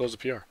might be able to close the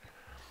PR.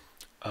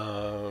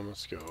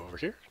 Let's go over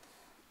here.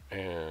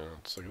 And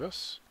let's look at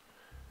this.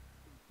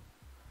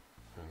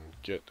 And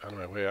get out of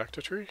my way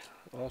Octatree.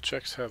 All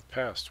checks have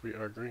passed. We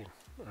are green.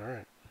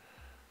 Alright.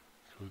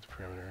 Include the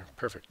parameter.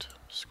 Perfect.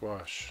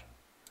 Squash.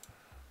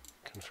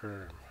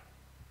 Confirm.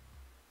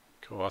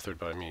 Co-authored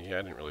by me. Yeah,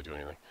 I didn't really do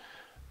anything.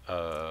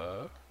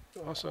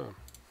 Awesome.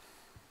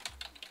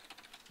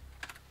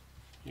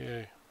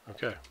 Yay.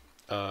 Okay.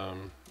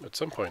 At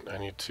some point I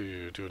need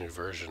to do a new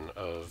version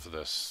of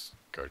this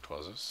guard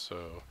clauses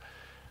so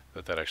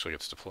that actually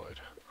gets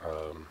deployed.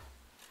 So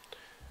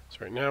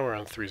right now we're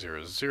on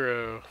 300.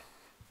 There's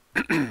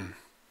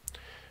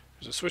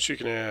a switch you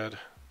can add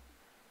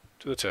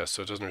to the test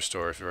so it doesn't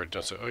restore if you've already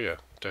done so. Oh yeah,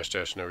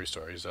 -- no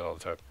restore. I use that all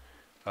the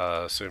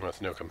time. Same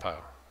with no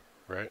compile,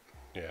 right?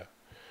 Yeah.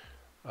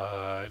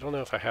 I don't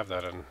know if I have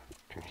that in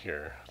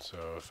here,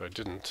 so if I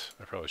didn't,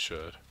 I probably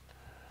should.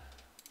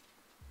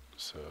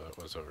 So it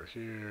was over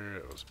here,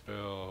 it was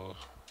build.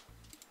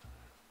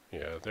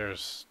 Yeah,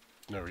 there's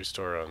no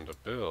restore on the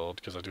build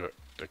because I do it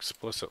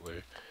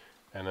explicitly.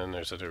 And then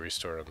there's a no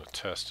restore on the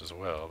test as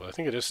well. But I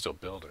think it is still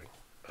building,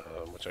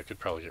 which I could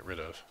probably get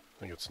rid of. I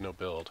think it's no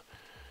build.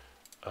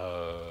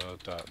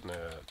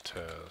 .NET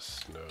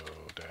test no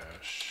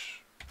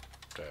dash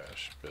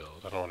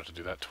build. I don't want it to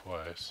do that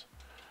twice.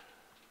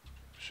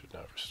 Should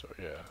not restore.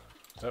 Yeah.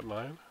 Is that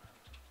mine?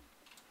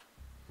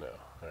 No.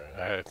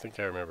 Alright. I think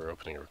I remember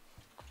opening a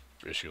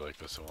issue like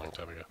this a long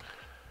time ago.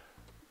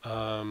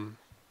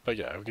 But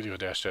yeah, we can do a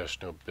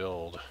 -- no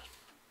build,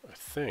 I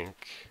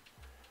think,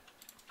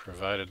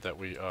 provided that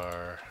we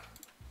are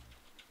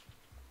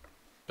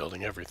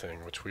building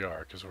everything, which we are,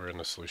 because we're in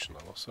the solution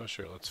level. So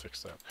sure, let's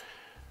fix that.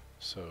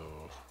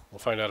 So we'll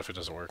find out if it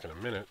doesn't work in a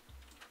minute.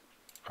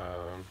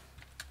 Now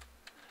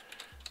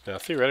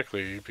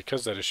theoretically,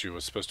 because that issue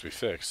was supposed to be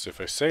fixed,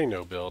 if I say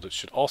no build, it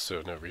should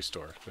also no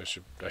restore. I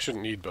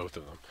shouldn't need both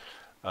of them,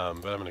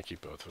 but I'm going to keep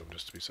both of them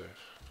just to be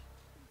safe.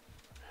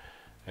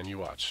 And you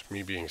watch,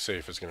 me being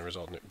safe is going to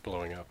result in it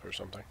blowing up or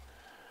something.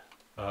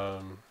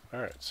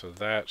 Alright, so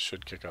that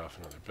should kick off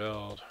another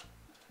build.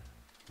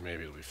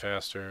 Maybe it'll be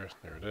faster.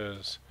 There it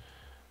is.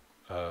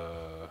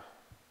 That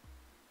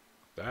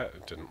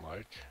it didn't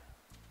like.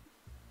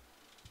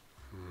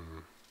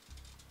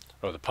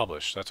 Oh, the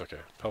publish. That's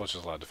okay. Publish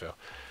is allowed to fail.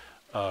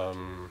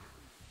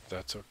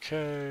 That's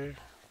okay.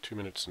 2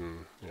 minutes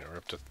and, we're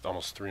up to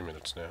almost 3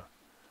 minutes now.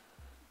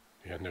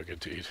 Yeah, no good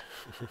deed.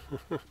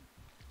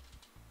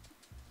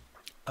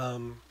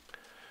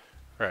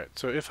 Alright,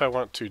 so if I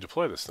want to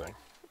deploy this thing,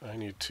 I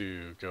need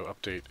to go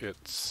update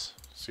its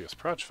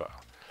CS_proj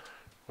file,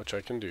 which I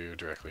can do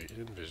directly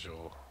in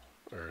Visual,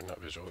 or not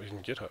Visual, in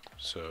GitHub.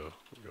 So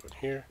we'll go in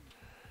here,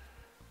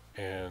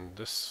 and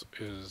this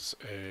is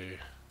a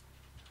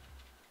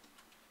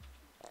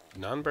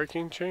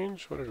non-breaking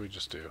change. What did we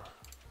just do?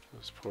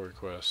 This pull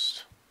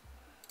request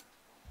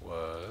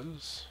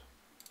was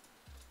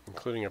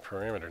including a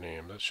parameter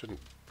name. That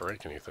shouldn't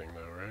break anything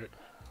though, right?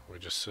 We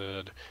just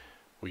said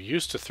we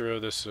used to throw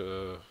this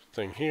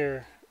thing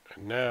here,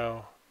 and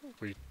now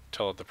we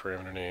tell it the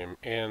parameter name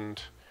and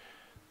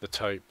the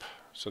type.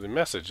 So the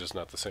message is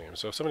not the same.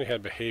 So if somebody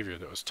had behavior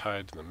that was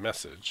tied to the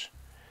message,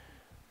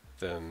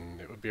 then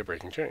it would be a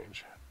breaking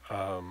change.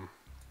 But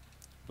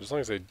as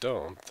long as they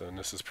don't, then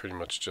this is pretty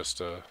much just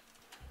a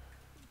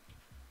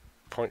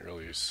point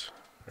release,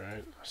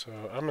 right? So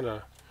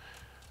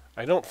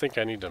I don't think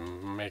I need to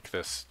make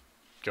this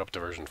go up to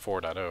version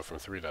 4.0 from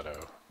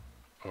 3.0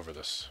 over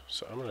this.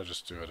 So I'm going to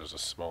just do it as a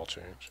small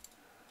change.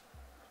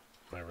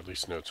 My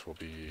release notes will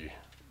be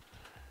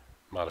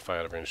modify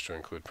out of range to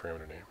include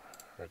parameter name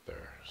right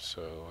there.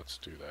 So let's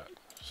do that.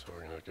 So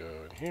we're going to go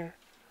in here.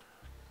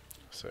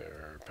 say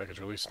our package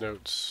release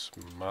notes,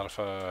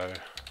 modify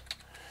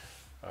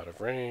out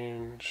of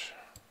range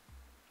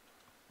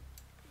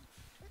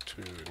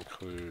to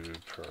include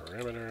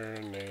parameter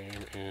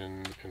name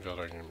in invalid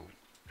argument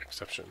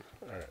exception.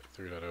 Alright,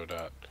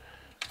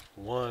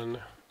 3.0.1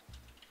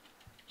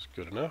 is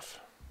good enough.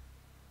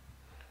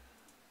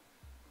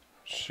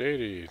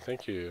 Shady,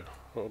 thank you.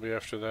 What will be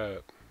after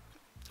that?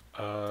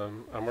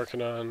 I'm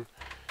working on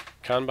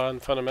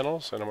Kanban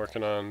fundamentals, and I'm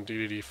working on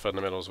DDD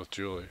fundamentals with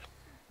Julie.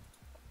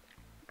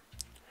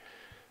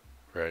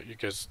 Right, you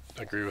guys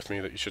agree with me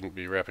that you shouldn't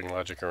be wrapping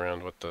logic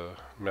around what the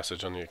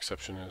message on the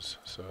exception is,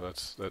 so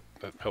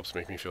that helps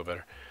make me feel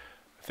better.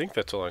 I think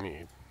that's all I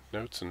need.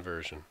 Notes and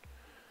version.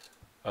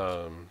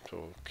 So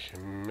we'll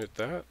commit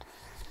that,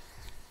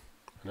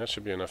 and that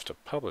should be enough to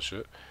publish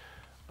it.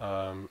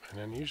 And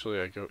then usually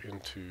I go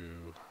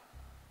into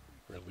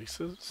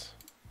releases,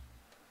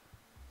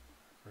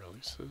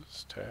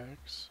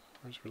 tags.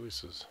 Where's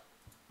releases?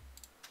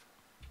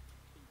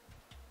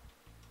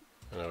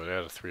 And I would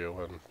add a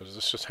 301. But does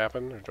this just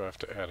happen, or do I have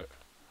to add it?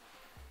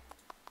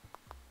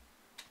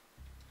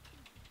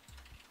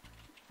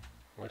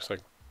 Looks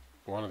like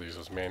one of these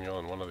was manual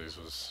and one of these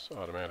was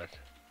automatic.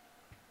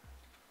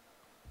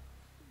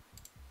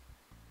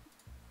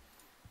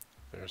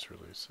 There's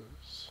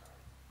releases.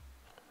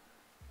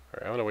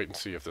 Alright, I'm going to wait and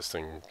see if this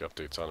thing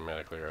updates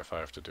automatically or if I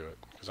have to do it,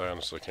 because I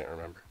honestly can't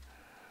remember.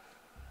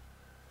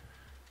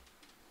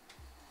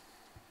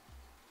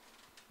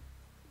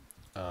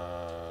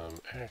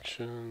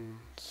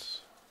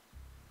 Actions.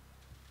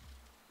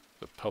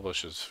 The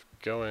publish is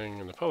going,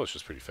 and the publish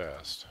is pretty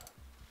fast,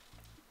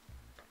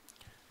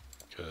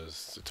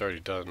 because it's already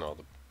done all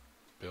the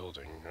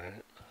building,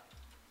 right?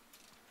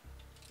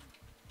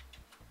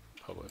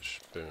 Publish,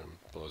 boom,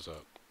 blows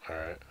up.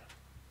 Alright.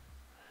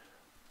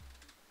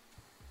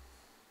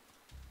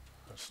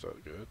 That's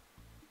not good.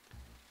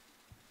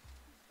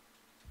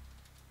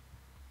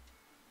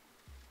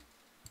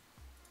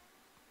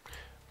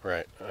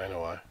 Right, I know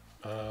why.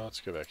 Let's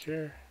go back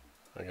here.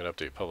 I'm going to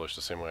update publish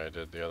the same way I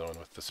did the other one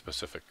with the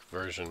specific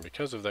version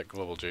because of that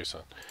global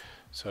JSON.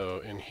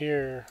 So in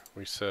here,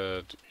 we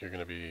said you're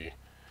going to be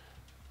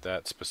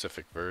that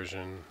specific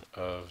version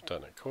of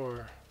 .NET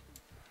Core,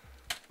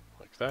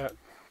 like that,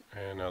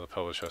 and now the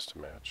publish has to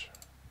match.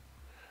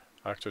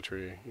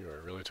 Octotree, you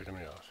are really ticking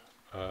me off.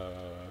 I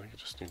think I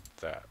just need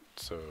that.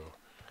 So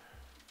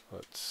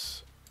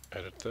let's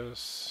edit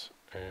this,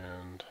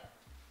 and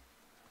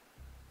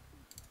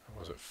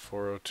was it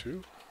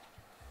 402?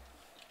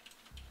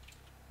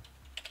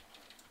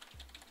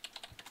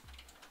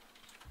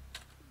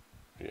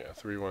 Yeah,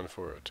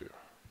 31402.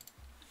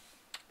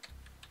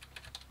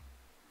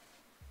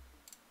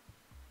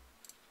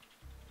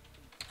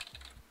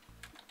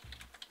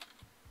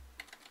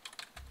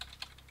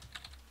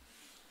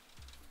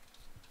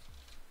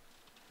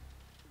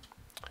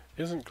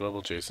 Isn't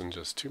global JSON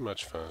just too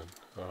much fun?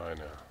 Oh, I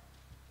know.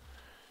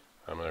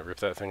 I'm going to rip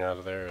that thing out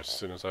of there as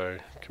soon as I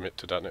commit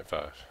to .NET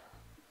 5.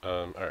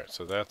 Alright,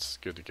 so that's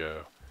good to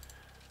go.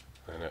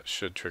 And that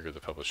should trigger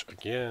the publish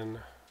again,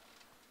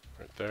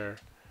 right there.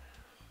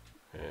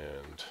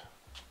 And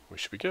we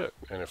should be good.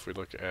 And if we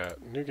look at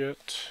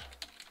NuGet.org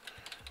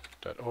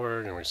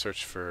and we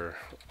search for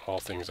all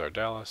things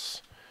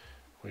Ardalis,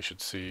 we should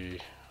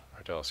see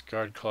Ardalis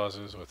guard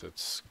clauses with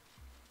its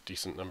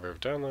decent number of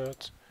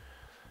downloads.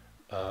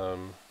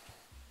 None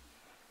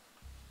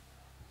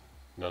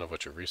of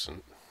which are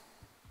recent.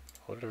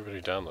 What did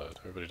everybody download?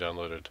 Everybody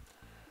downloaded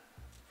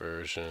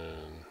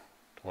version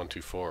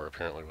 124,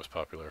 apparently was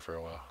popular for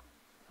a while.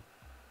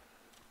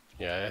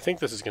 Yeah, I think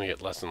this is going to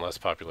get less and less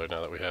popular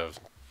now that we have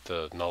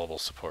the nullable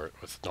support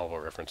with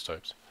nullable reference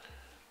types.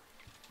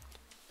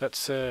 That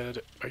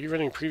said, are you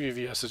running preview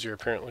VS as you're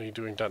apparently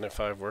doing .NET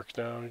 5 work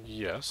now?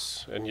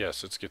 Yes, and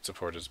yes, its Git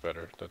support is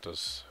better. That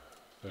is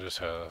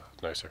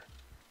nicer.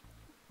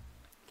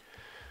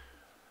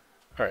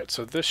 Alright,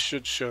 so this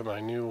should show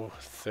my new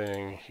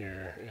thing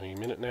here any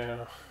minute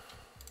now,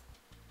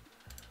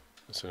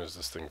 as soon as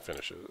this thing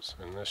finishes.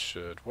 And this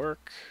should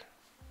work,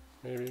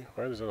 maybe?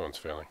 Why are these other ones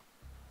failing?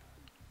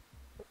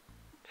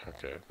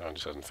 Okay, no, it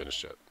just hasn't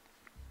finished yet.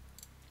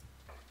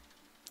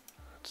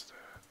 That's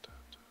that.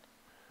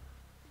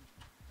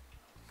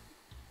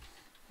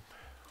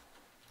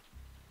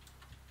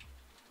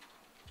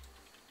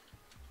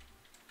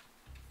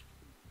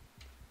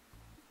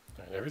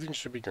 Alright, everything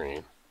should be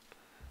green.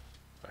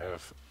 I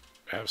have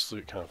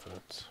absolute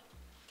confidence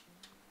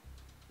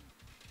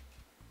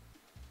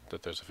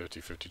that there's a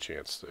 50-50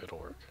 chance that it'll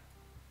work.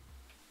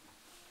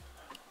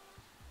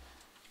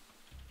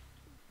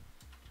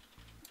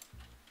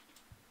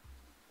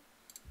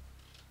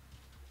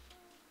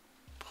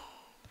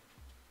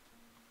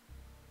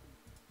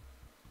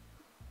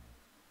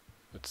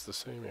 It's the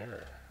same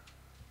error.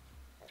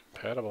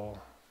 Compatible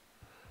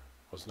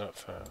was not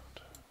found.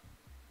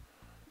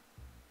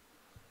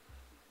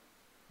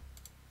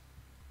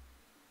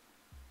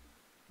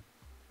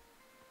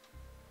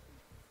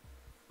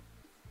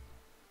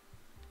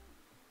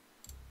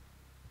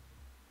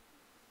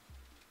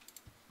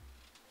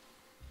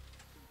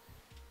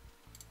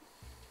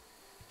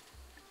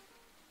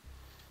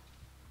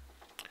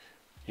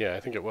 Yeah, I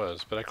think it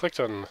was, but I clicked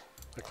on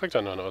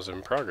one that was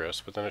in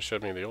progress, but then it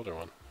showed me the older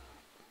one.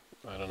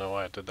 I don't know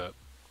why it did that.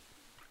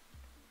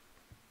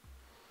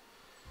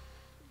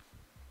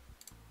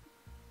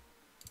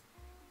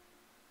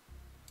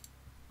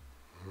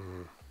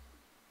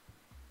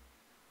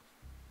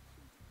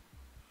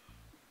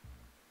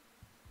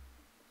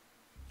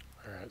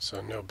 Alright,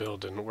 so no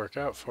build didn't work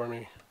out for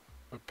me.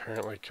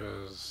 Apparently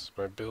because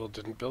my build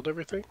didn't build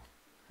everything.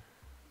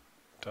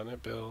 Done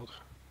it build.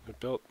 It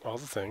built all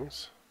the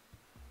things.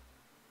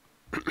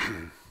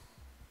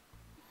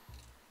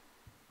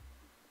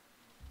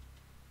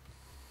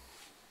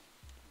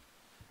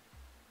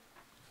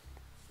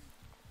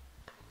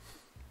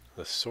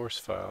 The source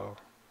file.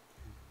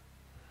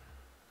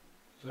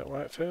 Is that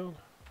why it failed?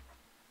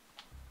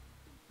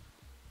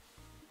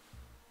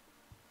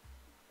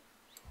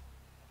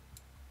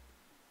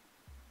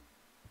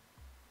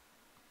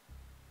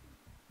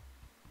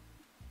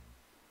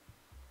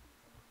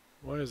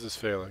 Why is this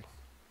failing?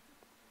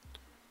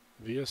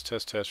 VS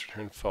test test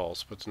returned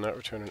false, but did not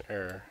return an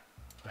error.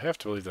 I have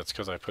to believe that's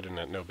because I put in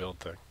that no build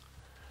thing.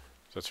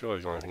 That's really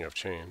the only thing I've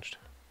changed.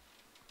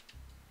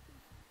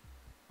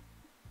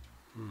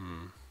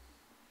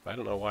 I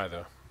don't know why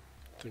though.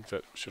 I think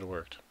that should have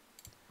worked.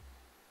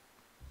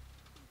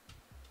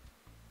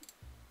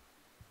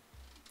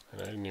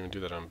 And I didn't even do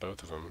that on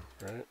both of them,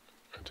 right?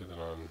 I did that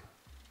on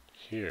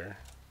here,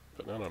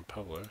 but not on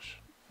publish.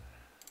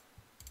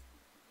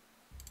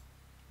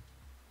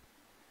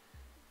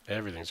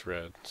 Everything's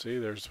red. See,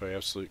 there's my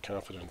absolute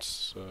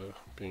confidence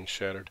being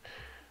shattered.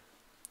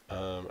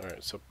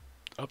 Alright, so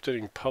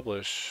updating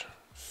publish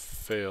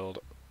failed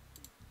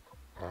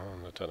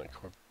on the .NET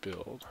Core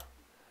build.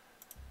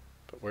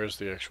 But where's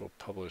the actual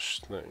publish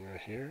thing?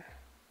 Right here?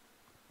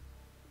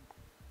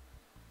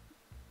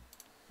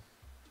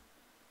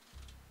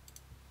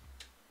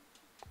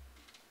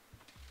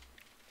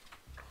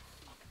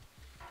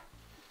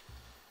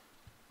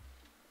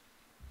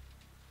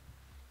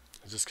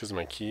 Is this because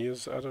my key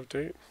is out of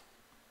date?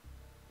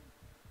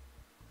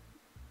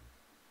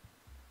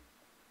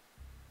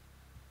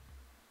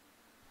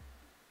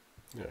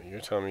 No, you're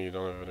telling me you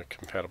don't have a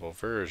compatible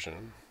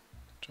version,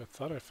 which I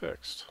thought I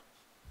fixed.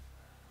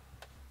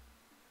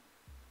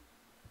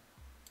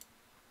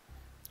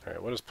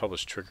 Alright, what is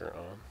publish trigger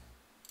on?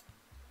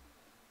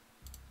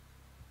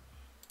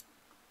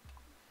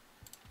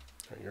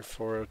 Alright, you're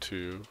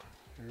 402,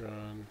 you're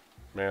on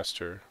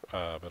master,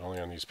 but only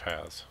on these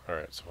paths.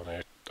 Alright, so when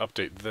I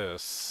update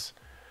this,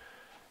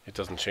 it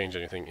doesn't change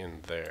anything in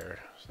there,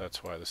 so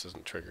that's why this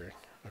isn't triggering.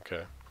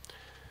 Okay.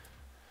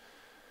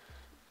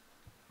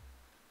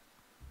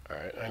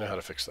 Alright, I know how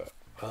to fix that.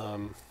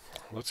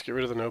 Let's get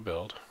rid of the no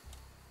build.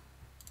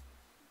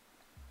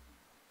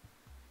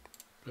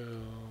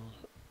 Build,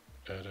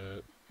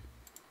 edit,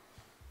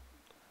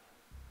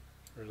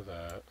 get rid of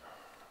that.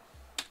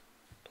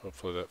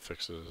 Hopefully that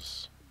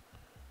fixes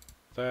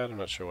that. I'm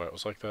not sure why it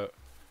was like that.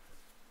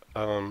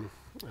 And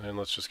then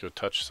let's just go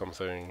touch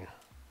something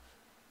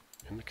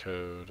in the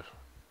code,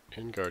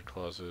 in guard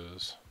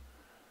clauses.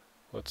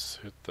 Let's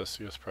hit the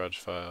CSproj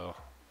file.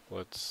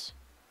 Let's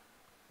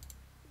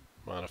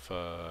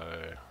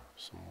modify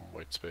some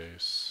white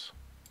space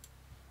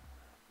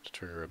to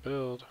trigger a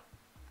build.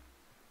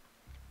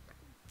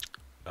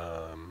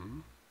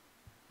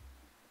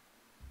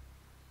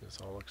 This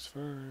all looks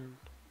fine.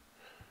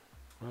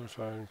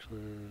 Modify,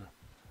 include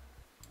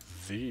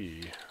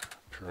the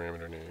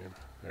parameter name.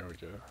 There we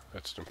go.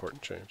 That's an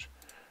important change.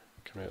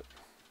 Commit.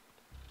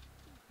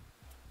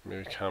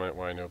 Maybe comment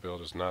why no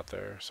build is not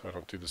there, so I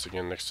don't do this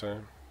again next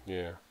time.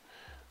 Yeah,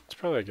 it's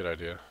probably a good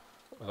idea.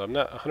 Although I'm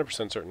not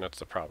 100% certain that's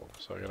the problem,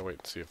 so I gotta wait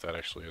and see if that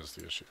actually is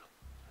the issue.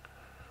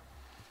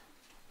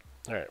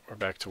 Alright, we're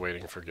back to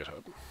waiting for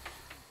GitHub.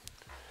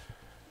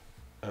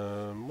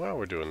 While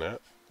we're doing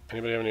that,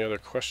 anybody have any other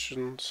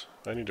questions?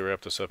 I need to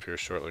wrap this up here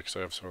shortly because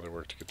I have some other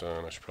work to get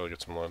done. I should probably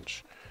get some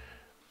lunch.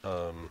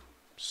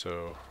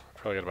 So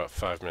probably got about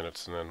 5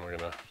 minutes, and then we're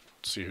gonna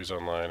see who's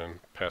online and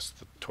pass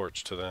the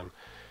torch to them.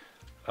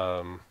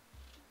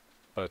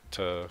 But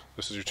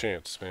this is your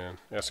chance, man.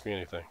 Ask me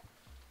anything.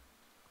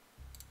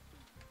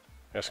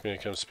 Ask me to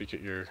come speak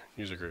at your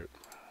user group.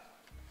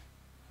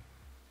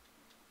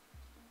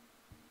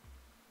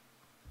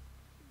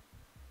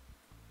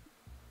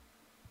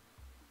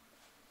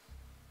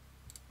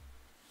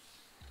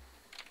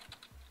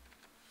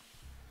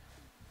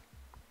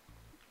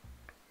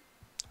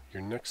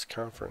 Your next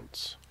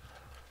conference.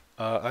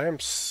 I am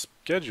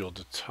scheduled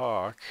to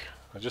talk.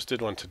 I just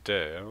did one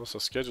today. I'm also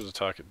scheduled to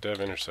talk at Dev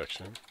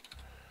Intersection,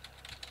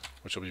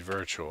 which will be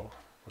virtual,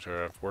 which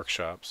are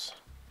workshops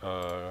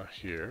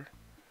here.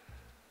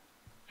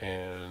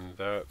 And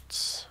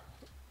that's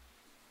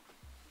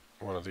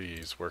one of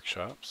these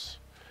workshops.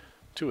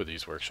 2 of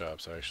these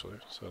workshops, actually.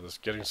 So this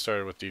getting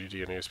started with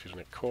DDD and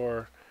ASP.NET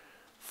Core.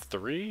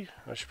 3?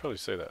 I should probably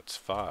say that's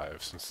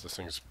 5, since this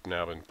thing's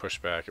now been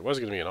pushed back. It was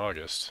going to be in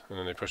August, and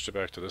then they pushed it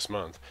back to this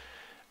month.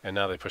 And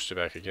now they pushed it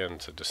back again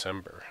to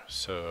December.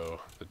 So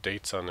the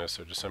dates on this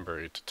are December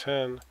 8 to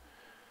 10.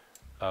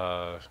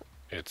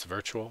 It's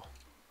virtual.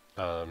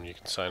 You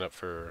can sign up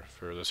for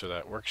this or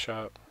that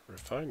workshop.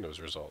 Refine those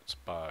results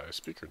by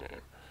speaker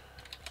name.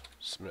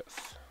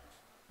 Smith.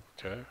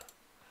 Okay.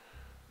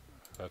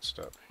 That's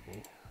not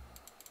me.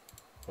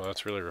 Well,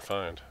 that's really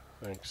refined.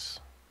 Thanks.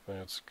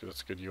 That's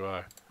good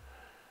UI.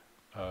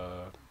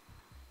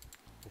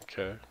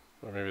 Okay.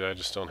 Or maybe I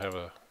just don't have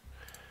a...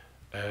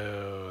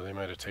 Oh, they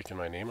might have taken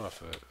my name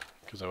off of it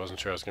because I wasn't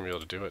sure I was going to be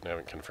able to do it and I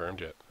haven't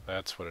confirmed yet.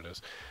 That's what it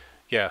is.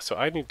 Yeah, so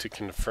I need to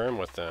confirm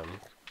with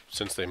them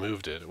since they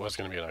moved it. It was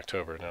going to be in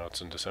October, now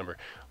it's in December.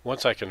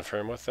 Once I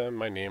confirm with them,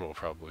 my name will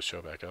probably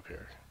show back up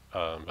here.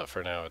 But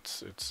for now,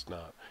 it's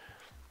not.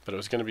 But it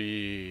was going to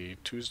be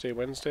Tuesday,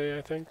 Wednesday,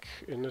 I think,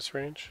 in this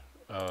range.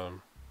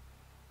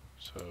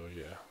 So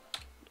yeah,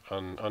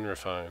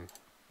 unrefined.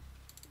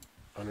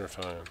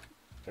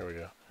 There we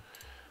go.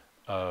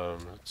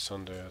 It's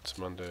Sunday. It's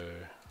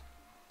Monday.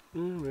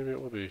 Maybe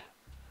it will be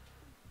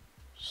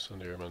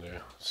Sunday or Monday.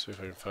 Let's see if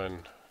I can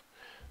find.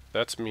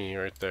 That's me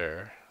right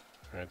there.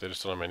 Right, they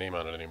just don't have my name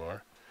on it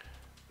anymore.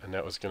 And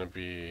that was going to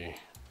be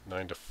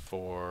 9 to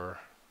 4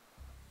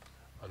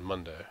 on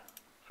Monday.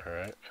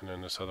 Alright, and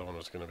then this other one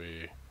was going to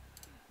be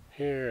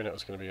here, and it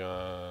was going to be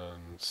on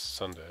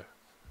Sunday.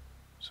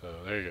 So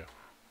there you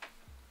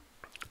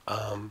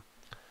go.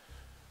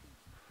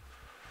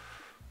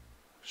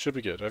 Should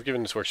be good. I've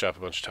given this workshop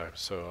a bunch of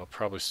times, so I'll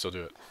probably still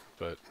do it,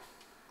 but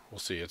we'll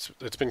see. It's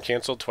been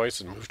canceled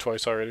twice and moved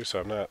twice already,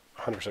 so I'm not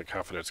 100%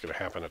 confident it's going to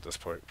happen at this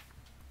point.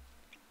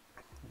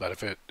 But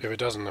if it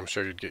doesn't, I'm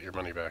sure you'd get your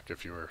money back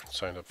if you were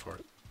signed up for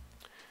it.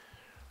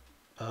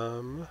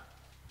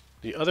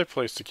 The other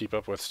place to keep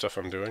up with stuff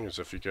I'm doing is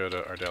if you go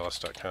to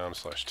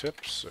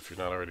ardalis.com/tips. If you're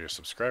not already a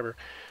subscriber,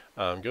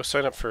 go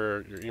sign up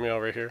for your email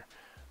right here.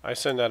 I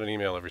send out an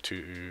email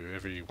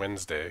every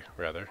Wednesday,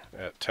 rather,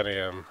 at 10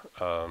 a.m.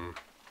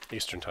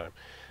 Eastern Time.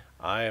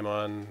 I am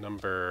on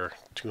number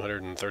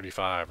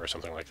 235 or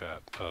something like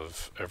that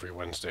of every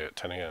Wednesday at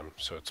 10 a.m.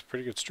 So it's a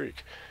pretty good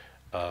streak.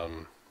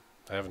 I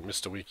haven't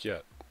missed a week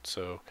yet.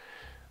 So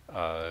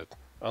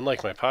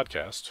unlike my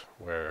podcast,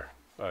 where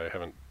I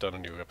haven't done a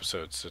new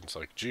episode since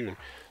like June,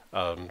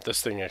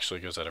 this thing actually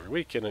goes out every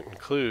week, and it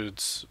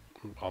includes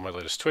all my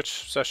latest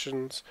Twitch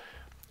sessions,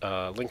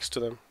 links to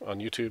them on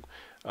YouTube,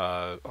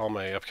 all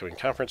my upcoming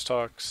conference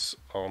talks,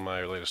 all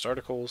my latest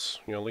articles,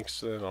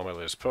 links to them, all my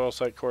latest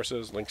Pluralsight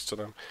courses, links to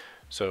them.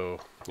 So,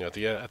 at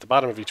the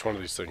bottom of each one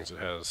of these things, it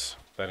has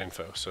that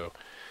info. So,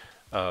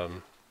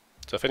 so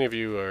if any of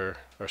you are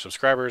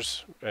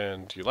subscribers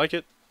and you like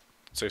it,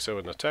 say so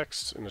in the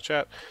text, in the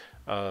chat.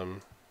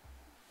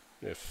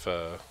 If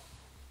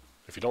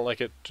you don't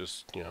like it,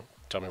 just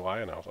tell me why,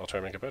 and I'll try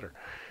to make it better.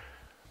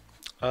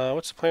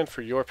 What's the plan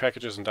for your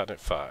packages in .NET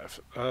 5?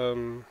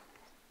 I'm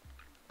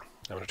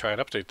going to try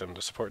and update them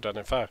to support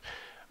 .NET 5.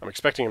 I'm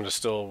expecting them to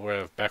still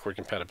have backward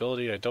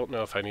compatibility. I don't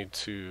know if I need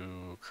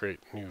to create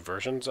new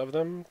versions of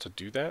them to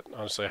do that.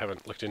 Honestly, I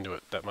haven't looked into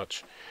it that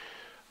much.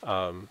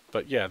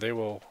 But yeah, they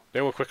will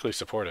quickly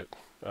support it.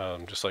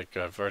 Just like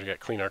I've already got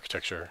Clean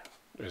Architecture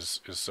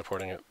is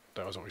supporting it.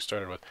 That was what we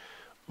started with.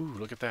 Ooh,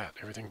 look at that.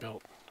 Everything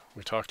built.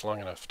 We talked long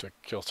enough to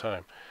kill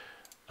time.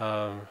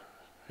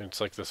 It's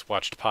like this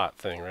watched pot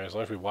thing, right? As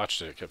long as we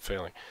watched it, it kept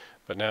failing.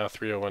 But now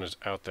 301 is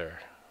out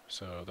there,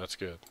 so that's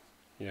good.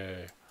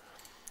 Yay.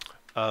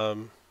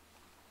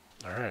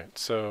 Alright,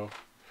 so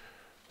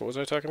what was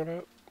I talking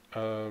about?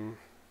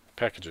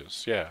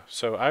 Packages, yeah.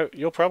 So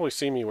you'll probably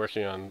see me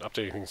working on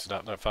updating things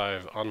to .NET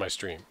 5 on my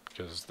stream,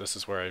 because this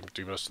is where I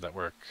do most of that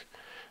work,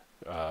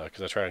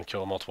 because I try and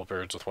kill multiple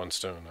birds with one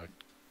stone. I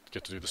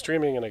get to do the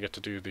streaming, and I get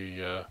to do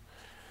the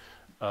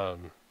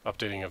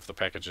updating of the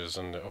packages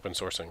and the open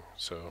sourcing,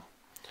 so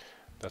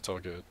that's all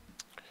good.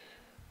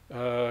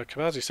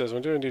 Kabazi says,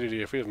 when doing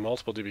DDD, if we have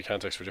multiple DB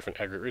contexts for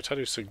different aggregate roots, how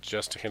do you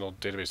suggest to handle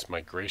database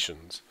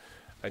migrations?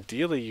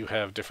 Ideally, you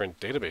have different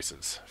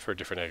databases for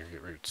different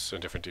aggregate roots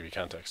and different DB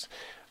contexts.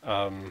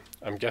 I'm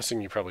guessing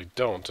you probably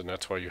don't, and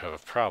that's why you have a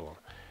problem.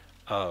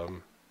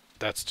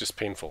 That's just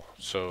painful,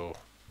 so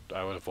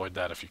I would avoid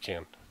that if you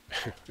can.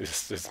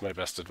 This is my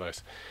best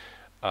advice.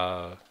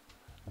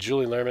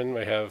 Julie Lerman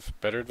may have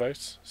better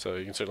advice, so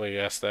you can certainly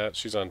ask that.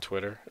 She's on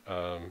Twitter.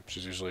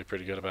 She's usually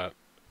pretty good about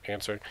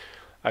answering.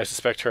 I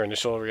suspect her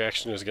initial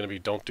reaction is going to be,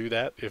 don't do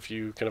that if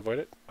you can avoid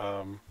it.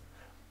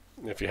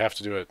 If you have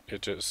to do it,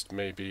 it just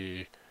may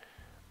be...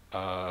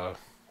 I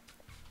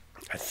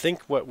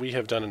think what we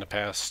have done in the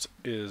past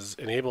is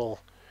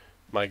enable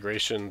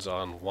migrations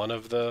on one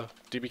of the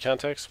DB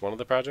contexts, one of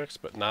the projects,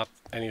 but not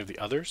any of the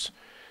others.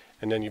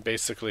 And then you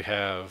basically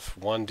have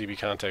one DB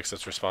context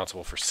that's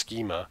responsible for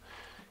schema,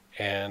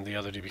 and the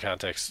other DB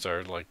contexts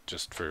are like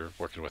just for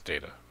working with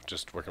data,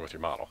 just working with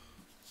your model.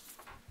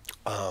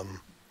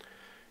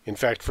 In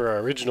fact, for our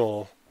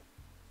original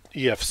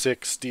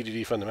EF6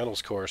 DDD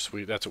Fundamentals course,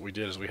 that's what we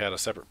did, is we had a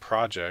separate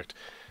project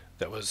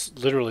that was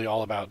literally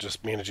all about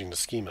just managing the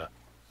schema.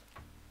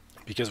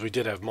 Because we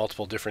did have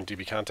multiple different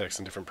DB contexts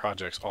and different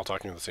projects all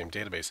talking to the same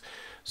database.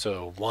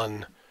 So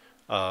one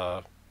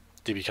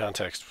DB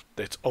context,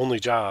 its only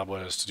job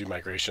was to do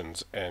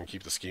migrations and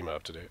keep the schema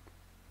up to date.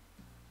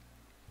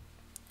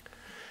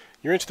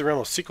 you're into the realm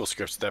of SQL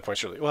scripts at that point,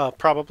 surely. Well,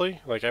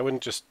 probably. Like, I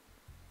wouldn't just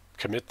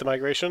commit the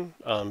migration,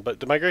 but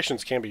the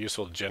migrations can be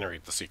useful to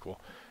generate the SQL,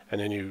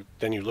 and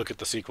then you look at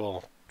the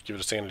SQL, give it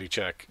a sanity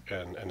check,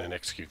 and then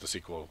execute the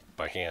SQL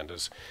by hand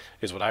is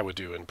what I would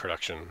do in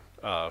production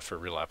for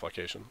real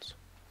applications.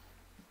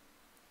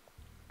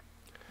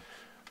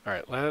 All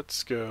right,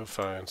 let's go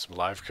find some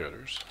live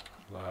coders.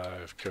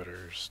 Live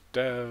coders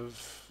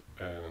dev,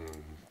 and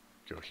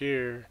go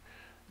here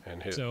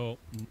and hit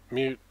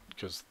mute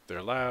because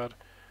they're loud.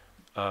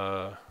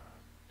 And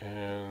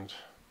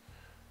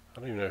I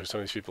don't even know who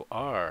some of these people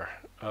are.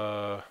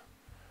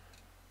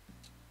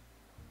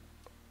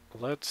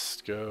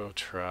 Let's go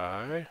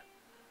try.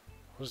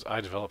 What is I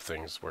develop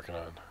things working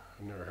on?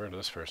 I've never heard of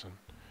this person.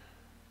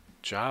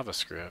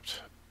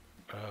 JavaScript.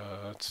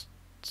 It's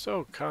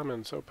so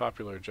common, so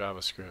popular,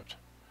 JavaScript.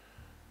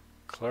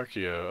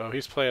 Clarkio. Oh,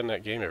 he's playing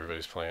that game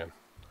everybody's playing.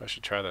 I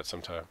should try that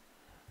sometime.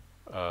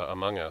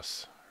 Among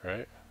Us,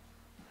 right?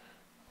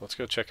 Let's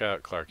go check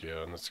out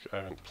Clarkio. And I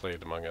haven't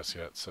played Among Us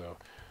yet, so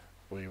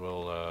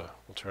we'll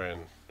try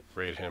and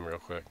raid him real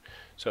quick.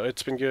 So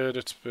it's been good.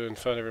 It's been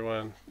fun,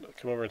 everyone.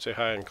 Come over and say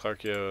hi in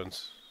Clarkio and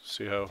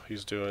see how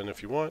he's doing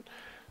if you want.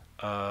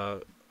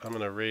 I'm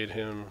going to raid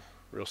him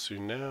real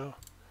soon now.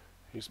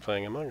 He's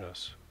playing Among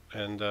Us.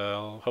 And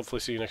I'll hopefully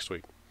see you next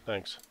week.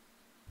 Thanks.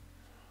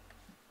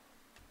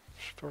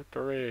 Start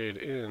the raid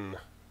in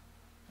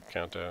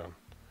countdown.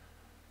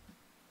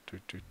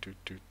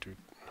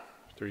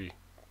 3,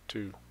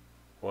 2,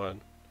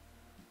 1.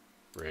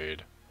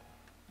 Raid.